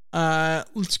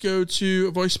 Let's go to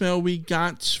a voicemail we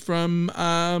got from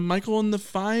Michael in the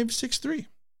 563.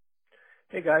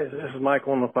 Hey guys, this is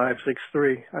Michael in the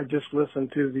 563. I just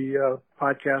listened to the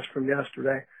podcast from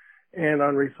yesterday, and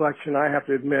on reflection, I have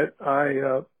to admit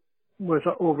I was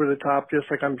over the top,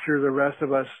 just like I'm sure the rest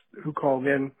of us who called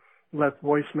in left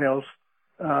voicemails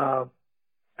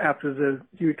after the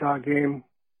Utah game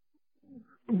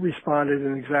responded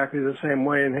in exactly the same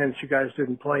way, and hence you guys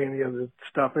didn't play any of the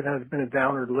stuff. It has been a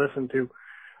downer to listen to.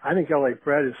 I think LA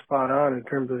Fred is spot on in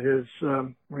terms of his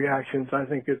reactions. I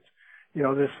think it's,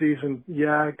 this season,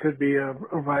 it could be a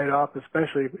write-off,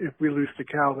 especially if we lose to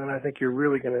Cal, then I think you're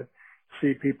really going to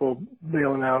see people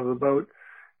bailing out of the boat.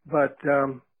 But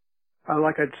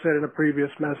like I'd said in a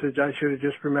previous message, I should have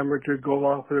just remembered to go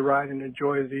along for the ride and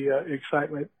enjoy the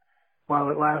excitement while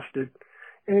it lasted.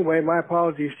 Anyway, my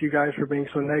apologies to you guys for being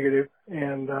so negative,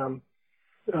 and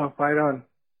fight on.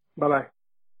 Bye-bye.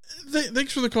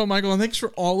 Thanks for the call, Michael, and thanks for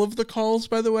all of the calls,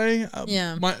 by the way.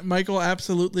 Michael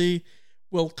absolutely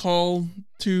will call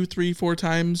 2, 3, 4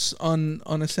 times on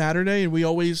a Saturday, and we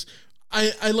always,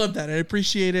 I love that. I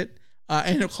appreciate it.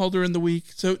 And he'll call during the week.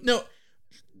 So no,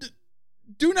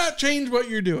 do not change what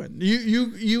you're doing.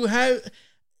 You have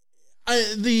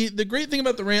the great thing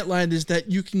about the rant line is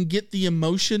that you can get the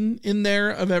emotion in there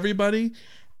of everybody,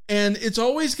 and it's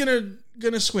always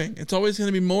gonna swing. It's always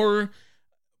gonna be more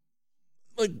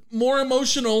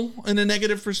emotional in a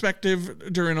negative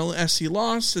perspective during a SC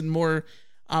loss, and more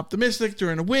optimistic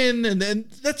during a win, and then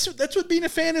that's what being a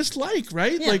fan is like,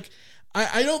 right? Yeah. Like,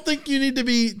 I don't think you need to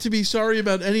be sorry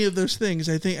about any of those things.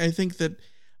 I think that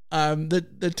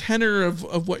the tenor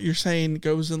of what you're saying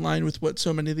goes in line with what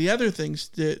so many of the other things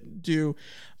do.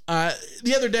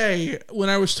 The other day when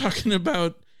I was talking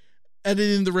about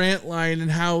editing the rant line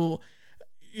and how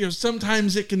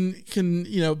sometimes it can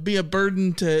be a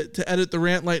burden to edit the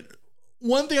rant line.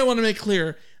 One thing I want to make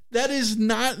clear,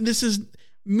 this is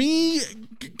me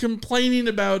complaining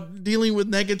about dealing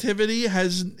with negativity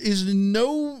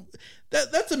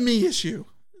that's a me issue.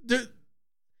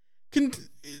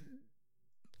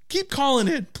 Keep calling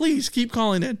in, please. Keep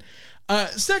calling in.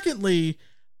 Secondly,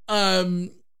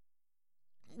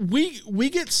 we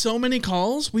get so many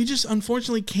calls. We just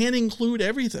unfortunately can't include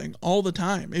everything all the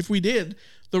time. If we did,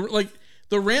 the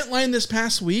rant line this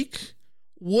past week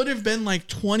would have been like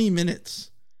 20 minutes.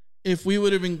 If we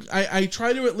would have been, I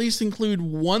try to at least include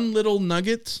one little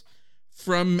nugget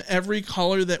from every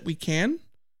caller that we can,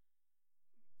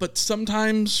 but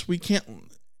sometimes we can't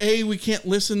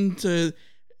listen to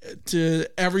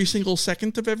every single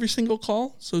second of every single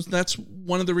call. So that's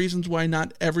one of the reasons why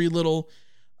not every little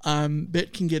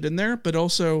bit can get in there, but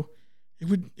also it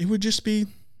would be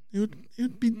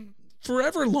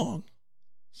forever long.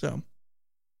 So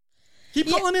keep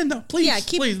calling in though, please. Yeah,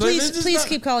 please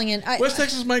keep calling in. West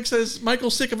Texas Mike says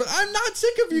Michael's sick of it. I'm not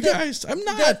sick of you guys. I'm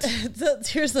not.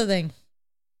 Here's the thing.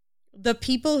 The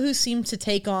people who seem to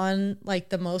take on like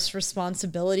the most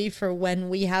responsibility for when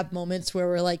we have moments where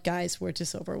we're like, guys, we're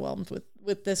just overwhelmed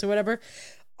with this or whatever,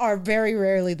 are very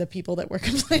rarely the people that we're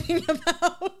complaining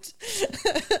about.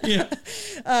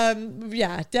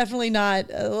 Yeah, definitely not.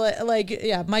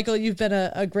 Michael, you've been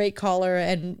a great caller,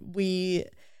 and we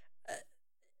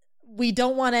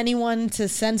don't want anyone to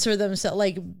censor themselves.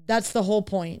 Like, that's the whole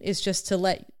point, is just to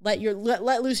let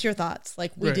loose your thoughts.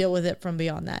 Like, we deal with it from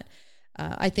beyond that.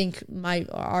 I think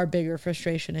our bigger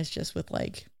frustration is just with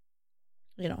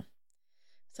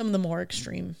some of the more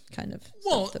extreme kind of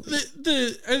stuff.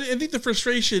 I think the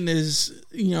frustration is,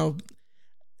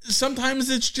 sometimes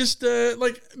it's just I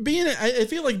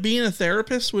feel like being a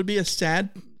therapist would be a sad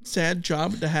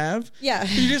job to have. Yeah.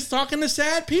 You're just talking to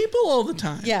sad people all the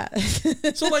time. Yeah.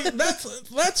 So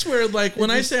that's where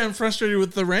when I say I'm frustrated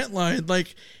with the rant line,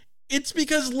 it's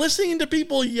because listening to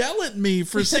people yell at me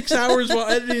for 6 hours while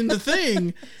editing the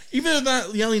thing, even if they're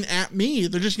not yelling at me,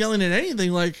 they're just yelling at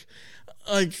anything.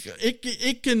 like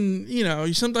it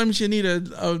can, sometimes you need a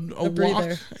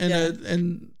walk and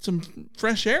and some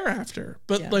fresh air after,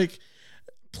 but like,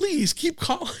 please keep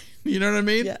calling. You know what I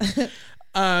mean? Yeah.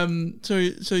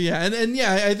 So yeah, and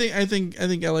yeah, I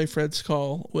think LA Fred's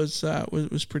call was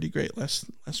pretty great last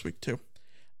week too.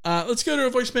 Let's go to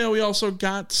a voicemail we also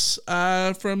got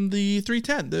from the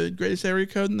 310, the greatest area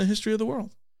code in the history of the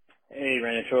world. Hey,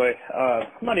 Rand and Troy. I'm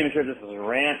not even sure if this is a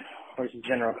rant or just a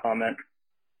general comment.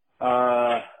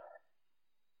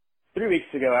 3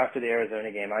 weeks ago after the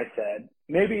Arizona game, I said,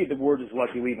 maybe the Warriors is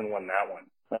lucky we even won that one.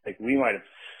 Like, we might have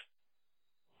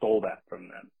stole that from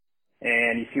them.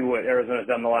 And you see what Arizona's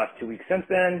done the last 2 weeks since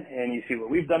then, and you see what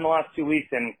we've done the last 2 weeks,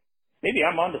 and maybe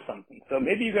I'm onto something. So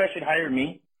maybe you guys should hire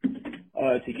me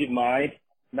to give my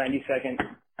 90-second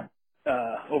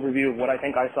overview of what I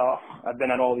think I saw. I've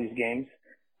been at all these games.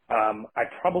 I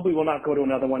probably will not go to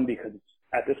another one because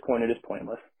at this point it is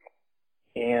pointless.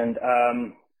 And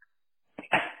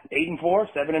 8-4,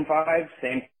 7-5,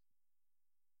 same.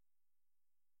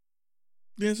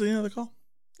 Yeah, so another call.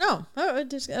 Oh,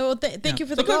 thank you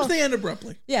for the call. Sometimes they end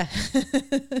abruptly. Yeah.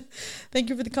 Thank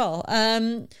you for the call.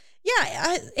 8-4,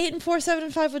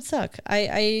 7-5 would suck.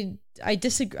 I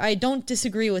disagree. I don't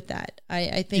disagree with that.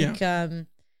 I think a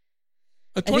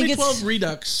 2012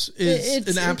 redux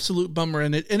is an absolute bummer,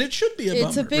 and it should be a bummer.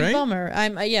 It's a big right? bummer.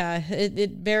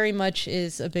 It very much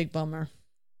is a big bummer.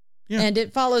 Yeah. And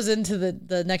it follows into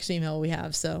the next email we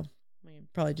have, so we can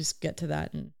probably just get to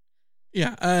that. And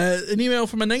yeah, an email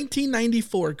from a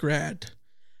 1994 grad.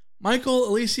 Michael,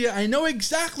 Alicia, I know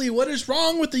exactly what is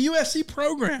wrong with the USC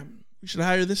program. We should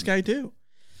hire this guy too.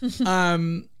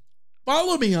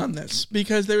 Follow me on this,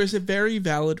 because there is a very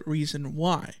valid reason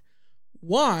why.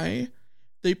 Why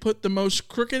they put the most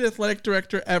crooked athletic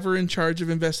director ever in charge of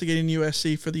investigating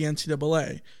USC for the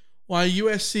NCAA. Why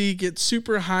USC gets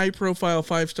super high-profile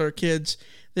 5-star kids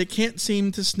that can't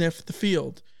seem to sniff the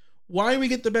field. Why we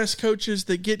get the best coaches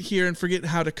that get here and forget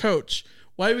how to coach.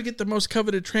 Why we get the most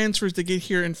coveted transfers that get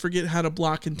here and forget how to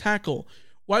block and tackle.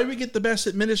 Why we get the best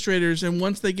administrators and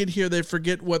once they get here they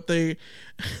forget what they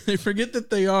forget that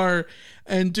they are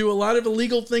and do a lot of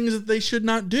illegal things that they should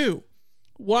not do.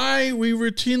 Why we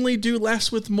routinely do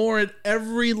less with more at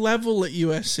every level at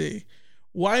USC.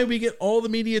 Why we get all the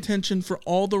media attention for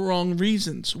all the wrong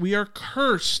reasons. We are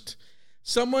cursed.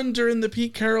 Someone during the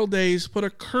Pete Carroll days put a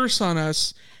curse on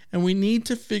us, and we need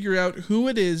to figure out who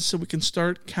it is so we can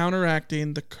start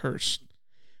counteracting the curse.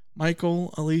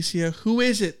 Michael, Alicia, who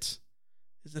is it?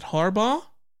 Is it Harbaugh?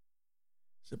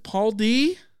 Is it Paul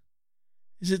D?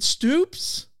 Is it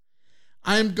Stoops?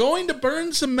 I'm going to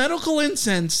burn some medical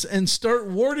incense and start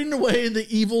warding away the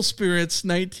evil spirits.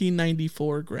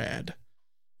 1994 grad.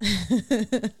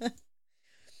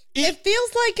 It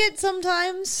feels like it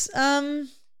sometimes.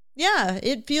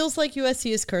 It feels like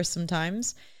USC is cursed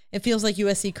sometimes. It feels like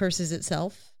USC curses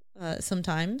itself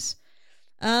sometimes.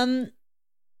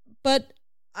 But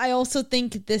I also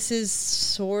think this is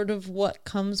sort of what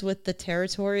comes with the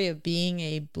territory of being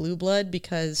a blue blood,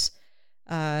 because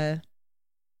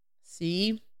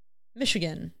see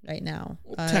Michigan right now.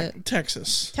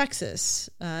 Texas.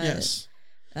 Yes.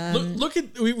 Look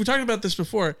at, we were talking about this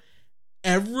before.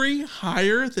 Every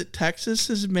hire that Texas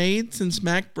has made since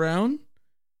Mac Brown,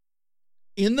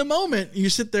 in the moment, you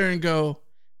sit there and go,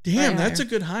 damn, that's a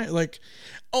good hire. Like,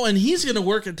 oh, and he's going to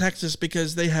work at Texas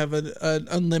because they have an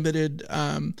unlimited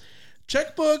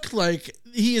checkbook. Like,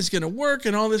 he is going to work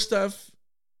and all this stuff.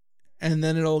 And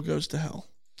then it all goes to hell.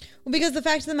 Well, because the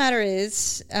fact of the matter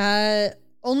is,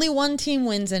 only one team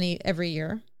wins every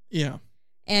year. Yeah.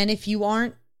 And if you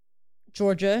aren't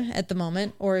Georgia at the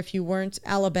moment, or if you weren't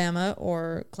Alabama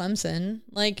or Clemson,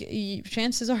 like,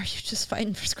 chances are you're just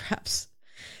fighting for scraps.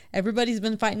 Everybody's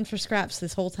been fighting for scraps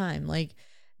this whole time. Like,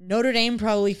 Notre Dame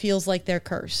probably feels like they're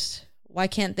cursed. Why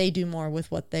can't they do more with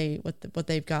what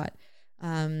they've got?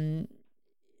 You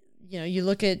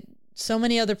look at so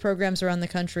many other programs around the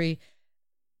country.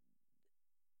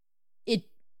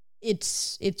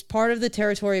 It's part of the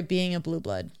territory of being a blue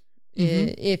blood.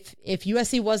 Mm-hmm. If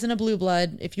USC wasn't a blue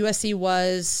blood, if USC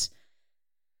was,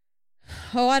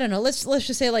 I don't know, let's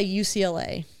just say like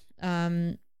UCLA,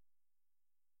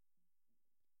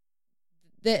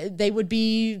 they would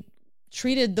be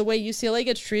treated the way UCLA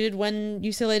gets treated when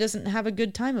UCLA doesn't have a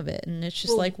good time of it, and it's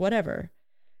just like whatever.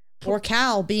 Or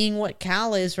Cal being what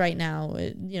Cal is right now,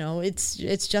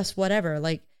 it's just whatever.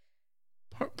 Like,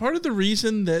 part of the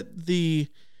reason that the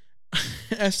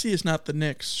SC is not the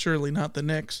Knicks, surely not the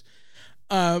Knicks,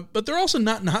 but they're also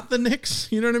not the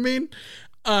Knicks. You know what I mean?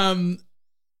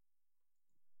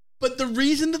 But the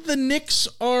reason that the Knicks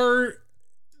are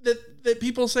that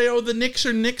people say, oh, the Knicks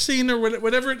are nixing or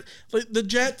whatever, like the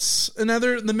Jets,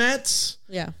 the Mets.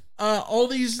 Yeah. All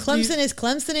these Clemson is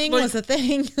Clemsoning was a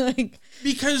thing. Like,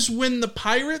 because when the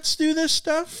Pirates do this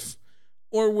stuff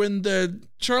or when the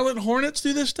Charlotte Hornets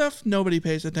do this stuff, nobody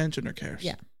pays attention or cares.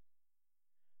 Yeah.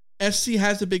 SC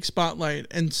has a big spotlight,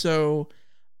 and so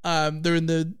they're in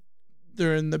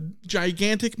the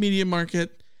gigantic media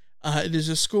market. It is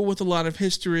a school with a lot of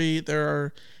history. There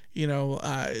are,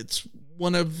 it's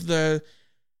one of the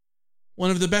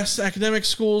best academic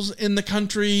schools in the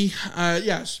country.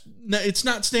 Yes, it's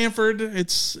not Stanford.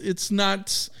 It's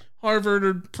not Harvard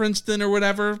or Princeton or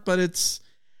whatever, but it's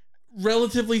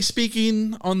relatively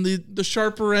speaking on the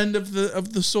sharper end of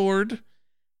the sword.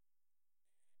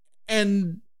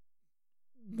 And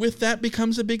with that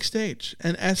becomes a big stage,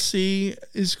 and SC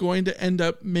is going to end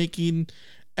up making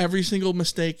every single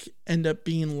mistake end up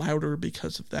being louder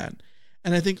because of that.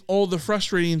 And I think all the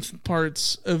frustrating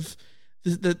parts of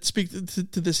that speak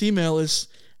to this email is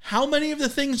how many of the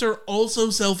things are also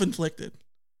self-inflicted.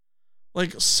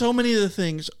 Like, so many of the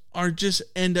things are just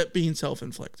end up being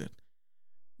self-inflicted,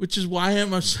 which is why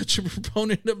I'm such a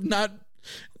proponent of not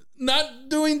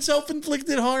doing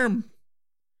self-inflicted harm.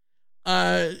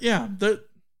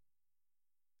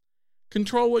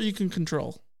 Control what you can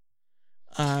control.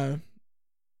 And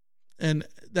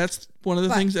that's one of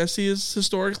the things SC is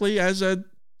historically as a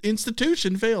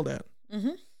institution failed at.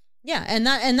 Mm-hmm. Yeah.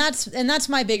 And that's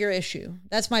my bigger issue.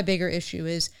 That's my bigger issue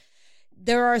is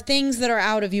there are things that are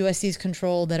out of USC's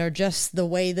control that are just the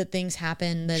way that things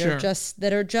happen, that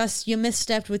are just you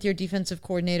misstepped with your defensive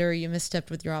coordinator, or you misstepped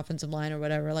with your offensive line or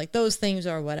whatever. Like, those things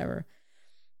are whatever.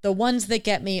 The ones that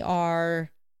get me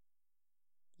are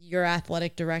your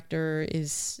athletic director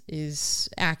is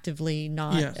actively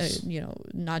not,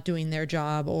 not doing their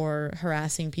job or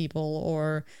harassing people,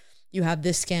 or you have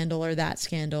this scandal or that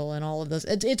scandal and all of those.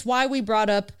 It's why we brought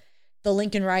up the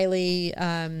Lincoln Riley,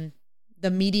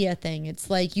 the media thing. It's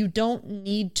like, you don't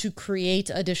need to create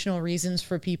additional reasons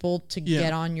for people to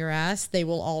get on your ass. They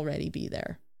will already be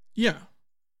there. Yeah.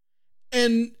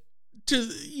 And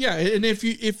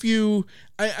if you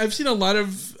I've seen a lot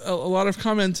of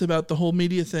comments about the whole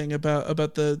media thing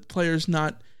about the players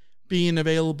not being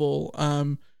available,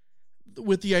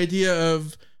 with the idea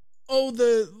of,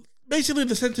 basically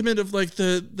the sentiment of like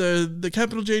the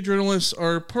capital J journalists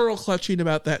are pearl clutching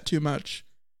about that too much.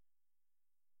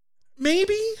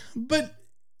 Maybe, but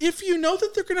if you know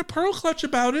that they're going to pearl clutch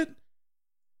about it,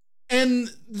 and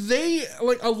they,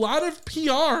 like, a lot of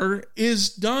PR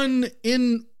is done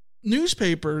in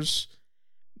newspapers,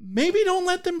 maybe don't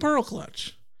let them pearl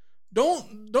clutch.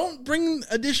 Don't bring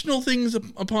additional things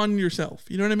upon yourself.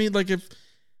 You know what I mean? Like, if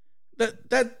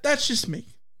that's just me.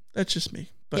 That's just me.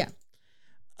 But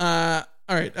all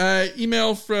right.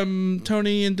 Email from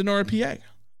Tony in Denora, PA.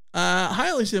 Hi,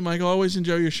 Alicia and Michael. Always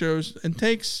enjoy your shows and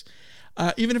takes.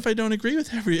 Even if I don't agree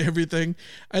with everything,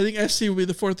 I think SC will be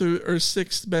the 4th or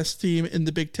 6th best team in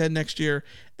the Big Ten next year.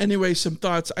 Anyway, some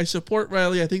thoughts. I support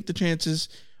Riley. I think the chances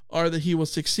are that he will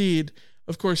succeed.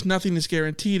 Of course, nothing is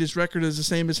guaranteed. His record is the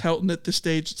same as Helton at this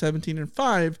stage,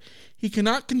 17-5. He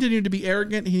cannot continue to be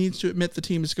arrogant. He needs to admit the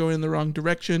team is going in the wrong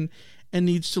direction and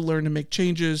needs to learn to make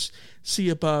changes. See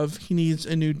above. He needs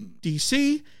a new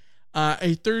DC.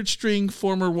 A third-string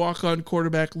former walk-on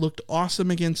quarterback looked awesome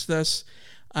against us.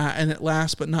 And at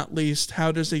last but not least,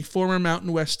 how does a former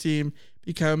Mountain West team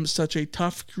become such a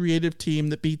tough, creative team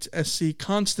that beats SC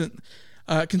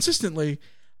consistently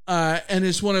and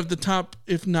is one of the top,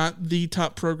 if not the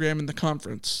top program in the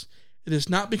conference? It is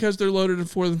not because they're loaded in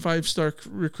 4- and 5-star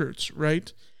recruits,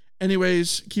 right?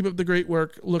 Anyways, keep up the great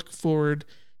work. Look forward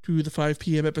to the 5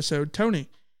 p.m. episode. Tony.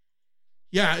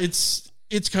 Yeah, it's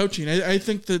coaching. I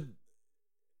think that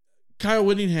Kyle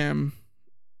Whittingham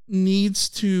needs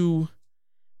to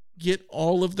get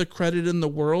all of the credit in the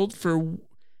world for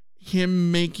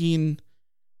him making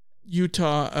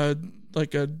Utah a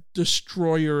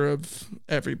destroyer of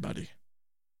everybody.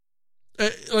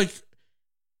 Like,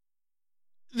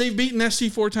 they've beaten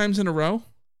SC 4 times in a row.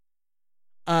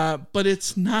 But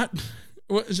it's not,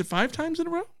 what is it, 5 times in a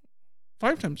row?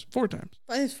 4 times.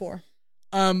 It's 4.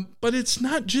 But it's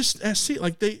not just SC.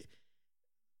 Like, they've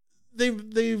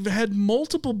had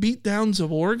multiple beatdowns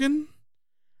of Oregon.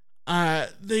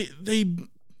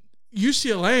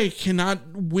 UCLA cannot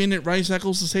win at Rice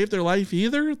Eccles to save their life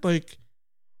either. Like,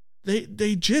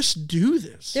 they just do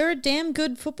this. They're a damn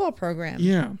good football program.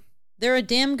 Yeah. They're a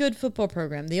damn good football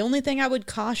program. The only thing I would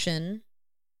caution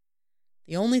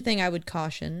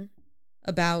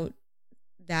about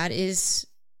that is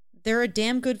they're a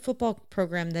damn good football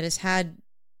program that has had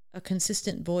a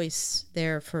consistent voice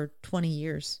there for 20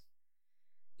 years.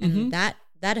 And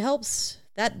that helps.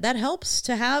 That helps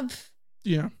to have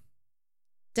an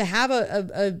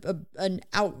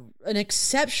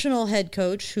exceptional head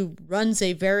coach who runs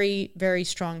a very, very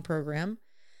strong program,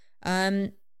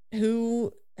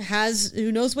 who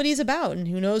knows what he's about and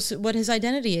who knows what his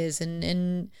identity is,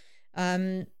 and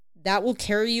that will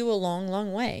carry you a long,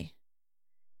 long way.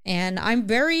 And I'm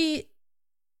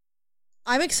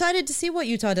excited to see what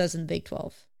Utah does in the Big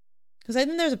 12. Because I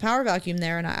think there's a power vacuum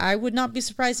there, and I would not be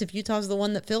surprised if Utah's the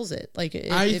one that fills it.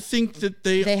 I think that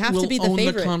they have will to be own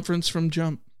the conference from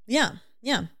jump. Yeah.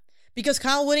 Because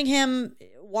Kyle Whittingham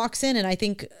walks in, and I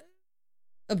think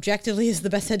objectively is the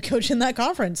best head coach in that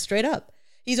conference, straight up.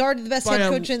 He's already the best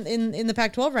head coach in the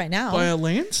Pac-12 right now by a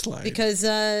landslide. Because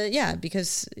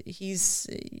because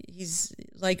he's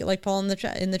like Paul in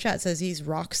the chat says, he's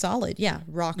rock solid. Yeah,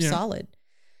 rock solid.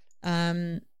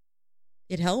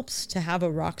 It helps to have a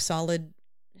rock solid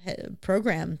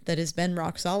program that has been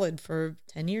rock solid for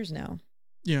 10 years now.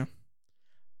 Yeah.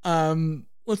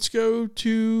 Let's go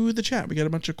to the chat. We got a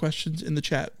bunch of questions in the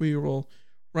chat. We're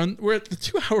at the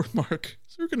 2-hour mark,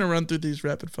 so we're going to run through these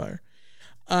rapid fire.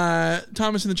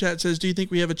 Thomas in the chat says, do you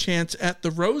think we have a chance at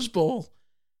the Rose Bowl?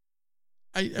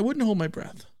 I wouldn't hold my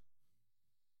breath.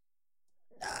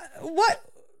 What?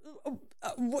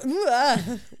 We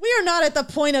are not at the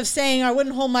point of saying I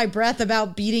wouldn't hold my breath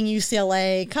about beating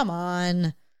UCLA. Come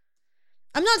on.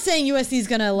 I'm not saying USC is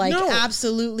going to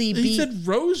absolutely beat. He said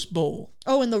Rose Bowl.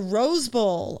 Oh, in the Rose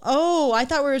Bowl. Oh, I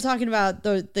thought we were talking about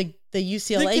the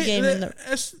UCLA game. The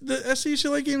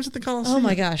SC-UCLA games at the Coliseum. Oh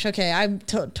my gosh. Okay. I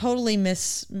totally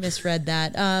misread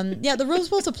that. Yeah, the Rose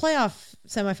Bowl's a playoff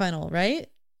semifinal, right?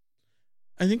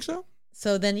 I think so.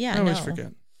 So then, yeah, I always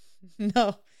forget.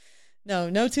 No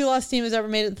 2-loss team has ever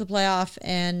made it to the playoff,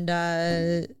 and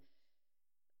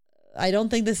I don't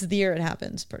think this is the year it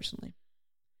happens, personally.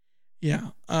 Yeah.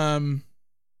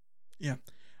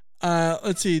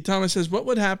 Let's see. Thomas says, what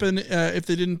would happen if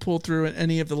they didn't pull through in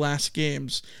any of the last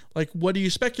games? Like, what do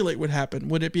you speculate would happen?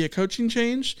 Would it be a coaching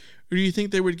change, or do you think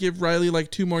they would give Riley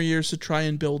 2 more years to try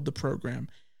and build the program?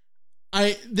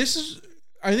 I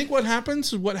think what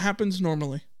happens is what happens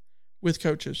normally with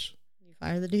coaches. You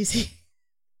fire the DC.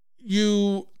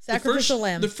 Sacrificial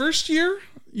lamb. The first year,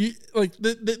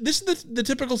 this is the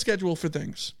typical schedule for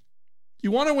things.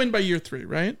 You want to win by year 3,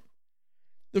 right?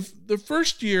 The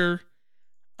first year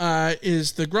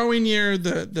is the growing year,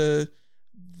 the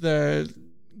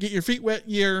get your feet wet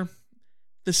year.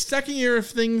 The second year,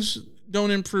 if things don't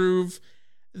improve,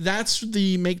 that's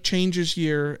the make changes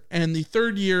year. And the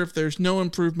third year, if there's no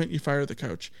improvement, you fire the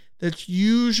coach. That's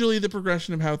usually the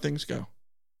progression of how things go.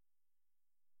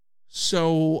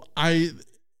 So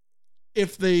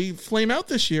if they flame out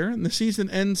this year and the season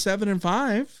ends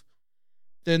 7-5,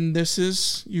 then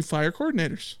you fire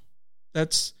coordinators.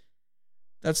 That's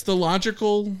the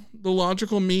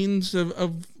logical means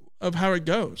of how it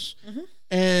goes. Mm-hmm.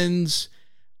 And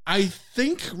I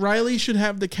think Riley should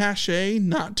have the cachet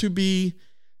not to be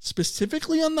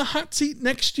specifically on the hot seat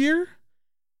next year,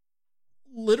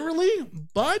 literally,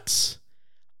 but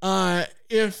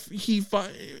if he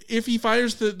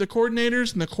fires the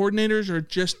coordinators and the coordinators are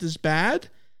just as bad,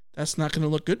 that's not going to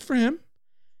look good for him.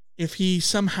 If he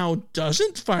somehow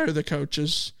doesn't fire the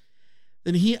coaches,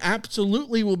 then he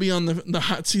absolutely will be on the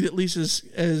hot seat, at least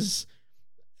as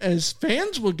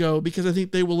fans will go, because I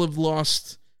think they will have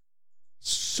lost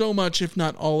so much, if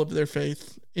not all of their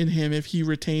faith in him, if he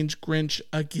retains Grinch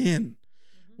again,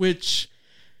 which,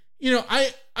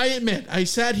 I admit, I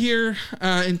sat here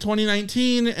in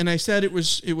 2019 and I said it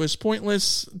was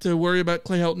pointless to worry about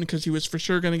Clay Helton because he was for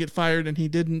sure going to get fired and he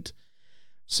didn't.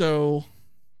 So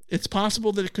it's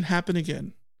possible that it could happen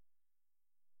again.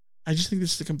 I just think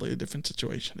this is a completely different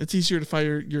situation. It's easier to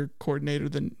fire your coordinator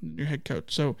than your head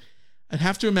coach. So I'd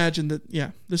have to imagine that,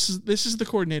 yeah, this is the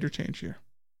coordinator change here.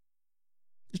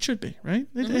 It should be, right?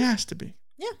 It has to be.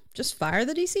 Yeah, just fire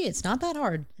the DC. It's not that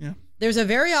hard. Yeah. There's a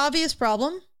very obvious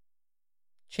problem.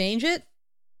 Change it.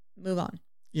 Move on.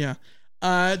 Yeah.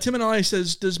 Tim and I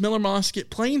says, does Miller Moss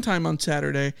get playing time on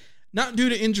Saturday? Not due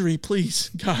to injury, please.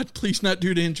 God, please not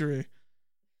due to injury.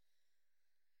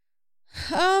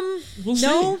 We'll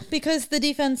no, see. Because the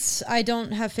defense, I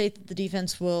don't have faith that the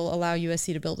defense will allow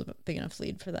USC to build a big enough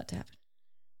lead for that to happen.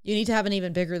 You need to have an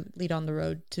even bigger lead on the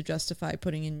road to justify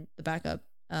putting in the backup.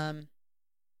 And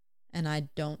I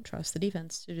don't trust the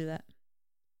defense to do that.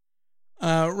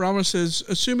 Ramos says,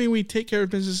 assuming we take care of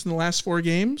business in the last 4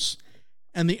 games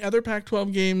and the other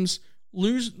Pac-12 games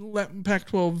let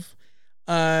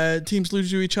Pac-12 teams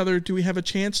lose to each other, do we have a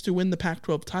chance to win the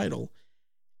Pac-12 title?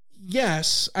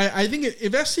 Yes. I think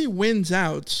if SC wins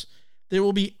out, they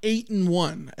will be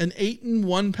 8-1. An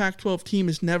 8-1 Pac-12 team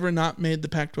has never not made the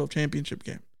Pac-12 championship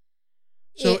game.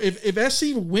 So if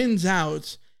SC wins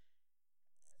out,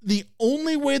 the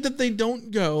only way that they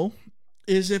don't go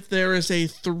is if there is a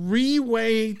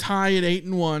 3-way tie at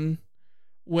 8-1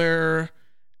 where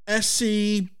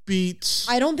SC beats...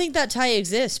 I don't think that tie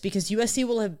exists because USC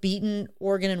will have beaten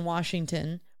Oregon and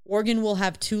Washington. Oregon will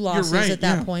have 2 losses at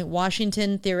that point.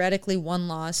 Washington, theoretically, 1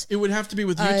 loss. It would have to be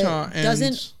with Utah.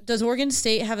 Does Oregon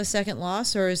State have a second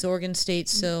loss, or is Oregon State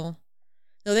still...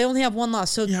 No, they only have 1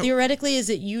 loss. So theoretically, is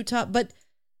it Utah? But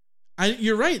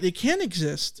you're right. They can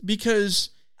exist because...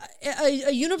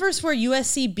 A universe where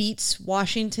USC beats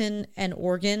Washington and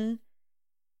Oregon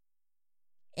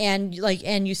and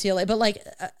UCLA, but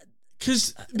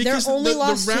because they're only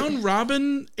lost the round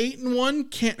robin 8-1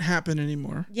 can't happen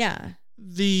anymore. Yeah.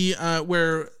 The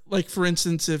where, like, for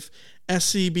instance, if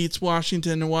SC beats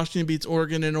Washington and Washington beats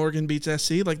Oregon and Oregon beats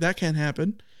SC, like, that can't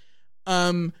happen.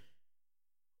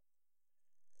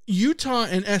 Utah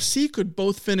and SC could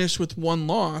both finish with 1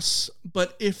 loss,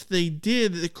 but if they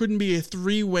did, it couldn't be a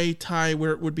 3-way tie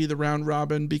where it would be the round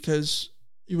robin because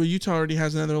Utah already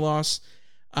has another loss.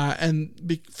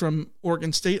 From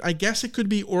Oregon State, I guess it could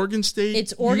be Oregon State.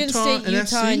 It's Oregon State, and Utah,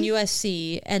 SC? and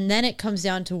USC, and then it comes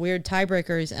down to weird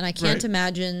tiebreakers. And I can't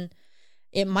imagine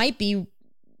it might be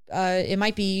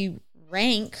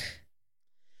rank.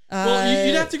 Well,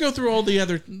 you'd have to go through all the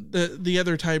other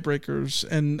tiebreakers,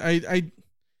 and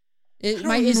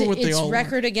it's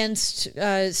record against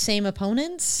same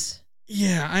opponents.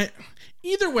 Yeah,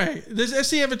 either way, does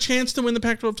SC have a chance to win the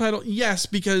Pac-12 title? Yes,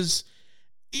 because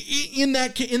in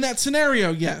that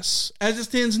scenario, yes. As it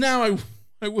stands now,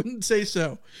 I wouldn't say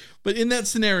so, but in that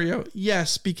scenario,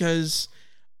 yes, because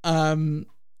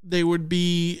they would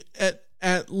be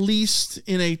at least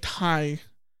in a tie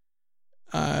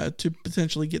to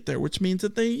potentially get there, which means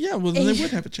that they would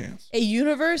have a chance. A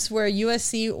universe where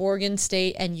USC, Oregon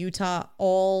State, and Utah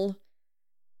all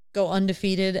go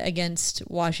undefeated against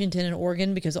Washington and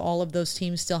Oregon because all of those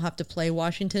teams still have to play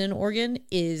Washington and Oregon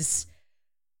is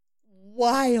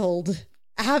wild.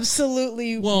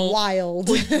 Absolutely wild.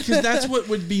 Because that's what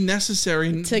would be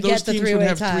necessary to those get the teams 3-way would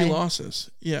have tie. 3 losses.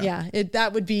 Yeah. Yeah.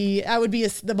 That would be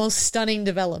the most stunning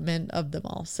development of them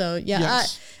all. So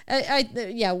Yes.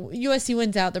 USC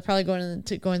wins out. They're probably going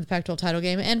to the Pac-12 title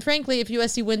game. And frankly, if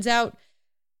USC wins out,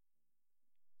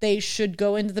 they should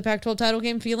go into the Pac-12 title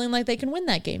game feeling like they can win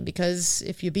that game because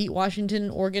if you beat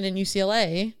Washington, Oregon, and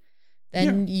UCLA,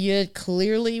 then you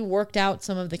clearly worked out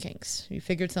some of the kinks. You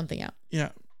figured something out. Yeah.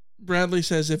 Bradley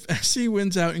says, if SC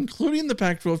wins out, including the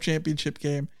Pac-12 championship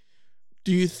game,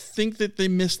 do you think that they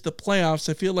missed the playoffs?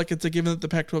 I feel like it's a given that the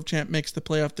Pac-12 champ makes the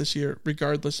playoff this year,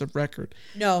 regardless of record.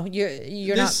 No,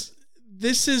 you're not.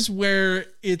 This is where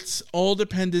it's all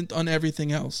dependent on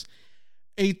everything else.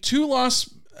 A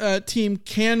 2-loss team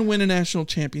can win a national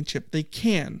championship. They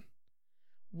can.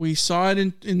 We saw it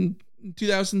in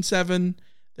 2007.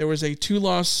 There was a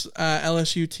 2-loss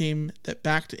LSU team that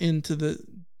backed into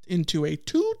a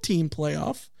 2-team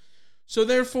playoff. So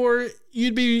therefore,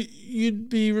 you'd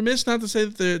be remiss not to say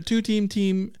that the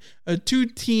 2-team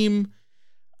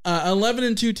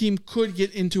 11-2 team could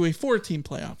get into a 4-team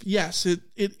playoff. Yes, it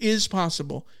is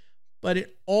possible, but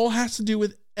it all has to do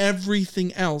with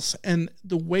everything else. And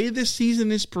the way this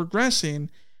season is progressing,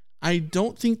 I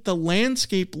don't think the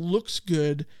landscape looks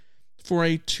good for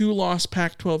a 2-loss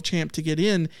Pac-12 champ to get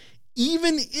in,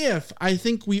 even if I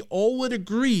think we all would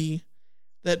agree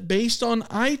that based on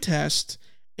eye test,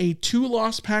 a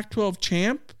 2-loss Pac-12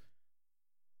 champ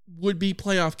would be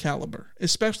playoff caliber,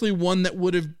 especially one that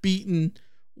would have beaten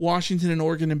Washington and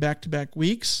Oregon in back-to-back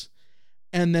weeks.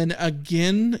 And then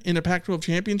again in a Pac-12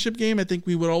 championship game, I think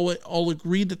we would all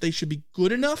agree that they should be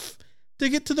good enough to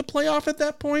get to the playoff at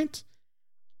that point.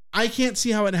 I can't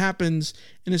see how it happens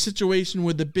in a situation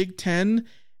where the Big Ten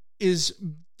is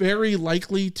very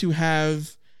likely to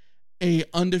have a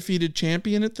undefeated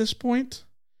champion at this point.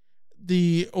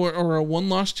 Or a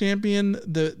 1-loss champion.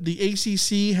 The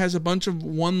ACC has a bunch of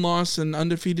 1-loss and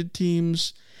undefeated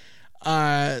teams.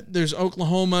 There's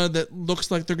Oklahoma that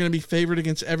looks like they're going to be favored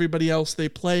against everybody else they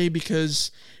play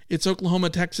because it's Oklahoma,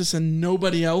 Texas, and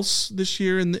nobody else this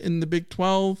year in the Big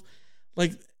 12.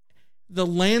 Like, the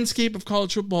landscape of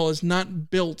college football is not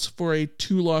built for a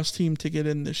 2-loss team to get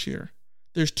in this year.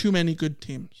 There's too many good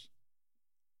teams.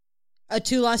 A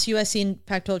 2-loss USC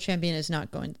Pac-12 champion is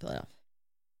not going to the playoff.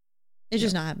 It's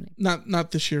just not happening.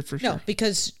 Not this year for sure. No,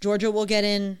 because Georgia will get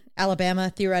in. Alabama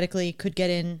theoretically could get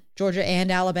in. Georgia and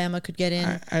Alabama could get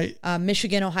in.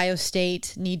 Michigan, Ohio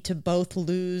State need to both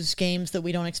lose games that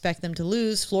we don't expect them to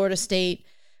lose. Florida State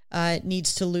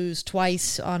needs to lose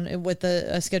twice with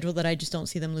a schedule that I just don't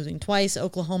see them losing twice.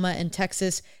 Oklahoma and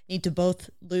Texas need to both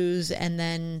lose, and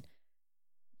then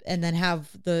have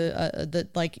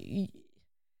the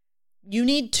you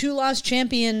need 2 lost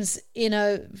champions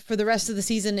for the rest of the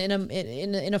season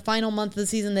in a final month of the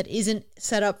season that isn't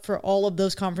set up for all of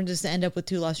those conferences to end up with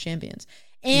 2 lost champions.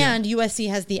 And USC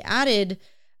has the added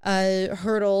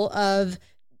hurdle of,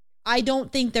 I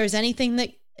don't think there's anything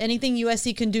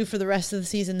USC can do for the rest of the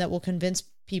season that will convince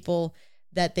people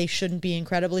that they shouldn't be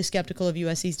incredibly skeptical of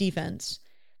USC's defense.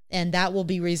 And that will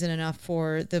be reason enough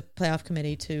for the playoff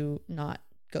committee to not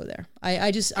go there.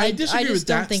 I just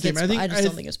don't think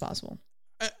it's possible.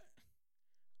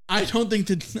 I don't think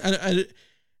that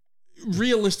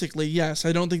realistically, yes,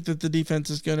 I don't think that the defense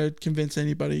is going to convince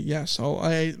anybody. Yes,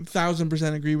 I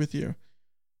 1,000% agree with you.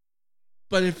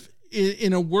 But if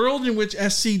in a world in which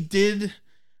SC did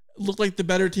look like the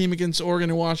better team against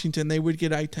Oregon and Washington, they would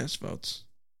get eye test votes.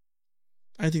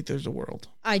 I think there's a world.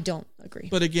 I don't agree.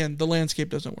 But again, the landscape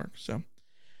doesn't work. So,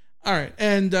 all right.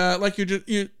 And like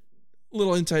you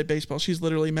little inside baseball, she's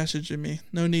literally messaging me.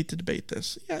 No need to debate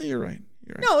this. Yeah, you're right.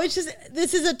 No, it's just,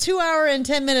 this is a 2-hour and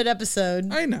 10-minute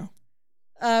episode. I know.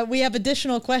 We have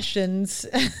additional questions.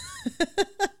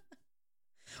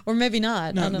 Or maybe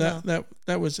not. No, I don't know.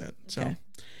 That was it. So, okay.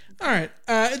 All right.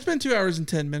 It's been 2 hours and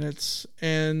 10 minutes,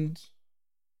 and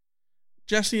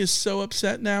Jessie is so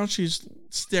upset now. She's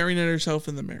staring at herself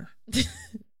in the mirror.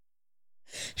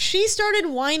 She started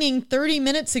whining 30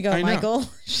 minutes ago, Michael.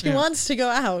 She wants to go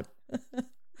out.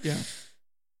 Yeah.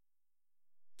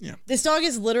 Yeah. This dog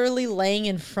is literally laying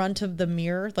in front of the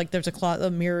mirror. Like there's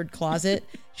a mirrored closet.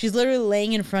 She's literally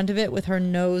laying in front of it with her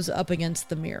nose up against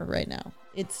the mirror right now.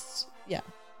 It's, yeah.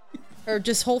 Her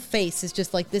just whole face is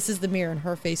just like, this is the mirror, and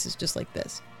her face is just like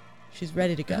this. She's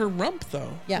ready to go. Her rump,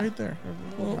 though. Yeah. Right there.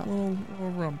 Her little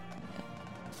rump.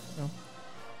 Yeah. So.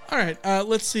 All right.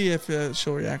 Let's see if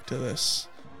she'll react to this.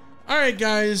 All right,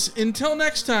 guys. Until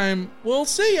next time, we'll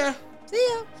see ya. See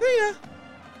ya.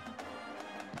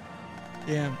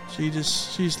 Damn,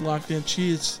 she's locked in. She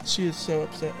is so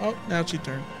upset. Oh, now she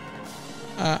turned.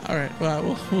 All right.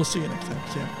 Well, we'll see you next time.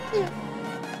 See ya. Yeah.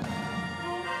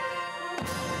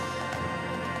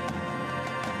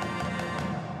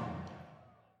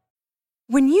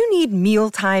 When you need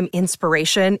mealtime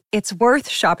inspiration, it's worth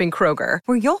shopping Kroger,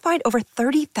 where you'll find over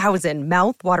 30,000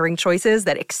 mouth-watering choices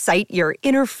that excite your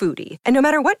inner foodie. And no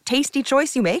matter what tasty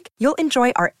choice you make, you'll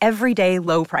enjoy our everyday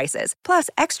low prices, plus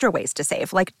extra ways to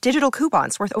save, like digital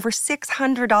coupons worth over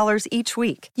 $600 each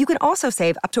week. You can also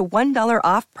save up to $1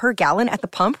 off per gallon at the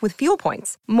pump with fuel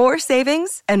points. More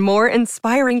savings and more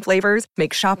inspiring flavors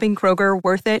make shopping Kroger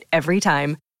worth it every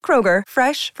time. Kroger,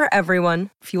 fresh for everyone.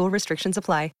 Fuel restrictions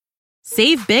apply.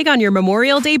 Save big on your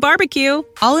Memorial Day barbecue,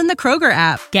 all in the Kroger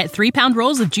app. Get 3-pound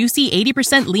rolls of juicy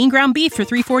 80% lean ground beef for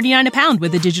 $3.49 a pound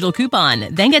with a digital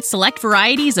coupon. Then get select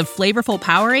varieties of flavorful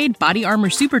Powerade, Body Armor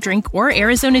Super Drink, or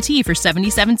Arizona tea for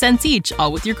 77 cents each,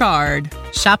 all with your card.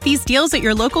 Shop these deals at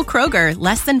your local Kroger,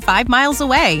 less than 5 miles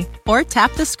away. Or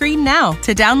tap the screen now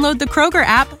to download the Kroger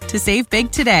app to save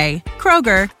big today.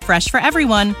 Kroger, fresh for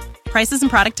everyone. Prices and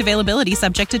product availability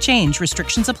subject to change.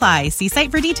 Restrictions apply. See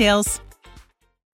site for details.